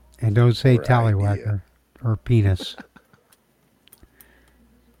 And don't say Or tallywhacker idea. or penis.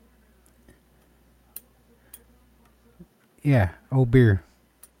 Yeah, old beer.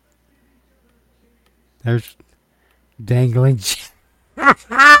 There's dangling.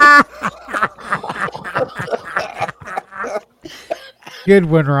 Good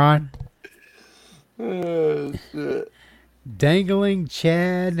one, Ron. Oh, shit. Dangling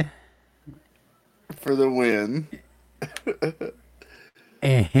Chad For the win.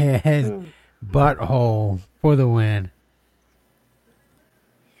 and butthole for the win.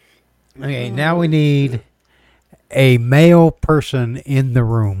 Okay, now we need a male person in the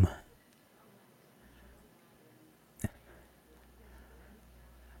room.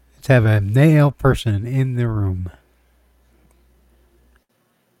 Let's have a male person in the room.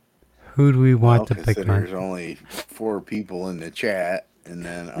 Who do we want to pick on? There's only 4 people in the chat, and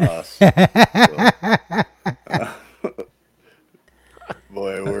then us.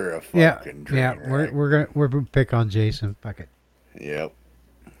 Boy, we're a fucking yeah. We're gonna pick on Jason. Fuck it. Yep.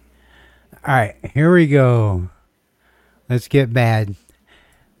 All right, here we go. Let's get bad.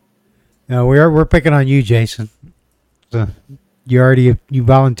 No, we're picking on you, Jason. So you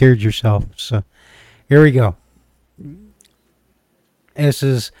volunteered yourself. So here we go. This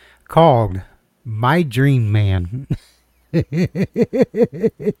is called My Dream Man.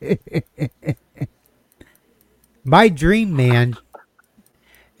 My dream man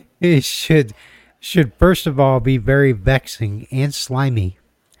should first of all be very vexing and slimy.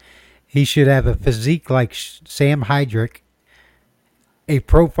 He should have a physique like Sam Heydrich, a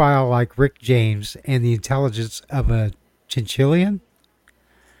profile like Rick James, and the intelligence of a chinchillian.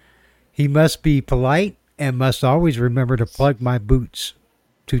 He must be polite and must always remember to plug my boots,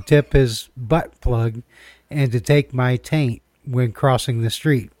 to tip his butt plug, and to take my taint when crossing the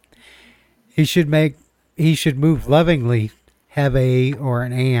street. He should move lovingly, have a or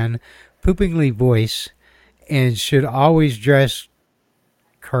an poopingly voice, and should always dress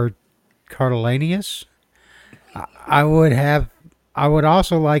cartelaneous. I would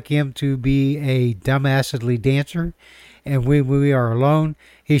also like him to be a dumbassedly dancer, and when we are alone,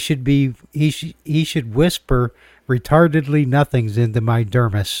 he should whisper retardedly nothings into my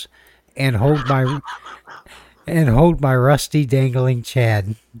dermis, and hold my rusty dangling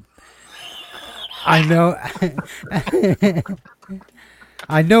Chad. I know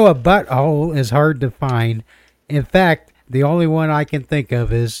I know a butthole is hard to find. In fact, the only one I can think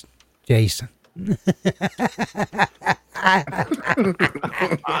of is Jason.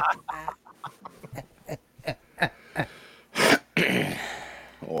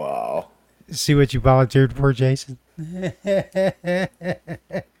 Wow. See what you volunteered for, Jason?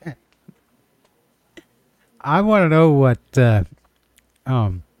 I want to know what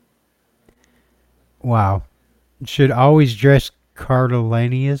wow. Should always dress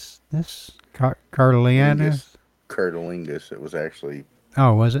cartelaneous. Carlingus? Cartilingus. It was actually.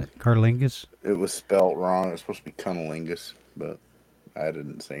 Oh, was it Carlingus? It was spelt wrong. It was supposed to be cunnilingus, but I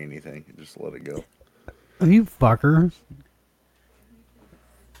didn't say anything. Just let it go. Oh, you fucker.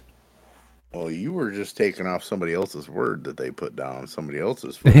 Well, you were just taking off somebody else's word that they put down. Somebody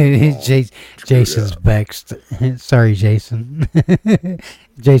else's. Jason's vexed. Sorry, Jason.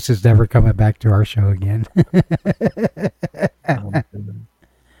 Jason's never coming back to our show again.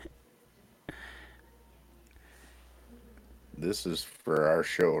 This is for our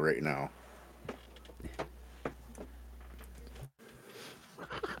show right now.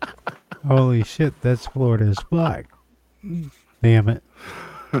 Holy shit, that's Florida as fuck. Damn it.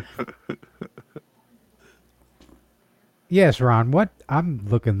 Yes, Ron, what? I'm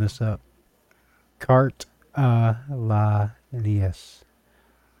looking this up. Cart la NES.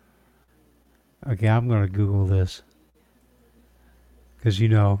 Okay, I'm going to Google this. Because, you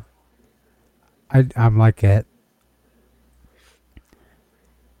know, I'm like that.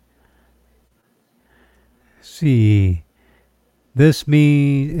 See, this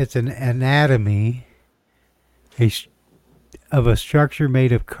means it's an anatomy of a structure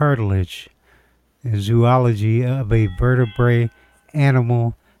made of cartilage, a zoology of a vertebrate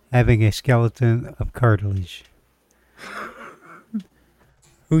animal having a skeleton of cartilage.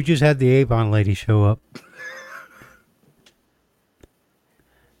 Who just had the Avon lady show up?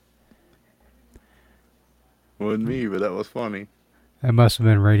 Wasn't me, but that was funny. That must have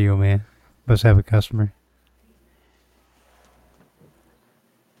been Radio Man. Must have a customer.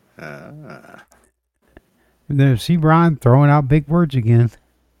 There, see Ron throwing out big words again.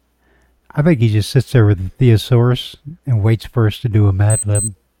 I think he just sits there with the Theosaurus and waits for us to do a Mad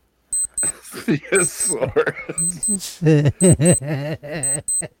Lib. Theosaurus.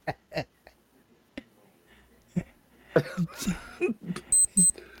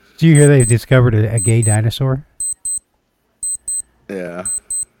 Did you hear they've discovered a gay dinosaur? Yeah.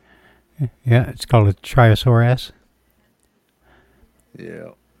 Yeah, it's called a Triosaurus.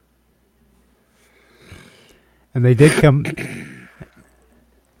 Yeah. And they did come...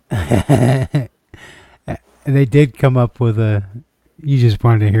 and they did come up with a... You just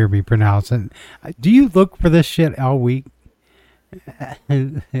wanted to hear me pronounce it. Do you look for this shit all week?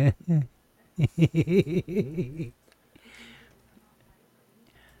 That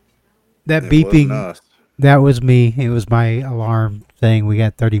beeping... That was me. It was my alarm saying we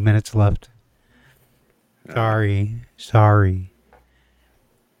got 30 minutes left. Sorry.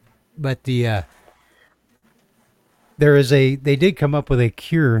 But they did come up with a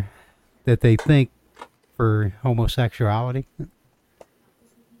cure that they think for homosexuality.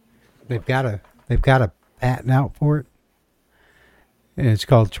 They've got a patent out for it. And it's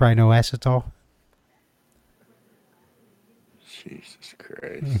called trinoacetol. Jesus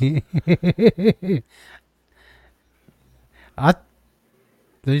Christ.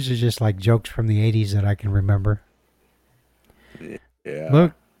 These are just like jokes from the 80s that I can remember. Yeah.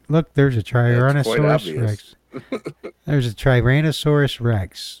 Look, there's a Tyrannosaurus Rex. There's a Tyrannosaurus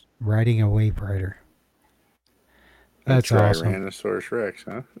Rex riding a wave rider. That's awesome. Tyrannosaurus Rex,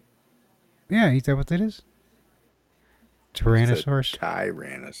 huh? Yeah, is that what that is? Tyrannosaurus?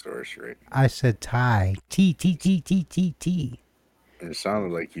 Tyrannosaurus Rex. I said Ty. T. It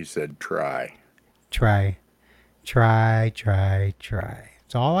sounded like you said try. Try. It's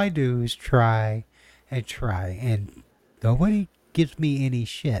all I do is try. And nobody gives me any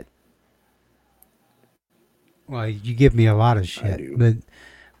shit. Well, you give me a lot of shit,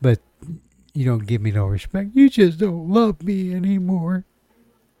 but you don't give me no respect. You just don't love me anymore.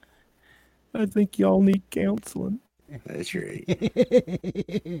 I think y'all need counseling. That's right.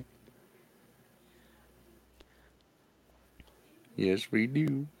 Yes, we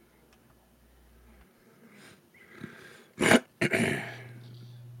do.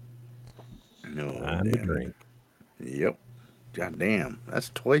 No, Time to drink. Yep. God damn.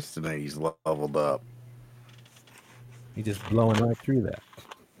 That's twice tonight he's leveled up. He's just blowing right through that.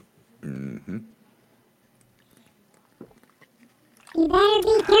 Mm-hmm. You better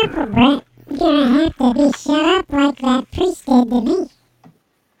be careful, Brett. You're gonna have to be shut up like that priest did to me.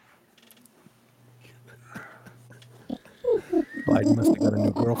 Biden must have got a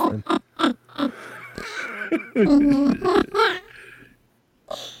new girlfriend.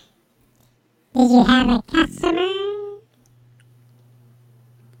 Did you have a customer?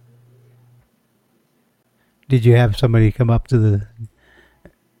 Did you have somebody come up to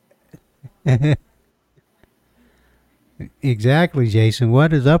the... Exactly, Jason.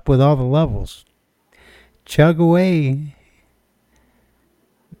 What is up with all the levels? Chug away.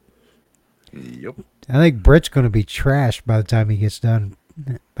 Yep. I think Britt's going to be trashed by the time he gets done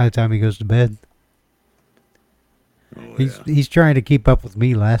by the time he goes to bed. Oh, He's trying to keep up with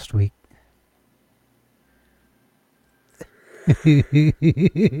me last week.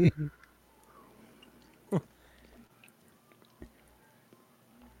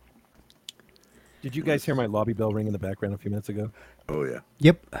 Did you guys hear my lobby bell ring in the background a few minutes ago? Oh, yeah.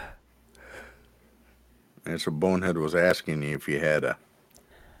 Yep. And so Bonehead was asking you if you had a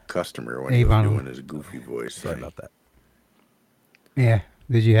customer when Avon. he was doing his goofy voice. Sorry thing. about that. Yeah.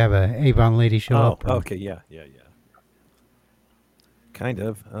 Did you have a Avon lady show up? or- okay, yeah. Kind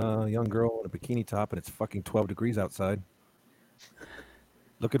of. Young girl in a bikini top, and it's fucking 12 degrees outside.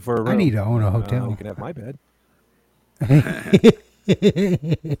 Looking for a room. I need to own a hotel. You can have my bed.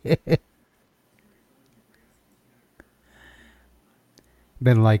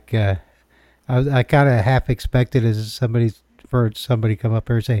 Been like, I kind of half expected as for somebody come up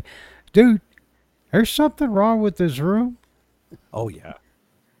here and say, "Dude, there's something wrong with this room." Oh, yeah.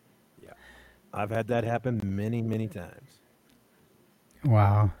 Yeah. I've had that happen many, many times.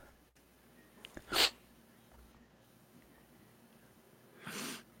 Wow.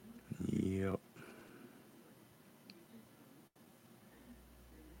 Yep.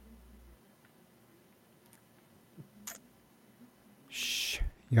 Shh.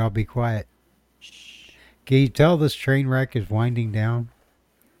 Y'all be quiet. Can you tell this train wreck is winding down?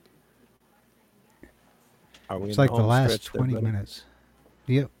 Are we It's in like the home last stretch there, 20 buddy? minutes.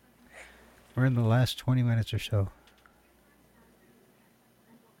 Yep. We're in the last 20 minutes or so.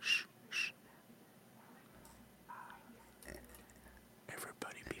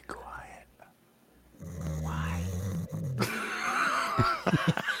 Everybody be quiet.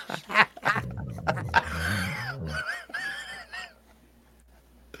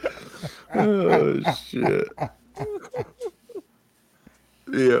 Oh, shit.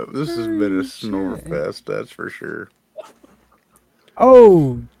 Yeah, this has been a snore fest, that's for sure.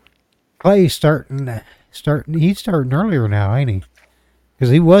 Oh, Clay's starting. He's starting earlier now, ain't he?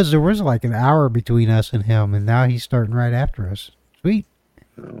 Because there was like an hour between us and him, and now he's starting right after us. Sweet.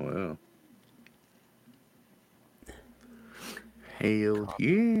 Oh, wow. Hell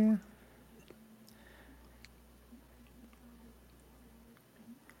yeah.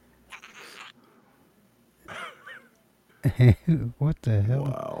 What the hell?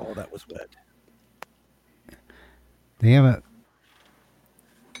 Wow. Oh, that was wet. Damn it.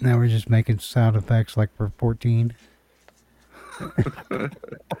 Now we're just making sound effects like we're 14.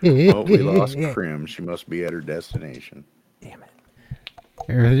 Oh, we lost Prim. She must be at her destination. Damn it.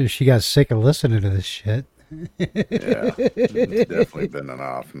 Or she got sick of listening to this shit. Yeah, it's definitely been an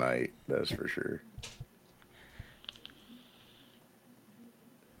off night, that's for sure.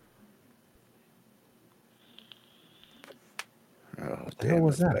 Oh, What the damn, hell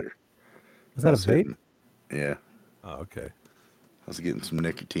was that's that? better. Was that a I was vape? hitting- Yeah, Oh, okay. I was getting some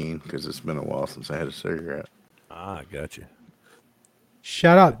nicotine because it's been a while since I had a cigarette. Ah, gotcha.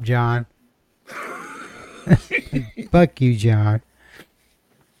 Shut up, John. Fuck you, John.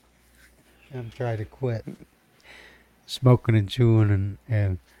 I'm trying to quit smoking and chewing,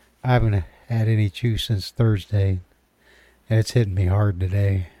 and I haven't had any chew since Thursday. And it's hitting me hard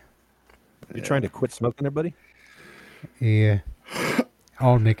today. You trying to quit smoking there, buddy? Yeah.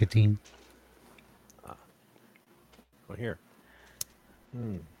 All nicotine. Well, here.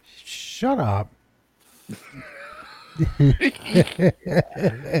 Shut up.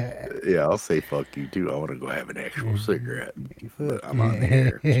 Yeah, I'll say fuck you too. I want to go have an actual cigarette, but I'm on the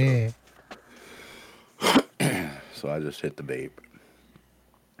air. So I just hit the vape.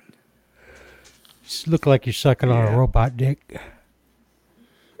 Just look like you're sucking on a Yeah. robot dick.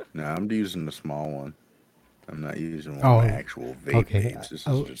 No, I'm using the small one. I'm not using one Oh, of the actual vape okay. vapes. This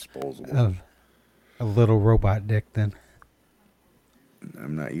Oh, is disposable. A little robot dick, then.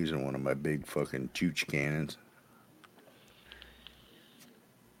 I'm not using one of my big fucking chooch cannons.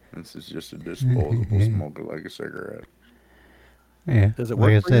 This is just a disposable, smoke it like a cigarette. Yeah. Does it like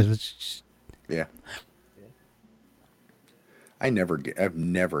work I for said, you? it's just, Yeah. I've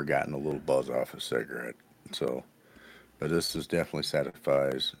never gotten a little buzz off a cigarette. So, but this is definitely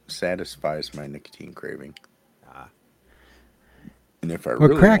satisfies my nicotine craving. And if I What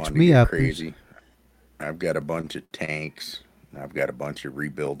really cracks want to me get up crazy, I've got a bunch of tanks. I've got a bunch of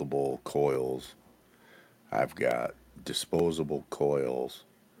rebuildable coils. I've got disposable coils.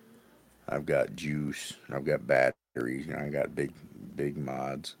 I've got juice. I've got batteries. I got big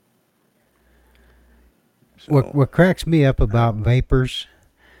mods. So, what cracks me up about vapors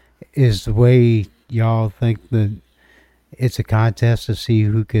is the way y'all think that it's a contest to see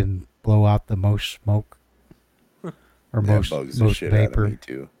who can blow out the most smoke or that bugs the most shit out of vapor. me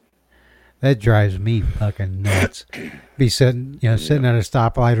too. That drives me fucking nuts. Be sitting at a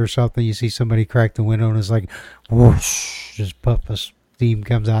stoplight or something. You see somebody crack the window and it's like, whoosh, just puff of steam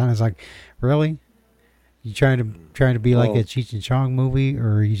comes out. And it's like, really? You trying to be like a Cheech and Chong movie,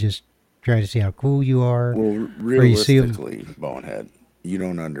 or are you just trying to see how cool you are? Well, realistically, Bonehead, you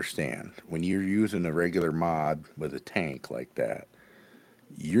don't understand. When you're using a regular mod with a tank like that,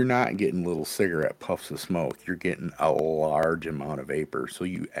 you're not getting little cigarette puffs of smoke. You're getting a large amount of vapor, so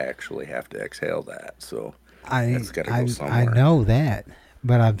you actually have to exhale that. So that's got to go somewhere. I know that,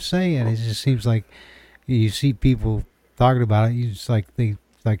 but I'm saying it just seems like you see people talking about it. It's like they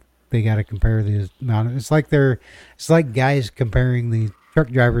got to compare the amount. It's like guys comparing the truck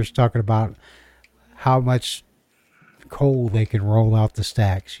drivers talking about how much coal they can roll out the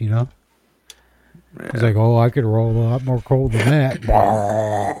stacks. You know. Yeah. It's like, I could roll a lot more coal than that.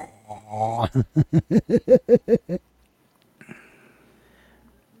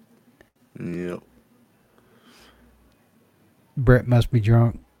 Yep. Brett must be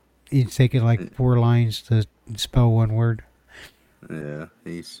drunk. He's taking like 4 lines to spell one word. Yeah,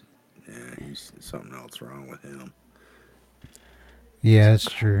 he's something else wrong with him. Yeah,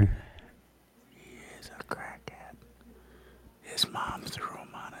 that's true. He is a crackhead. His mom threw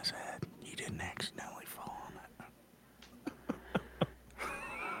him on his head. He didn't accidentally fall on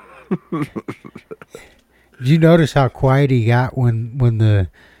it. Did you notice how quiet he got when the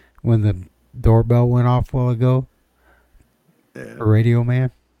doorbell went off a while ago? Yeah. For Radio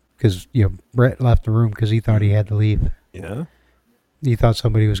Man? Because Brett left the room because he thought he had to leave. Yeah. He thought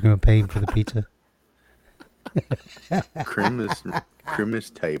somebody was going to pay him for the pizza. Krim is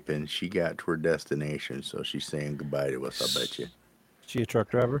typing. She got to her destination, so she's saying goodbye to us. I bet you. She a truck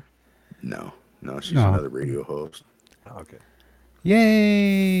driver? No, she's another radio host. Oh, okay.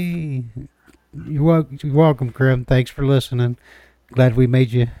 Yay! You're welcome, Krim. Thanks for listening. Glad we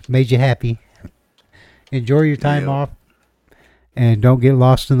made you happy. Enjoy your time off, and don't get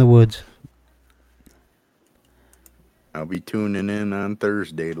lost in the woods. I'll be tuning in on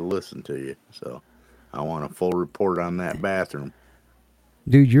Thursday to listen to you, so I want a full report on that bathroom.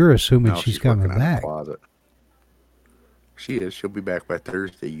 Dude, you're assuming she's coming back. She is. She'll be back by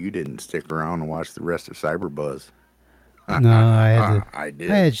Thursday. You didn't stick around and watch the rest of Cyberbuzz. No, I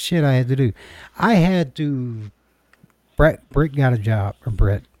did. I had shit I had to do. I had to. Brett got a job, or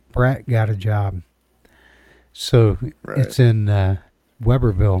Brett got a job. So it's in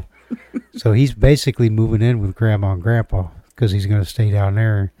Weberville. So he's basically moving in with Grandma and Grandpa because he's going to stay down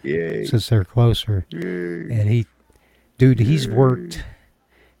there since they're closer. Yay. And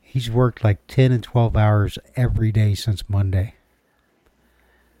he's worked like 10 and 12 hours every day since Monday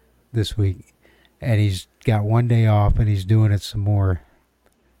this week. And he's got one day off, and he's doing it some more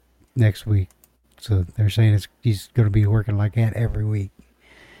next week. So they're saying he's going to be working like that every week.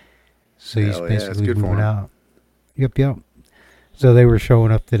 So he's basically moving out. Yep. So they were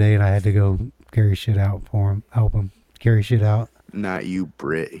showing up today, and I had to go carry shit out for him, help him carry shit out. Not you,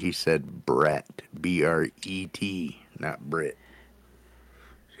 Britt. He said Brett. B-R-E-T, not Britt.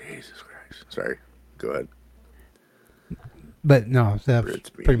 Jesus Christ. Sorry. Go ahead. But no, that's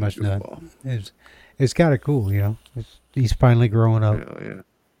pretty much done. It's kind of cool, He's finally growing up. Hell yeah.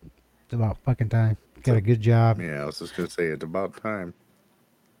 It's about fucking time. Got a good job. Yeah, I was just going to say it's about time.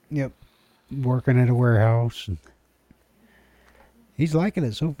 Yep. Working at a warehouse. And he's liking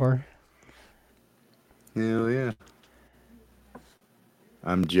it so far. Hell yeah.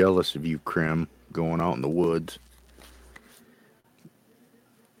 I'm jealous of you, Krim, going out in the woods.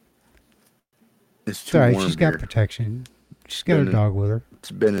 It's too warm she's got protection. She's got her dog with her.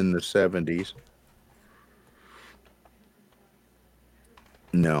 It's been in the 70s.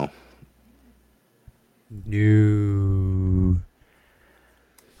 No.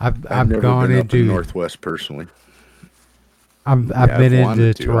 I've never gone been into up in Northwest personally. I've been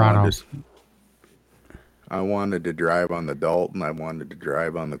into Toronto. I wanted to drive on the Dalton. I wanted to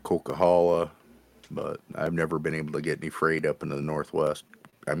drive on the Coquihalla, but I've never been able to get any freight up into the Northwest.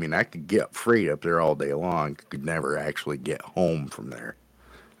 I mean, I could get freight up there all day long. Could never actually get home from there.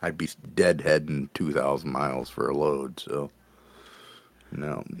 I'd be deadheading 2,000 miles for a load. So,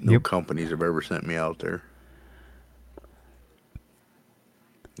 no companies have ever sent me out there.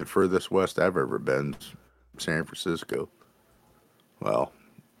 The furthest west I've ever been is San Francisco. Well,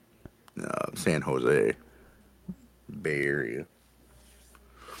 San Jose, Bay Area.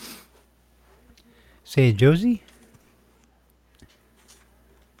 San Josie?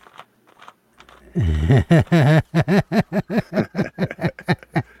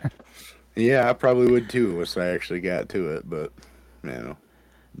 Yeah, I probably would too once I actually got to it, but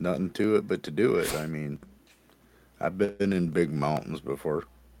nothing to it but to do it. I mean, I've been in big mountains before.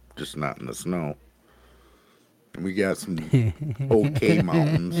 just not in the snow. And we got some okay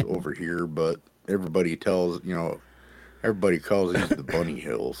mountains over here, but everybody calls these the Bunny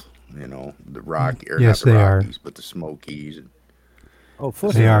Hills. You know, the Rocky, or Yes, not the they are. Rockies, but the Smokies. Oh,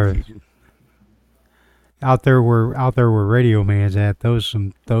 full They are. Smokies. Out there where Radio Man's at, those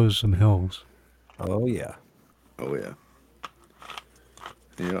some hills. Oh yeah. Oh yeah.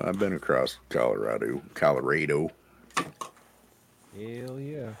 You know, I've been across Colorado. Hell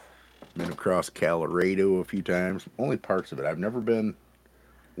yeah. Been across Colorado a few times. Only parts of it. I've never been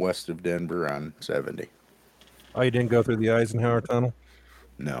west of Denver on 70. Oh, you didn't go through the Eisenhower Tunnel?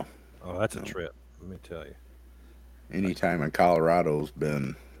 No. Oh, that's a trip. Let me tell you. Anytime in Colorado's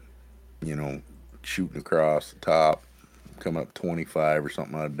been, you know, shooting across the top, coming up 25 or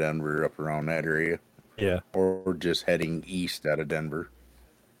something out of Denver, up around that area. Yeah. Or just heading east out of Denver.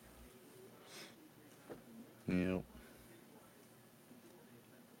 You know.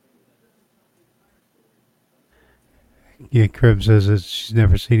 Yeah, Crib says that she's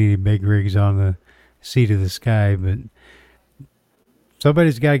never seen any big rigs on the seat of the sky, but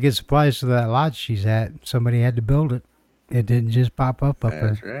somebody's got to get supplies to that lodge she's at. Somebody had to build it. It didn't just pop up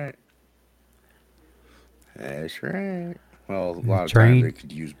That's there. right. That's right. Well, a lot of Train. times they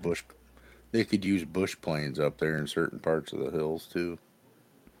could use bush planes up there in certain parts of the hills too.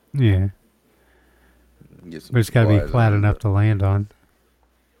 Yeah, Get some but it's got to be supplies flat on it. enough to land on.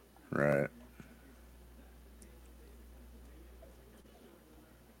 Right.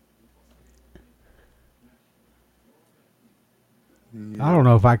 I don't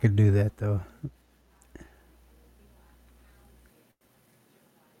know if I could do that though.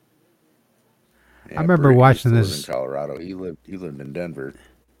 Yeah, I remember Brett used watching to live this- in Colorado. He lived in Denver.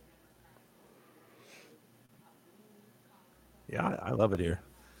 Yeah, I love it here.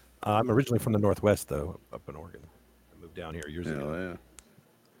 I'm originally from the Northwest, though, up in Oregon. I moved down here years Hell ago. yeah.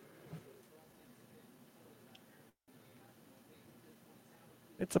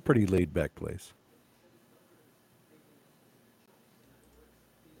 It's a pretty laid-back place.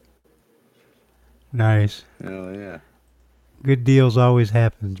 Nice. Hell yeah. Good deals always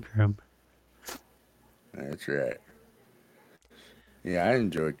happen, Crib. That's right. Yeah, I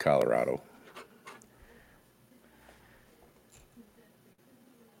enjoyed Colorado.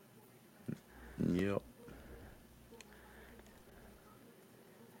 Yep.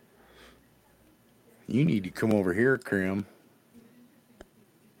 You need to come over here, Krim.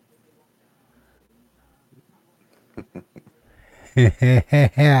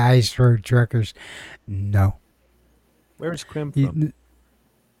 Ice road truckers. No. Where's Krim from?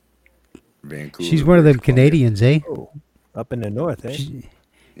 Vancouver. She's one of them British Columbia. Canadians, eh? Oh, up in the north, eh?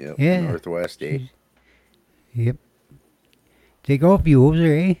 Yep. Yeah. Northwest, eh? Yep. Take off you over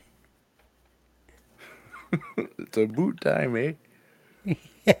there, eh? It's a boot time, eh?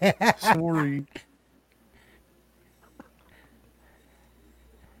 Sorry.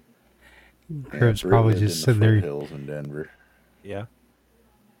 Crib's Britt probably lived just in the sitting there. foothills in Denver. Yeah.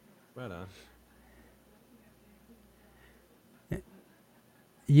 Right on.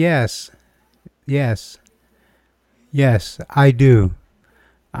 Yes. Yes. Yes, I do.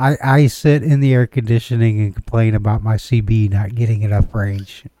 I sit in the air conditioning and complain about my CB not getting enough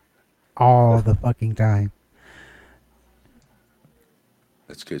range all the fucking time.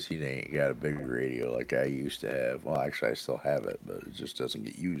 That's because he ain't got a big radio like I used to have. Well, actually, I still have it, but it just doesn't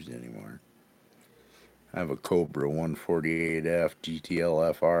get used anymore. I have a Cobra 148F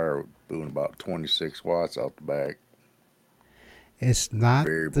GTL FR doing about 26 watts out the back. It's not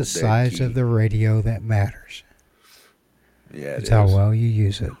Variable the dead size key. of the radio that matters. Yeah, It's it how is. well you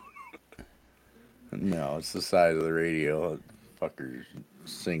use it. No, it's the size of the radio. Fucker's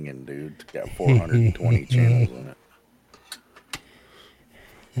singing, dude. It's got 420 channels in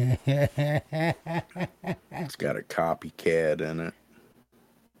it. It's got a copycat in it.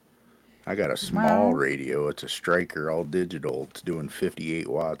 I got a small radio. It's a Striker, all digital. It's doing 58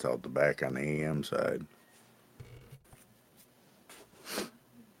 watts out the back on the AM side.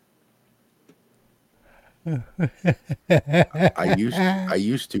 I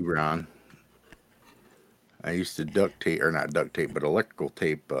used to, Ron. I used to duct tape, or not duct tape, but electrical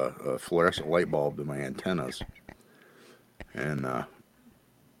tape a fluorescent light bulb to my antennas. And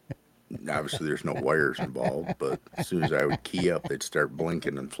obviously there's no wires involved, but as soon as I would key up, they'd start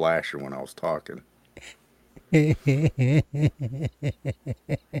blinking and flashing when I was talking.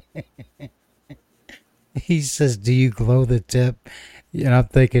 He says, "Do you glow the tip?" And I'm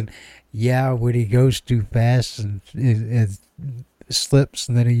thinking, yeah, when he goes too fast and it slips,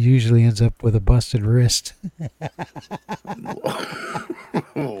 and then he usually ends up with a busted wrist.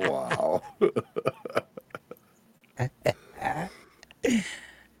 Wow.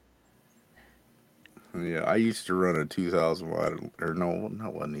 used to run a 2,000 watt, or no,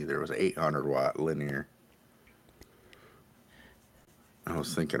 not one either. It was 800 watt linear. I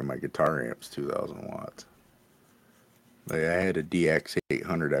was thinking of my guitar amps, 2,000 watts. Like I had a DX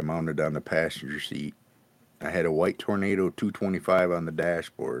 800 I mounted on the passenger seat. I had a white Tornado 225 on the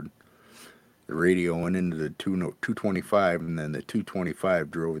dashboard. The radio went into the 225, and then the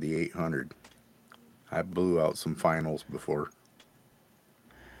 225 drove the 800. I blew out some finals before.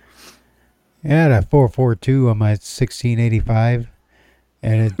 I had a 442 on my 1685,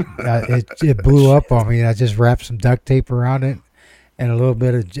 and it blew up on me. And I just wrapped some duct tape around it and a little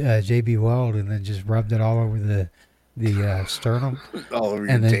bit of JB Weld, and then just rubbed it all over the sternum. All over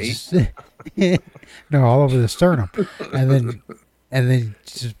and your then tape? No, all over the sternum, and then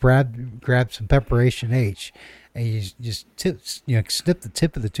just grab some Preparation H, and you just snip the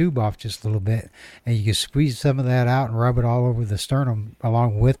tip of the tube off just a little bit, and you can squeeze some of that out and rub it all over the sternum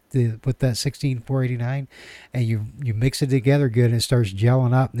along with that 16489, and you mix it together good, and it starts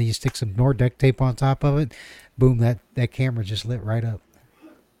gelling up, and then you stick some more duct tape on top of it. Boom! That camera just lit right up.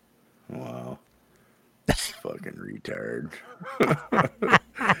 Wow. Fucking retard.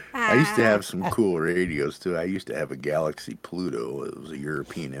 I used to have some cool radios too. I used to have a Galaxy Pluto. It was a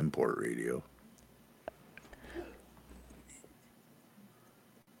European import radio.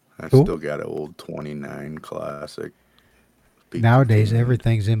 I still got an old 29 classic. Nowadays,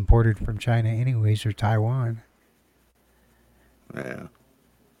 everything's imported from China anyways, or Taiwan. Yeah.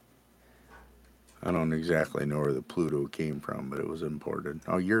 I don't exactly know where the Pluto came from, but it was imported.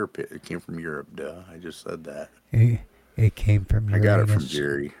 Oh, Europe. It came from Europe, duh. I just said that. It came from Uranus. I got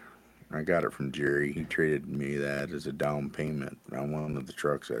it from Jerry. He traded me that as a down payment on one of the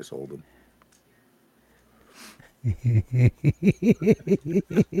trucks I sold him.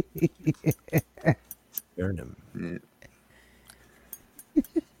 Burn him.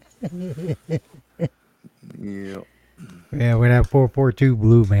 Yeah. Yeah, when that 442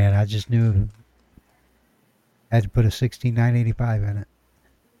 blew, man, I just knew I had to put a 16985 in it.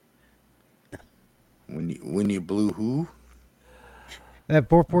 When you blew who? That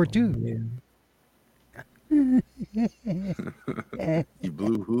 442. You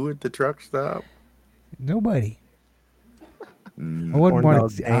blew who at the truck stop? Nobody. I wouldn't want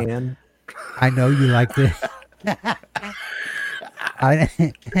Cornell's to. Dan. I know you like the.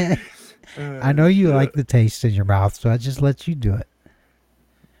 I know you like the taste in your mouth, so I just let you do it.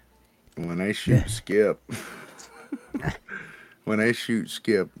 When I shoot Skip,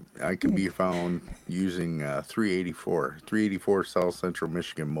 I can be found using 384. 384 South Central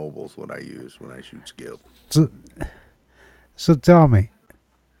Michigan Mobile is what I use when I shoot Skip. So tell me,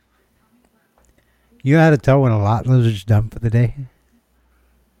 you know how to tell when a lot lizard's done for the day?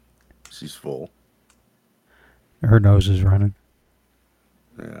 She's full. Her nose is running.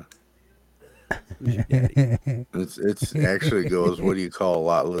 Yeah. It's actually goes, what do you call a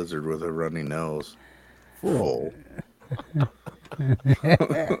lot lizard with a runny nose? Full.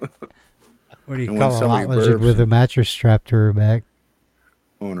 What do you call a lot lizard with a mattress strapped to her back?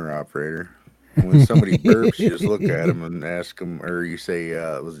 Owner operator. When somebody burps, you just look at them and ask them, or you say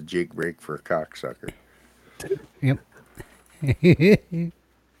it was a jake break for a cocksucker. Yep.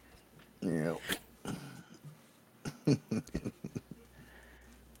 Yep.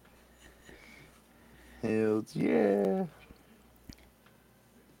 Hells yeah.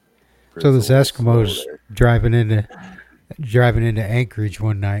 So this Eskimo's driving into Anchorage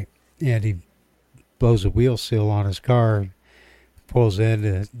one night, and he blows a wheel seal on his car, and pulls in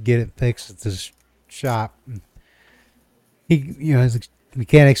to get it fixed at this shop. And the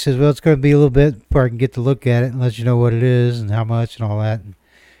mechanic says, "Well, it's going to be a little bit before I can get to look at it and let you know what it is and how much and all that." And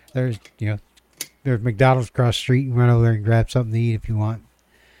there's McDonald's across the street. You can run over there and grab something to eat if you want.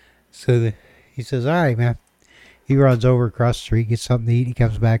 So he says, "All right, man." He runs over across the street, gets something to eat. He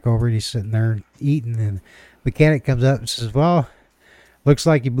comes back over and he's sitting there eating. And the mechanic comes up and says, "Well, looks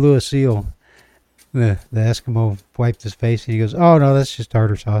like you blew a seal." The Eskimo wiped his face and he goes, "Oh, no, that's just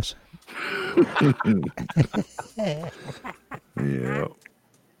tartar sauce." Yeah.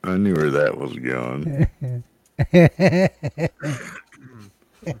 I knew where that was going. Yep.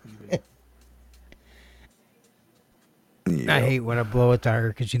 I hate when I blow a tire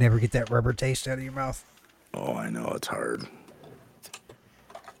because you never get that rubber taste out of your mouth. Oh, I know, it's hard.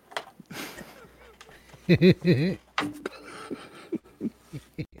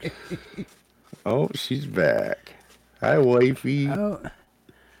 Oh, she's back. Hi, wifey.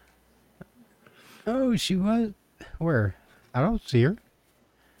 Oh, she was. Where? I don't see her.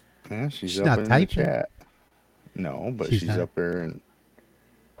 Yeah, she's not up in typing. the chat. No, but she's up there, and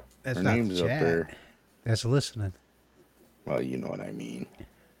that's her not name's the up chat. there. That's listening. Well, you know what I mean.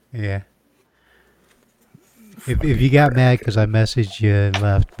 Yeah. If you got mad because I messaged you and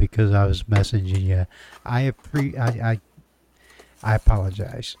left because I was messaging you, I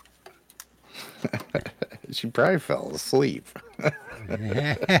apologize. She probably fell asleep.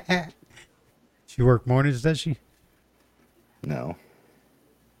 She work mornings, does she? No.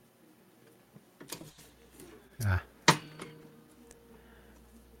 Ah.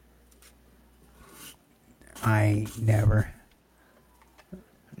 I never.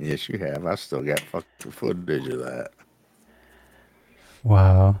 Yes, you have. I still got fucking footage of that.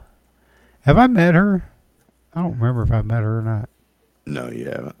 Wow. Have I met her? I don't remember if I met her or not. No, you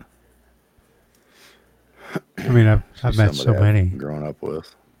haven't. I mean, I've met so Somebody many. I've grown up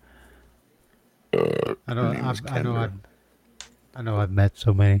with. I know. Her name was Kendra. I know. I've met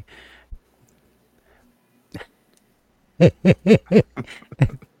so many.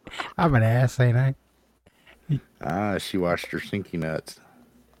 I'm an ass, ain't I? She washed her stinky nuts.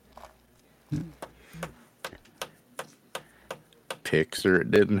 Pics or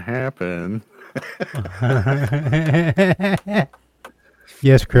it didn't happen.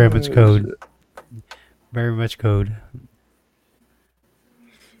 Yes, Crab, it's code. Very much code.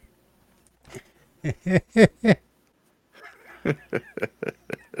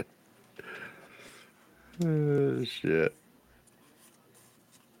 Oh, shit.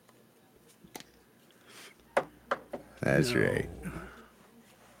 That's right.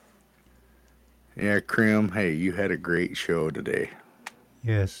 Yeah, Krim, hey, you had a great show today.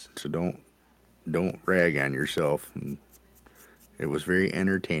 Yes. So don't rag on yourself. It was very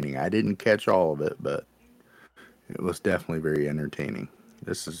entertaining. I didn't catch all of it, but it was definitely very entertaining.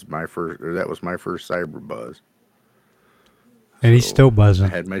 That was my first cyber buzz. And he's still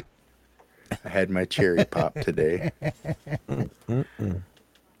buzzing. I had my cherry pop today.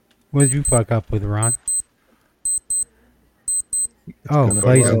 What did you fuck up with, Ron? Oh, gonna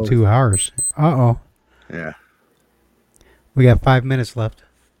plays in close. 2 hours. Uh-oh. Yeah. We got 5 minutes left.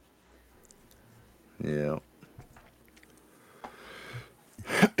 Yeah.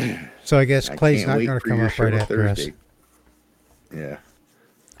 So I guess I Clay's can't not wait going to for come your up right show after us. Thursday. Yeah.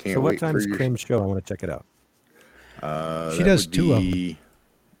 Can't So what wait time for is your Cream's show? I want to check it out. She that does would 2 of be-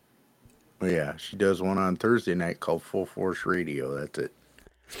 Well, yeah, she does one on Thursday night called Full Force Radio. That's at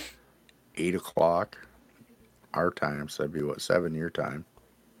 8 o'clock our time. So that'd be 7 your time?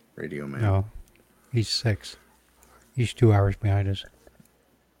 Radio Man. No. He's 6. He's 2 hours behind us.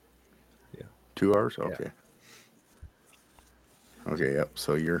 2 hours? Okay. Okay, yep.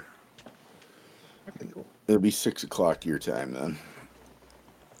 So it'll be 6 o'clock your time then.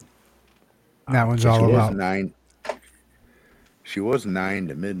 That one's She all was about. 9. She was 9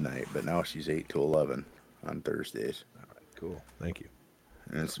 to midnight, but now she's 8 to 11 on Thursdays. Cool. Thank you.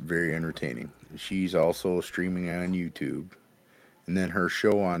 And it's very entertaining. She's also streaming on YouTube. And then her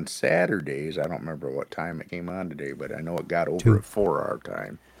show on Saturdays, I don't remember what time it came on today, but I know it got over 2. at 4 our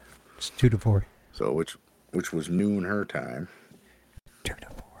time. It's 2 to 4. So which was noon her time. 2 to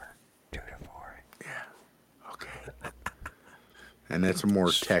 4. 2 to 4. Okay. And it's more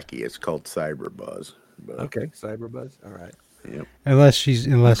techie. It's called Cyber Buzz. But, Okay, Cyberbuzz. All right. Yep. Unless it's,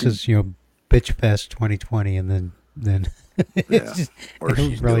 Bitch Fest 2020 and then it's Yeah. just- Or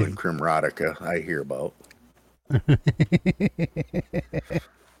she's really- doing Crimrotica, I hear about.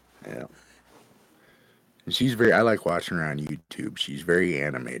 Yeah. And she's I like watching her on YouTube. She's very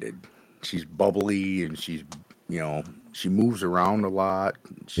animated. She's bubbly and she moves around a lot.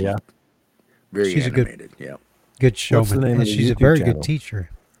 She's Yeah. Very She's a good- animated. Yeah. good What's the showman. name And of the she's a YouTube very channel? good teacher.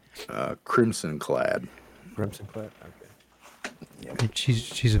 Crimson Clad. Crimson Clad. Okay. And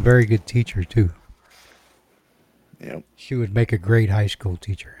she's a very good teacher too. Yep. She would make a great high school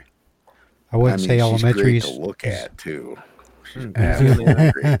teacher. I wouldn't say she's elementary. great to look at too. She's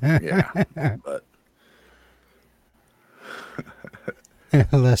absolutely great. Yeah. But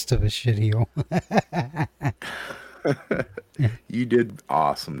Less of a shitheel. you did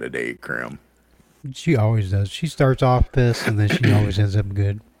awesome today, Crim. She always does. She starts off pissed and then she always ends up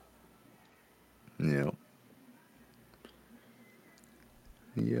good. Yep.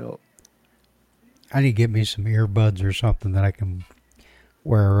 Yep. I need to get me some earbuds or something that I can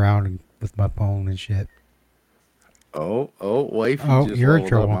wear around with my phone and shit. Oh, wifey Oh, just you're in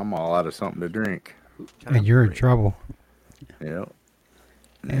leveled up. trouble. I'm all out of something to drink. And you're in trouble. Yep.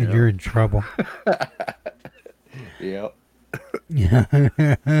 And you're in trouble. Yep.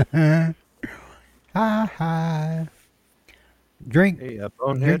 Ha ha. Drink. Hey,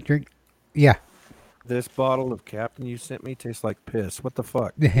 Bonehead. Drink. Yeah. This bottle of Captain you sent me tastes like piss. What the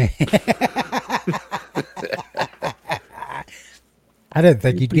fuck? I didn't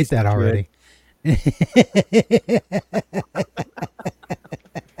think you'd get that already. I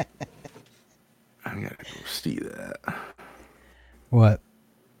gotta go steal What?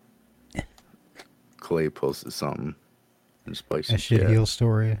 Clay posted something in Spicy A shit Chat. heel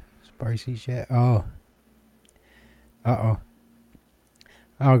story. Spicy shit. Oh. Uh-oh.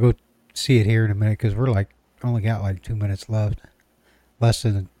 I'll go see it here in a minute because we're like only got like 2 minutes left. Less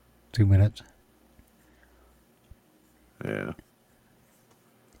than 2 minutes. Yeah.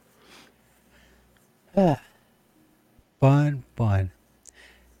 Fun.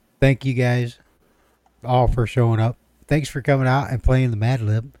 Thank you guys all for showing up. Thanks for coming out and playing the Mad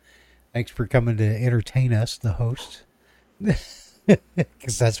Lib. Thanks for coming to entertain us, the hosts.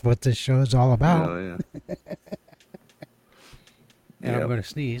 Because that's what this show is all about. Oh, yeah. And Yep. I'm going to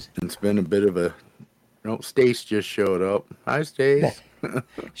sneeze. It's been a bit of a... No, Stace just showed up. Hi, Stace.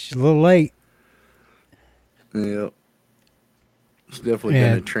 She's a little late. Yep. It's definitely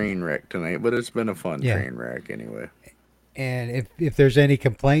been a train wreck tonight, but it's been a fun train wreck anyway. And if there's any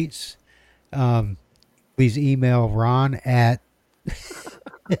complaints, please email Ron at...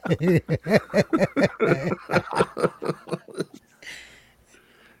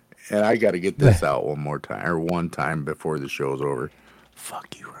 And I got to get this out one time before the show's over.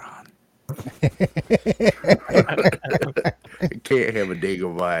 Fuck you, Ron. I can't have a day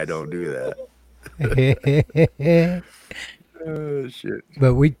go by I don't do that. Oh, shit.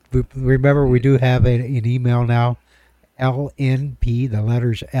 But we remember we do have an email now. LNP, the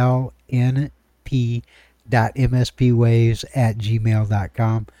letters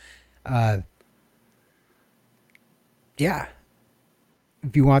LNP.mspwaves@gmail.com. Yeah.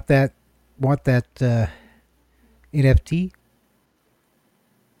 If you want that NFT,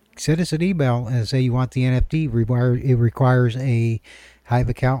 send us an email and say you want the NFT. It requires a Hive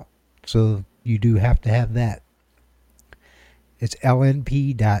account, so you do have to have that. It's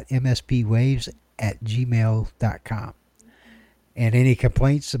lnp.mspwaves@gmail.com. And any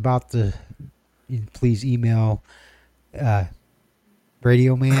complaints about please email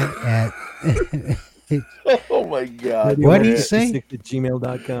Radio Man at... Oh my God. What did he say?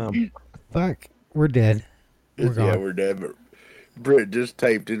 @gmail.com. Fuck, we're dead. We're gone. We're dead. But Britt just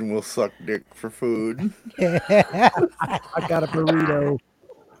typed in, "We'll suck dick for food." I got a burrito.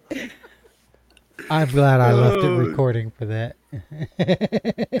 I'm glad I left it recording for that.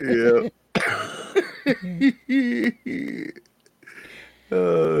 Yeah.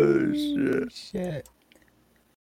 Oh, shit.